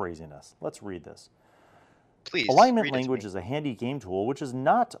is craziness. Let's read this. Please. Alignment language is a handy game tool which is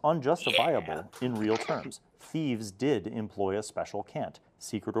not unjustifiable in real terms. Thieves did employ a special cant.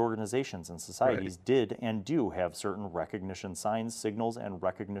 Secret organizations and societies did and do have certain recognition signs, signals, and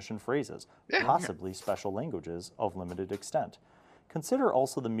recognition phrases, possibly special languages of limited extent. Consider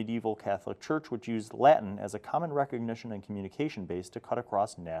also the medieval Catholic Church, which used Latin as a common recognition and communication base to cut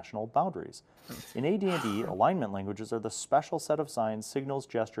across national boundaries. In AD&D, alignment languages are the special set of signs, signals,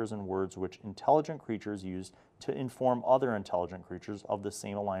 gestures, and words which intelligent creatures use to inform other intelligent creatures of the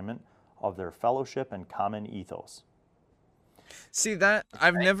same alignment of their fellowship and common ethos. See, that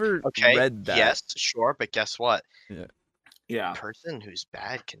I've never read that. Yes, sure, but guess what? Yeah. A person who's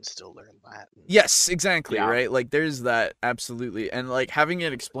bad can still learn Latin. Yes, exactly, right? Like, there's that, absolutely. And, like, having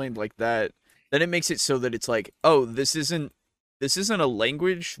it explained like that, then it makes it so that it's like, oh, this isn't a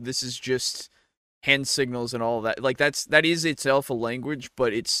language, this is just hand signals and all that. Like, that is itself a language,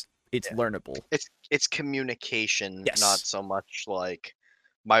 but it's learnable. It's communication, not so much like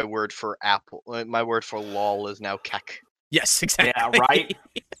my word for apple, my word for lol is now kek. Yes, exactly. Yeah, right?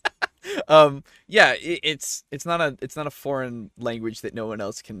 Yeah, it's not a foreign language that no one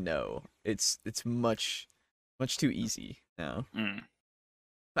else can know. It's much too easy now.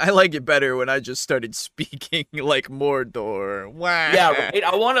 I like it better when I just started speaking like Mordor. Wow. Yeah, right.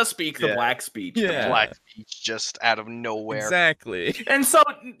 I want to speak the black speech. Yeah. The black speech just out of nowhere. Exactly. And so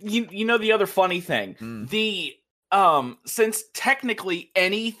you know the other funny thing, the since technically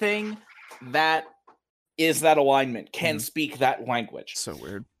anything that is that alignment can speak that language. So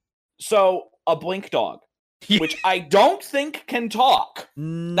weird. So a blink dog, which I don't think can talk.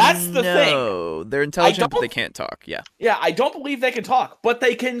 That's the thing. No, they're intelligent, but they can't talk. Yeah. Yeah, I don't believe they can talk, but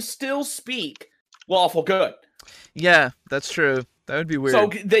they can still speak lawful good. Yeah, that's true. That would be weird. So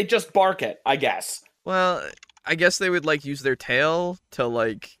they just bark it, I guess. Well, I guess they would like use their tail to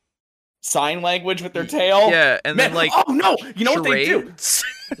like sign language with their tail. Yeah, and Man, then like oh no, you know what they do? charades?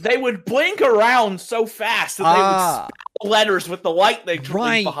 They would blink around so fast that they would spell letters with the light they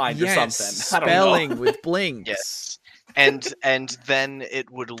leave behind or something. I don't know. Spelling with blinks. Yes. And then it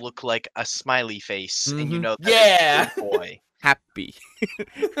would look like a smiley face, and you know that Yeah. it's a good boy. Happy.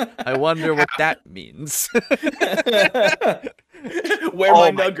 I wonder what that means. Where my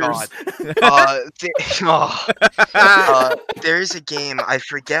nuggers? There's a game, I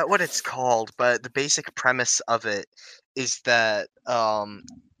forget what it's called, but the basic premise of it is that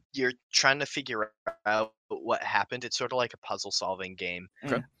you're trying to figure out what happened. It's sort of like a puzzle solving game.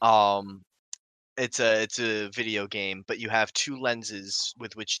 Okay. It's a video game, but you have two lenses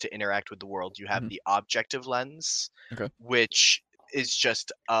with which to interact with the world. You have the objective lens, which is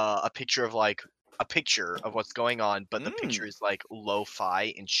just a picture of what's going on, but the picture is like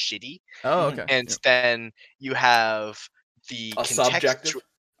lo-fi and shitty. Oh, okay. And then you have the subjective.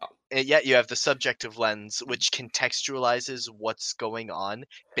 You have the subjective lens, which contextualizes what's going on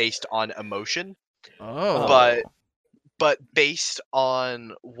based on emotion. Oh. But based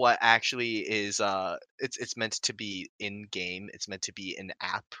on what actually is it's meant to be in game. It's meant to be an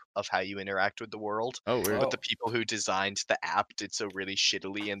app of how you interact with the world. Oh, weird. But the people who designed the app did so really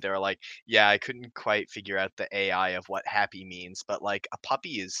shittily, and they're like, yeah, I couldn't quite figure out the AI of what happy means, but like a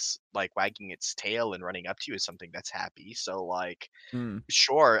puppy is like wagging its tail and running up to you is something that's happy. So like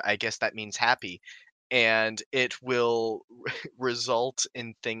sure, I guess that means happy. And it will result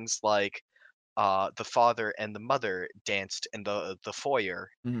in things like the father and the mother danced in the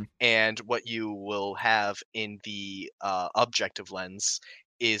foyer, and what you will have in the objective lens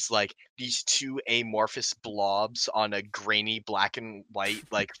is like these two amorphous blobs on a grainy black and white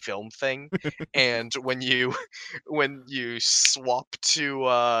like film thing. And when you swap to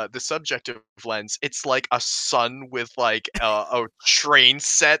the subjective lens, it's like a sun with like a train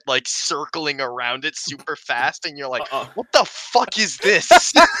set like circling around it super fast, and you're like, what the fuck is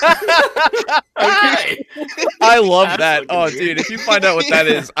this? Okay. I love that. Oh, dude, if you find out what that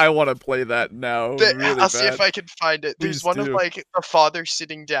is, I want to play that now. I'll see if I can find it. There's one of like a father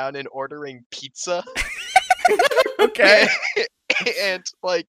sitting down and ordering pizza. Okay. And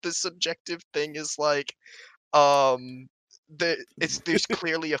like the subjective thing is like there's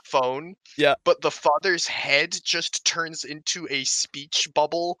clearly a phone. Yeah. But the father's head just turns into a speech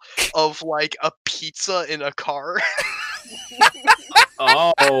bubble of like a pizza in a car.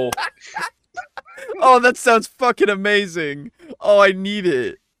 Oh. Oh, that sounds fucking amazing. Oh, I need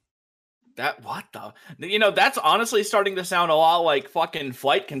it. That's honestly starting to sound a lot like fucking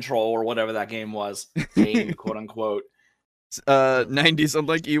Flight Control or whatever that game was. Game, quote unquote. 90s,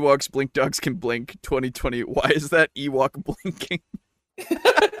 unlike Ewoks, Blink Dogs can blink. 2020, why is that Ewok blinking?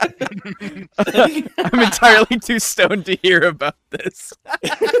 I'm entirely too stoned to hear about this.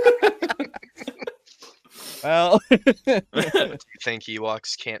 Well, Do you think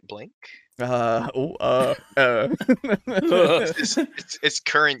Ewoks can't blink? It's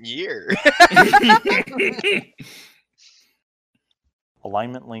current year.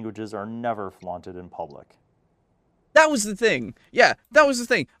 Alignment languages are never flaunted in public. That was the thing. Yeah, that was the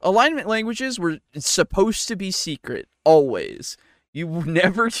thing. Alignment languages were supposed to be secret, always. You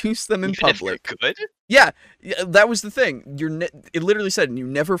never use them in public. If you're good? Yeah, that was the thing. It literally said you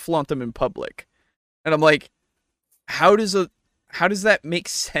never flaunt them in public. And I'm like, how does that make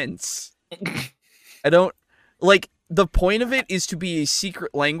sense? I don't like the point of it is to be a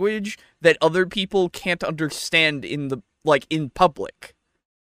secret language that other people can't understand in public.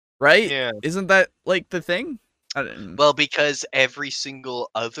 Right? Yeah. Isn't that like the thing? Well, because every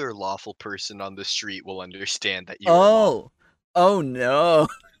single other lawful person on the street will understand that you are Oh no.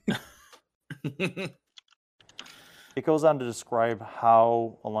 It goes on to describe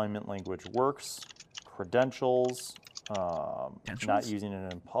how alignment language works, credentials, not using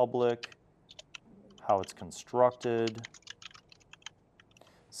it in public, how it's constructed.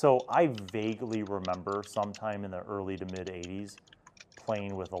 So I vaguely remember sometime in the early to mid 80s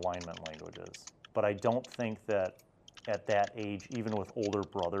playing with alignment languages. But I don't think that at that age, even with older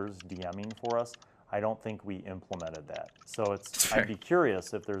brothers DMing for us, I don't think we implemented that. So I'd be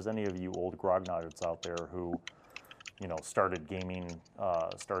curious if there's any of you old grognards out there who, started gaming,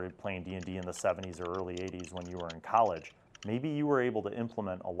 started playing D&D in the 70s or early 80s when you were in college. Maybe you were able to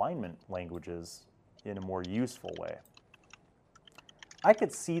implement alignment languages in a more useful way. I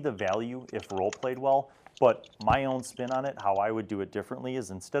could see the value if role played well, but my own spin on it, how I would do it differently,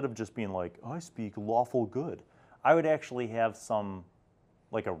 is instead of just being like, I speak lawful good, I would actually have some,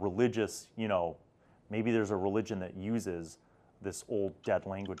 like a religious, maybe there's a religion that uses this old dead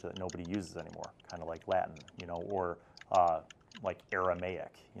language that nobody uses anymore, kind of like Latin, or like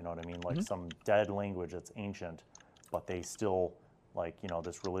Aramaic, you know what I mean? Like some dead language that's ancient, but they still, like, you know,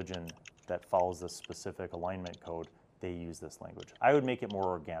 this religion that follows this specific alignment code, they use this language. I would make it more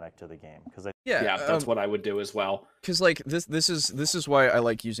organic to the game because that's what I would do as well. Because like this is why I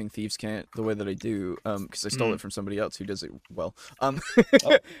like using Thieves' Cant the way that I do. Because I stole it from somebody else who does it well. How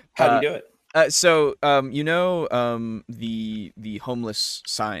do you do it? So you know, the homeless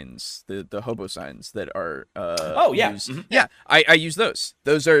signs, the hobo signs that are used. Yeah, I use those.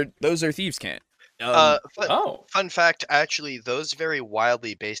 Those are Thieves' Cant. Fun fact, actually, those vary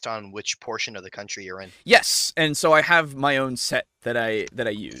wildly based on which portion of the country you're in. Yes, and so I have my own set that I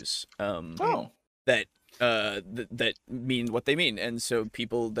use. That mean what they mean, and so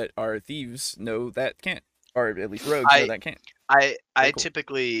people that are thieves know that can't, or at least rogues know that can't. I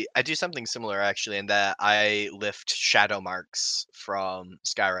typically do something similar actually, in that I lift shadow marks from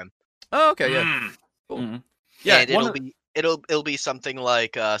Skyrim. Oh, okay, yeah, cool. Yeah, and it'll be something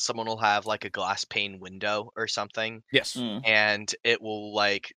like someone will have like a glass pane window or something. Yes. And it will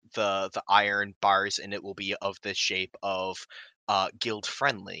like the iron bars in it will be of the shape of guild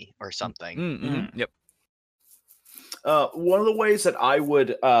friendly or something. Yep. One of the ways that I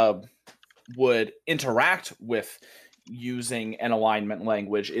would interact with using an alignment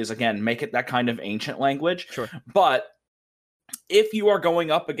language is, again, make it that kind of ancient language. Sure. But if you are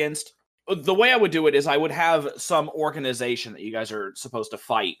going up against, the way I would do it is I would have some organization that you guys are supposed to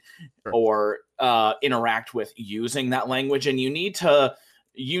fight or interact with using that language, and you need to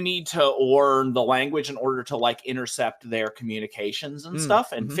learn the language in order to like intercept their communications and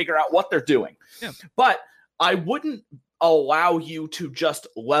stuff and figure out what they're doing. Yeah. But I wouldn't allow you to just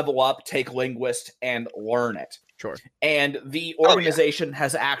level up, take linguist, and learn it. Sure. And the organization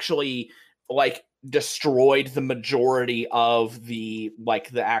has actually like destroyed the majority of the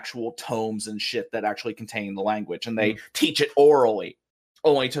actual tomes and shit that actually contain the language, and they teach it orally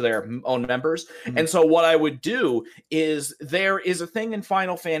only to their own members. And so what I would do is, there is a thing in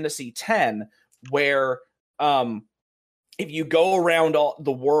Final Fantasy X where if you go around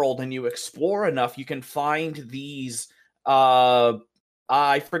the world and you explore enough, you can find these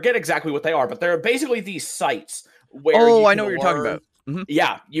I forget exactly what they are, but they're basically these sites where I know what you're talking about.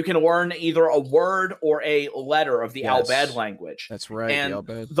 Yeah, you can learn either a word or a letter of the Al Bhed language. That's right. And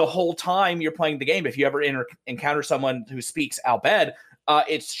the whole time you're playing the game, if you ever encounter someone who speaks Al Bhed,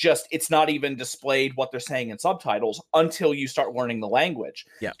 it's not even displayed what they're saying in subtitles until you start learning the language.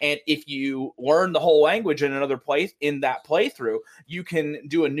 Yeah. And if you learn the whole language in another playthrough, you can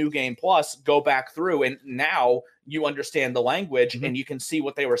do a new game plus, go back through, and now you understand the language and you can see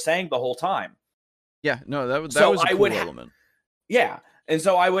what they were saying the whole time. Yeah, no, that was a cool element. Yeah, and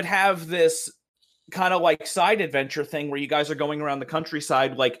so I would have this kind of like side adventure thing where you guys are going around the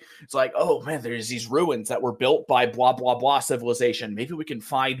countryside, like it's like, oh man, there's these ruins that were built by blah blah blah civilization. Maybe we can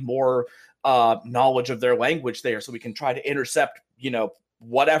find more knowledge of their language there, so we can try to intercept,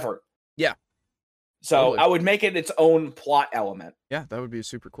 whatever. Yeah. So totally. I would make it its own plot element. Yeah, that would be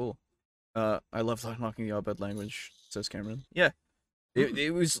super cool. I love unlocking the Al Bhed language, says Cameron. Yeah.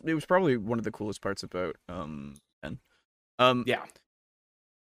 It was probably one of the coolest parts about yeah.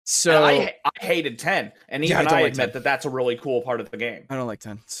 So and I hated 10, and even I admit that that's a really cool part of the game. I don't like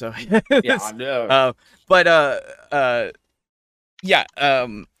 10, so yeah, I know.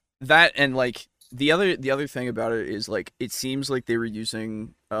 That, and like the other thing about it is, like, it seems like they were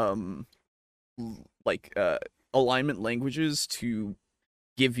using alignment languages to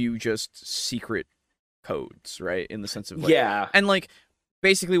give you just secret codes, right? In the sense of like, and like,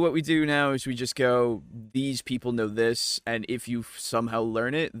 basically what we do now is we just go, these people know this, and if you somehow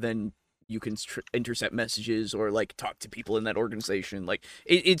learn it, then you can intercept messages or like talk to people in that organization. Like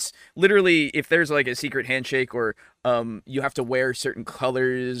it's literally, if there's like a secret handshake, or you have to wear certain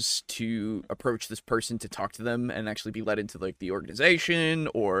colors to approach this person to talk to them and actually be let into like the organization,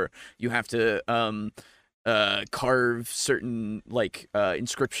 or you have to carve certain like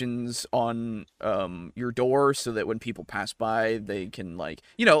inscriptions on your door so that when people pass by, they can like,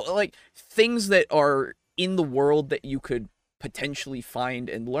 like things that are in the world that you could potentially find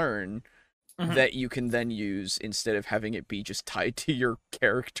and learn, that you can then use instead of having it be just tied to your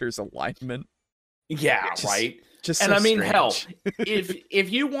character's alignment. Yeah, right. Just and so I mean, strange. hell,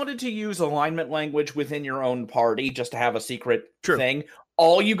 if you wanted to use alignment language within your own party just to have a secret thing,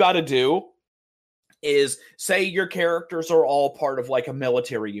 all you got to do is say your characters are all part of like a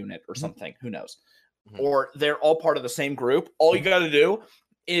military unit or something, who knows, or they're all part of the same group. All you got to do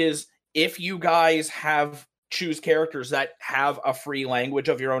is, if you guys choose characters that have a free language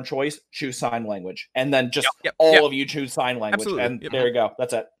of your own choice, choose sign language, and then just all of you choose sign language. Absolutely. And there you go.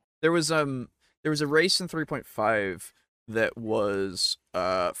 That's it. There was a race in 3.5 that was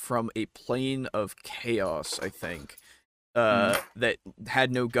from a plane of chaos, I think, that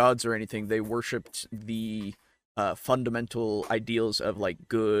had no gods or anything. They worshipped the fundamental ideals of like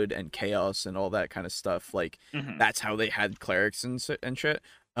good and chaos and all that kind of stuff. Like that's how they had clerics and shit.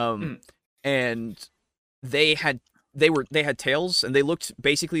 And they had tails, and they looked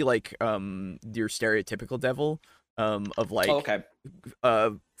basically like your stereotypical devil, of like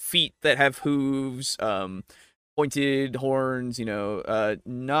feet that have hooves, pointed horns, you know,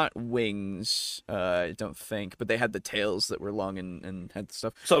 not wings, I don't think, but they had the tails that were long and had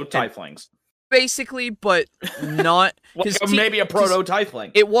stuff. So tieflings. Basically, but not maybe a proto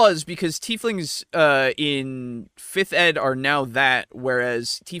tiefling. It was, because tieflings in 5th ed are now that,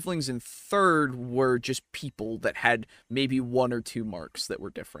 whereas tieflings in 3rd were just people that had maybe 1 or 2 marks that were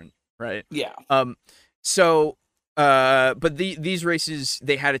different, right? Yeah. So but these races,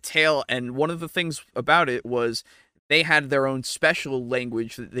 they had a tail, and one of the things about it was they had their own special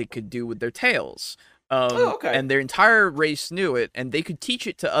language that they could do with their tails. And their entire race knew it, and they could teach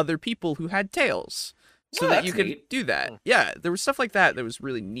it to other people who had tails, so that you could do that. Yeah, there was stuff like that that was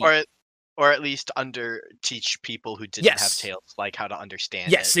really neat. Or at least teach people who didn't have tails, like how to understand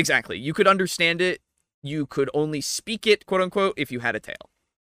it. Yes, exactly. You could understand it. You could only speak it, quote unquote, if you had a tail.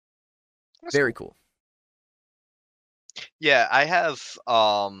 That's very cool. Yeah, I have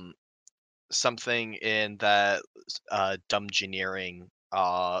something in that Dumbgeneering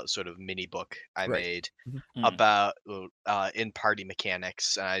sort of mini book I made about in party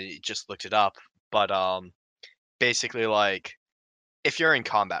mechanics, and I just looked it up. But basically, like, if you're in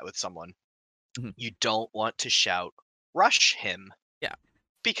combat with someone, you don't want to shout "rush him,"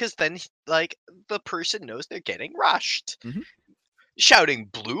 because then like the person knows they're getting rushed. Shouting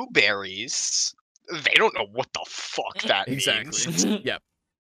 "blueberries," they don't know what the fuck that means. Yep.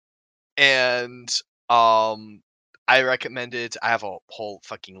 And I recommended, I have a whole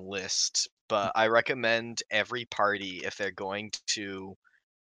fucking list, but I recommend every party, if they're going to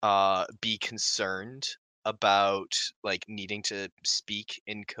be concerned about like needing to speak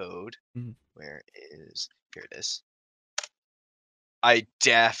in code. Here it is. I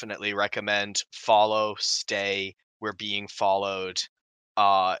definitely recommend follow, stay, we're being followed,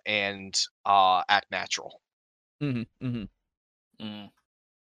 and act natural.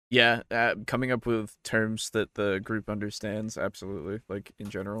 Yeah, coming up with terms that the group understands, absolutely, like in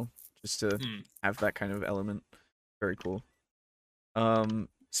general, just to have that kind of element. Very cool.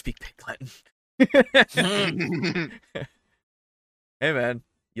 Speak Pig Latin. Hey man,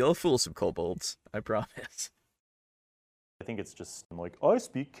 you'll fool some kobolds, I promise. I think it's just like, I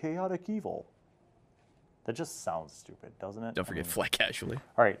speak chaotic evil. That just sounds stupid, doesn't it? Don't forget fly casually.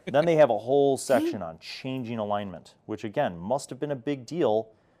 All right, then they have a whole section on changing alignment, which again must have been a big deal,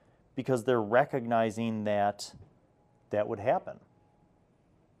 because they're recognizing that that would happen.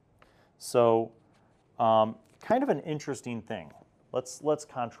 So, kind of an interesting thing. Let's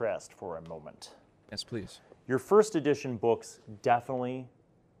contrast for a moment. Yes, please. Your 1st edition books definitely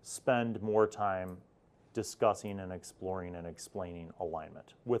spend more time discussing and exploring and explaining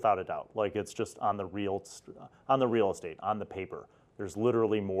alignment, without a doubt. Like, it's just on the real estate, on the paper. There's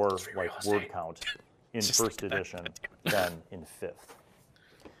literally more like word count in 1st edition than in 5th.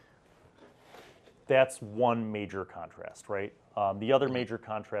 That's one major contrast, right? The other major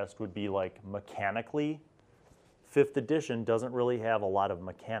contrast would be like mechanically, 5th edition doesn't really have a lot of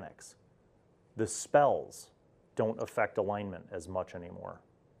mechanics. The spells don't affect alignment as much anymore.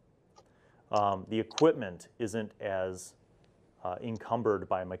 The equipment isn't as encumbered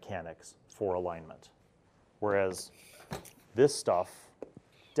by mechanics for alignment, whereas this stuff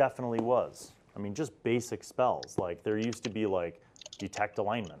definitely was. I mean, just basic spells. Like, there used to be like detect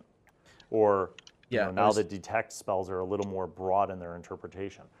alignment, or now the detect spells are a little more broad in their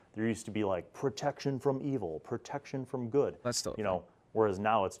interpretation. There used to be like protection from evil, protection from good. That's still, whereas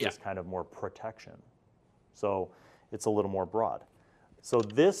now it's just kind of more protection. So it's a little more broad. So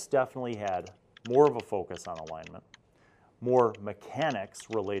this definitely had more of a focus on alignment, more mechanics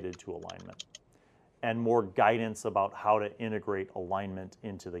related to alignment, and more guidance about how to integrate alignment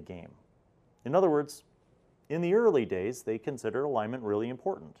into the game. In other words, in the early days, they considered alignment really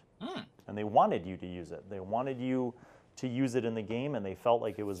important. And they wanted you to use it. They wanted you to use it in the game, and they felt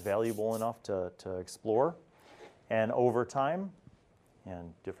like it was valuable enough to explore. And over time,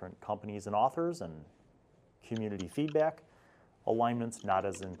 and different companies and authors and community feedback, alignment's not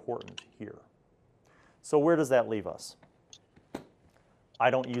as important here. So where does that leave us?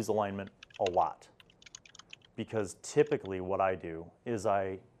 I don't use alignment a lot, because typically what I do is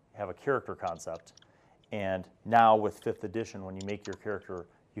I have a character concept, and now with 5th edition, when you make your character,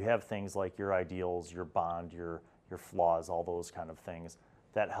 you have things like your ideals, your bond, your your flaws, all those kind of things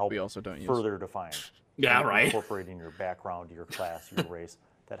that help We also don't further define. Yeah, right. Incorporating your background, your class, your race,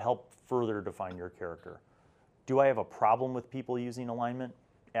 that help further define your character. Do I have a problem with people using alignment?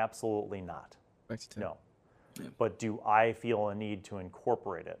 Absolutely not. No. Yeah. But do I feel a need to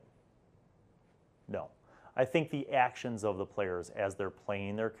incorporate it? No. I think the actions of the players as they're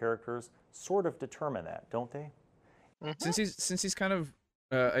playing their characters sort of determine that, don't they? Since he's kind of,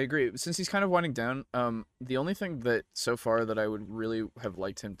 I agree. Since he's kind of winding down, the only thing that so far that I would really have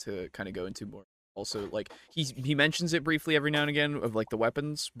liked him to kind of go into more, also like he mentions it briefly every now and again of like the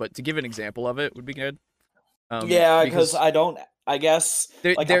weapons, but to give an example of it would be good. Yeah, because I guess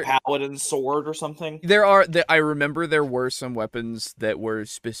like a paladin sword or something. I remember there were some weapons that were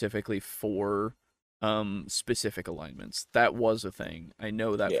specifically for specific alignments. That was a thing. I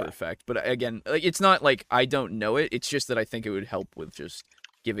know that for a fact. But again, like it's not like I don't know it. It's just that I think it would help with just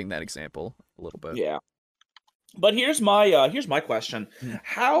giving that example a little bit. Yeah. But here's my question.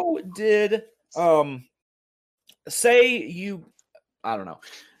 How did say you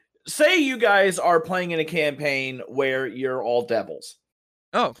guys are playing in a campaign where you're all devils.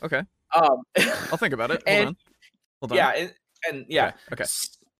 Oh, okay. I'll think about it. Hold on. Yeah, and yeah. Okay.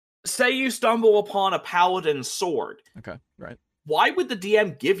 Say you stumble upon a paladin sword. Okay, right. Why would the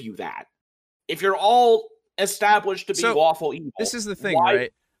DM give you that? If you're all established to be lawful evil. This is the thing,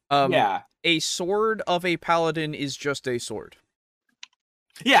 right? Yeah. A sword of a paladin is just a sword.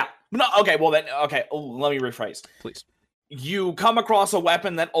 Yeah. No, okay, well then, okay, let me rephrase. Please. You come across a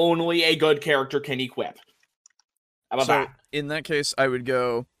weapon that only a good character can equip. How about that? In that case, I would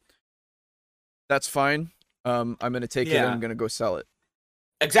go, that's fine. I'm going to take it and I'm going to go sell it.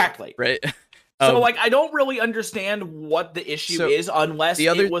 Exactly. Right? So, like, I don't really understand what the issue is unless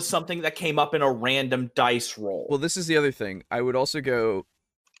it was something that came up in a random dice roll. Well, this is the other thing. I would also go,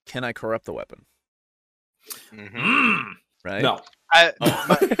 can I corrupt the weapon? Right? No.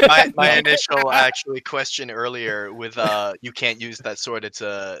 My initial actually question earlier with you can't use that sword, it's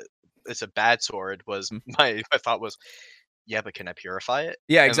a bad sword, was my thought was, yeah, but can I purify it?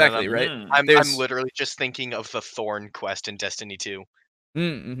 Yeah, exactly, right? I'm literally just thinking of the Thorn quest in Destiny 2.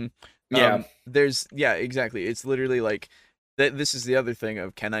 Yeah. Exactly. It's literally like this is the other thing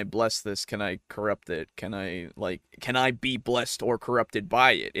of, can I bless this? Can I corrupt it? Can I be blessed or corrupted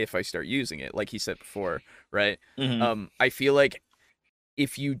by it if I start using it? Like he said before, right? I feel like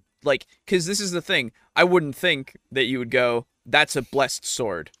if you because this is the thing, I wouldn't think that you would go, that's a blessed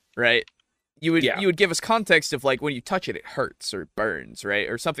sword, right? You would give us context of like when you touch it, it hurts or burns, right,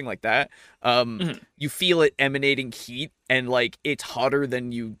 or something like that. You feel it emanating heat and like it's hotter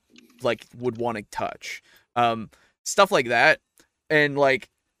than you like would want to touch, stuff like that. And like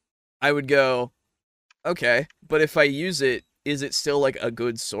I would go, okay, but if I use it, is it still like a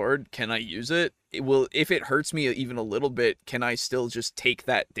good sword? Can I use it? If it hurts me even a little bit, can I still just take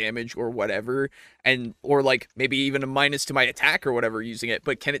that damage or whatever, or like maybe even a minus to my attack or whatever using it,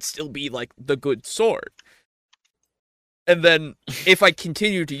 but can it still be like the good sword? And then if I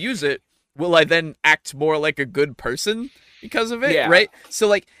continue to use it, will I then act more like a good person because of it? Right? So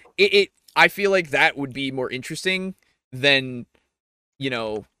like I feel like that would be more interesting than,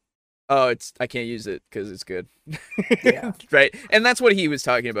 I can't use it because it's good. Right? And that's what he was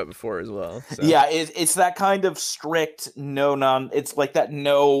talking about before as well. So. Yeah, it's that kind of strict it's like that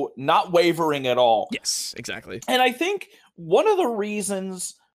not wavering at all. Yes, exactly. And I think one of the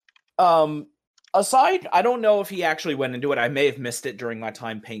reasons, aside, I don't know if he actually went into it. I may have missed it during my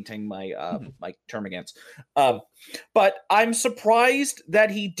time painting my my Termagants. But I'm surprised that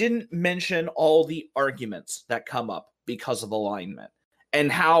he didn't mention all the arguments that come up because of alignment,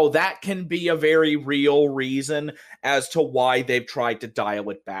 and how that can be a very real reason as to why they've tried to dial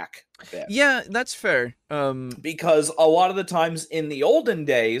it back a bit. Yeah, that's fair. Because a lot of the times in the olden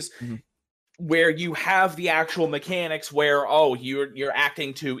days, where you have the actual mechanics where, you're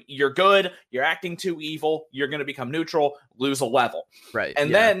acting you're good, you're acting too evil, you're going to become neutral, lose a level. Right.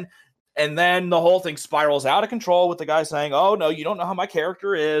 And then the whole thing spirals out of control with the guy saying, oh, no, you don't know how my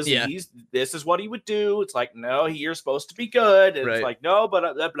character is. Yeah. This is what he would do. It's like, no, you're supposed to be good. And it's like, no,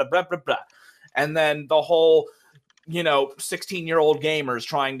 but blah, blah, blah, blah, blah. And then the whole, 16-year-old gamers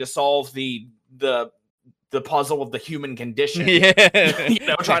trying to solve the puzzle of the human condition. Yeah.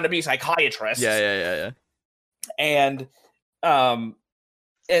 Trying to be psychiatrists. Yeah. And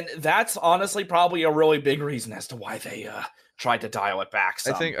that's honestly probably a really big reason as to why they tried to dial it back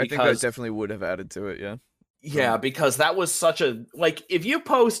some. I think that definitely would have added to it, yeah. Yeah, because that was such a, if you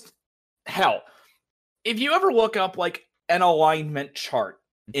post, if you ever look up like an alignment chart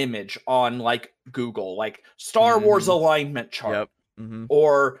image on like Google, like Star Wars alignment chart,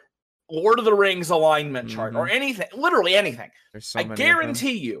 or Lord of the Rings alignment chart or anything, literally anything, I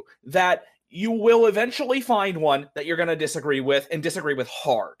guarantee you that you will eventually find one that you're going to disagree with and disagree with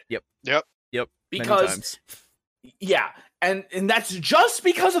hard. Yep. Because, yeah, and that's just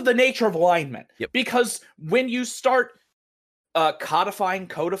because of the nature of alignment. Because when you start codifying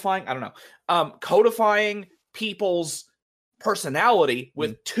people's personality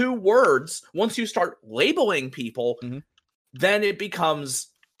with 2 words, once you start labeling people, then it becomes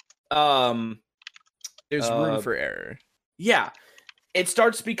there's room for error. Yeah, it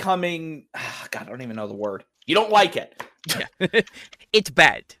starts becoming God, I don't even know the word. You don't like it. Yeah. It's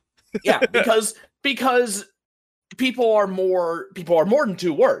bad. Yeah, because people are more than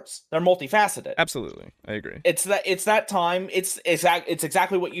 2 words. They're multifaceted. Absolutely, I agree. It's that time. It's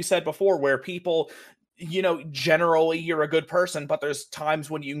exactly what you said before, where people, you know, generally you're a good person, but there's times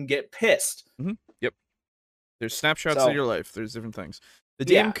when you can get pissed. Yep. There's snapshots of your life. There's different things. The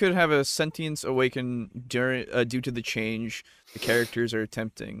DM could have a sentience awaken due to the change the characters are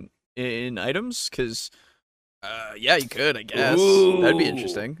attempting in items, because yeah, you could, I guess. Ooh. That'd be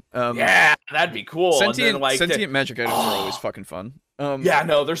interesting. Yeah, that'd be cool. Sentient magic items are always fucking fun. Yeah,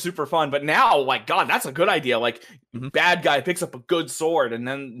 no, they're super fun. But now, like, God, that's a good idea. Like, bad guy picks up a good sword, and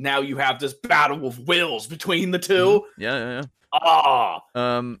then now you have this battle of wills between the 2. Yeah.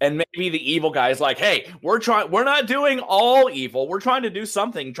 And maybe the evil guy is like, "Hey, we're not doing all evil. We're trying to do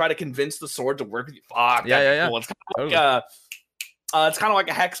something. Try to convince the sword to work with you." Fuck. Yeah. Cool. It's kind of like it's kind of like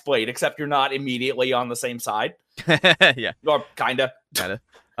a Hexblade, except you're not immediately on the same side. Yeah. Or kinda.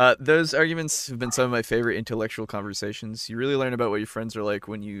 Those arguments have been some of my favorite intellectual conversations. You really learn about what your friends are like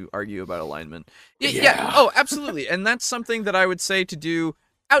when you argue about alignment. Yeah. Oh, absolutely. And that's something that I would say to do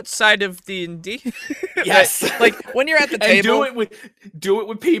outside of D&D. Yes. like when you're at the table, do it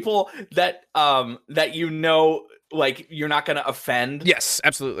with people that that you know, like, you're not going to offend. Yes,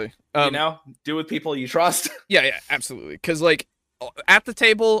 absolutely. You know, do it with people you trust. Yeah, absolutely. Because like at the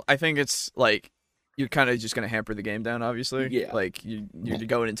table, I think it's like you're kind of just going to hamper the game down, obviously. Yeah. Like you're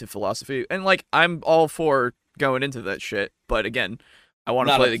going into philosophy, and like I'm all for going into that shit, but again, I want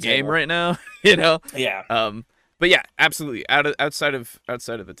to play the game right now, you know? Yeah. But yeah, absolutely. Outside of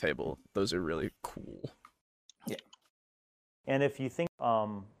the table, those are really cool. Yeah. And if you think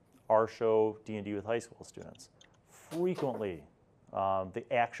our show D&D with high school students, frequently the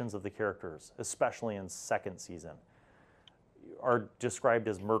actions of the characters, especially in 2nd season, are described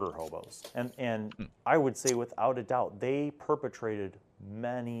as murder hobos. And I would say without a doubt, they perpetrated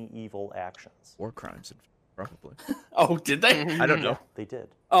many evil actions. War crimes, probably. Oh, did they? I don't know. Yeah, they did.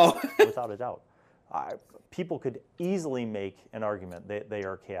 Oh. Without a doubt. People could easily make an argument that they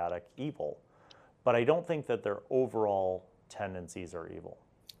are chaotic evil, but I don't think that their overall tendencies are evil.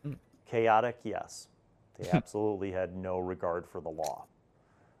 Chaotic, yes. They absolutely had no regard for the law.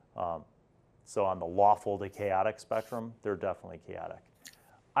 So on the lawful to chaotic spectrum, they're definitely chaotic.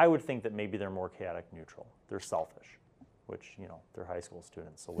 I would think that maybe they're more chaotic neutral. They're selfish, which, you know, they're high school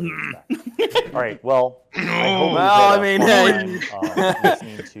students, so what do you expect? All right, well, I hope you had fun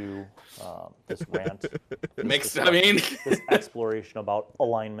listening to this rant. This exploration about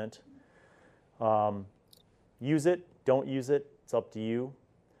alignment. Use it, don't use it, it's up to you.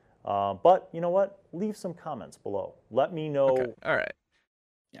 But you know what? Leave some comments below. Let me know. Okay. All right.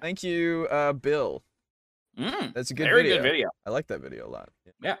 Thank you, Bill. That's a good very good video. I like that video a lot.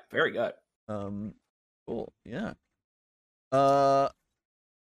 Yeah, very good. Cool. Yeah. So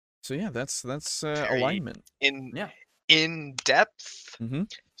yeah, that's alignment. In depth.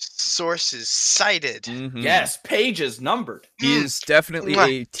 Sources cited. Yes, pages numbered. He is definitely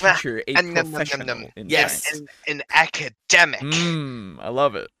a teacher, a professional. Yes, an academic. I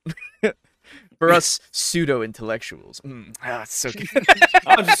love it. For us pseudo-intellectuals. It's so good.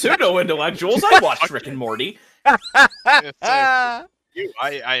 Pseudo-intellectuals? I watched Rick and Morty. I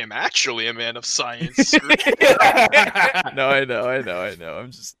am actually a man of science. No, I know.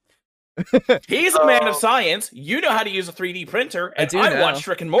 I'm just... He's a man of science. You know how to use a 3D printer, and I watched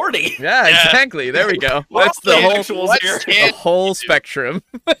Rick and Morty. Yeah, exactly. There we go. That's the whole spectrum.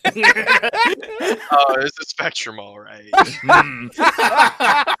 Oh, there's a spectrum, all right.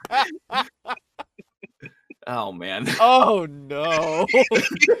 Oh man. Oh no.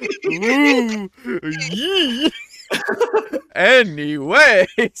 Anyway,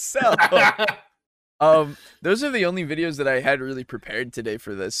 so those are the only videos that I had really prepared today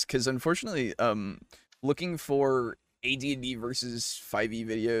for this, because unfortunately, looking for AD&D versus 5e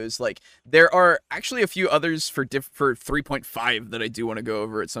videos, like there are actually a few others for 3.5 that I do want to go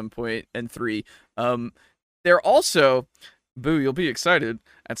over at some point, and 3. They're also, Boo, you'll be excited.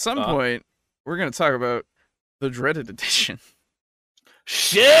 At some point, we're gonna talk about the Dreaded Edition.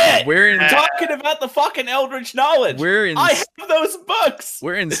 Shit! We're talking about the fucking Eldritch Knowledge. I have those books.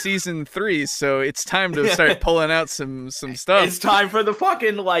 We're in season 3, so it's time to start pulling out some stuff. It's time for the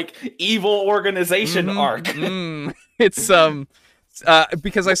fucking like evil organization arc. It's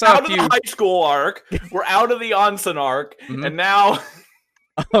because I saw out of the high school arc, we're out of the Onsen arc, and now.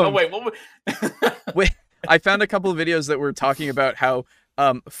 Wait, I found a couple of videos that were talking about how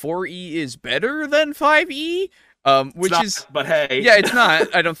 4E is better than 5E. Which is, but hey, yeah, it's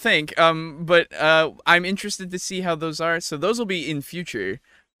not. I don't think. But I'm interested to see how those are. So those will be in future.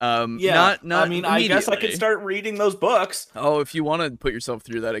 Yeah, not. I mean, I guess I could start reading those books. Oh, if you want to put yourself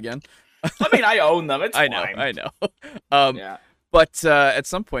through that again. I mean, I own them. It's fine. I know. Yeah. But at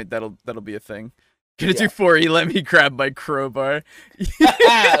some point that'll be a thing. Gonna do 4E. Let me grab my crowbar.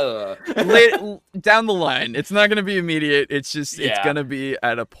 Down the line, it's not gonna be immediate. It's just it's gonna be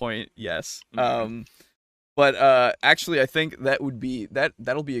at a point. Yes. But actually, I think that'll be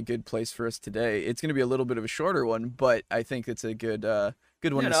a good place for us today. It's going to be a little bit of a shorter one, but I think it's a good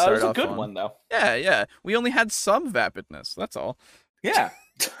one to start off on. It was a good one, though. Yeah. We only had some vapidness. That's all. Yeah.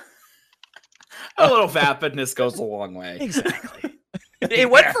 A little vapidness goes a long way. Exactly.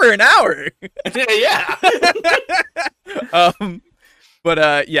 It went for an hour. Yeah.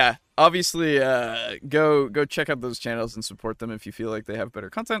 But yeah. Obviously, go check out those channels and support them if you feel like they have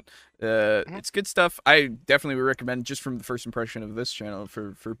better content. It's good stuff. I definitely would recommend, just from the first impression of this channel,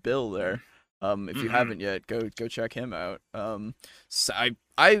 for Bill there. If you haven't yet, go check him out. So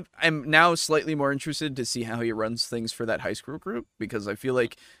I am now slightly more interested to see how he runs things for that high school group, because I feel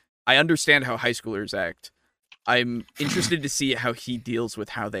like I understand how high schoolers act. I'm interested to see how he deals with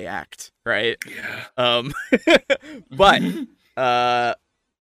how they act, right? Yeah. But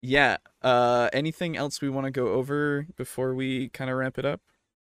yeah. Anything else we want to go over before we kind of wrap it up?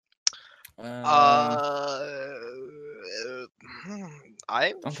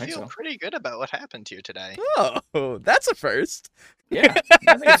 I feel pretty good about what happened here today. Oh, that's a first. Yeah,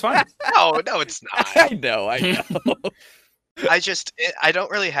 I think it's fine. No, it's not. I know. I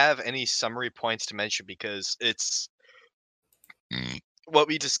don't really have any summary points to mention, because it's what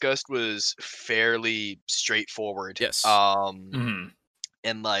we discussed was fairly straightforward. Yes.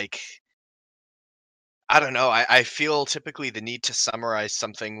 And like, I don't know, I feel typically the need to summarize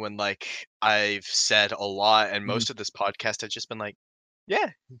something when like I've said a lot, and most of this podcast has just been like, yeah,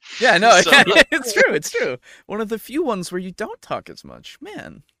 no, it's true. One of the few ones where you don't talk as much.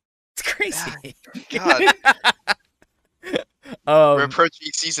 Man, it's crazy. God. We're approaching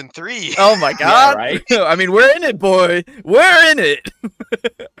season 3. Oh my god. Yeah, right? I mean, we're in it, boy. We're in it.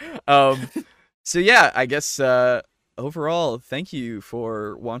 So yeah, I guess overall, thank you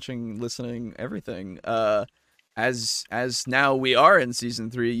for watching, listening, everything. As now we are in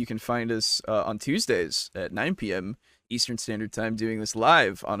season 3, you can find us on Tuesdays at 9 p.m. Eastern Standard Time doing this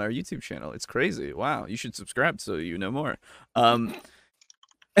live on our YouTube channel. It's crazy. Wow, you should subscribe so you know more. And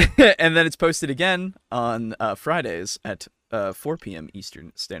then it's posted again on Fridays at 4 p.m.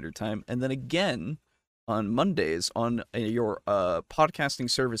 Eastern Standard Time, and then again on Mondays on your podcasting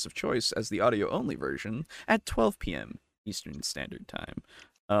service of choice as the audio-only version at 12 p.m. Eastern Standard Time.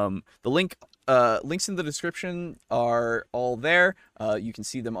 The links in the description are all there. You can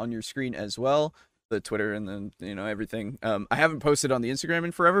see them on your screen as well. The Twitter and then everything. I haven't posted on the Instagram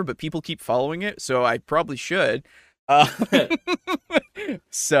in forever, but people keep following it, so I probably should.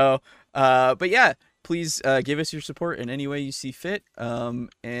 So, but yeah, please give us your support in any way you see fit.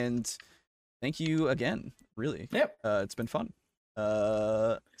 And thank you again. Really. Yep. It's been fun.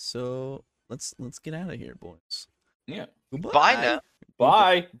 So let's get out of here, boys. Yeah. Goodbye. Bye now.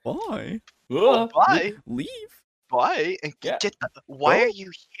 Bye. Bye. Bye. Leave. Bye. And get the, why are you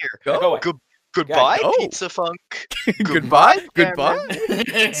here? Go. Goodbye, go. Pizza Funk. Goodbye. Goodbye.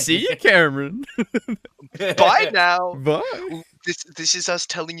 See you, Cameron. Bye now. Bye. This is us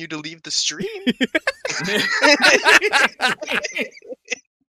telling you to leave the stream.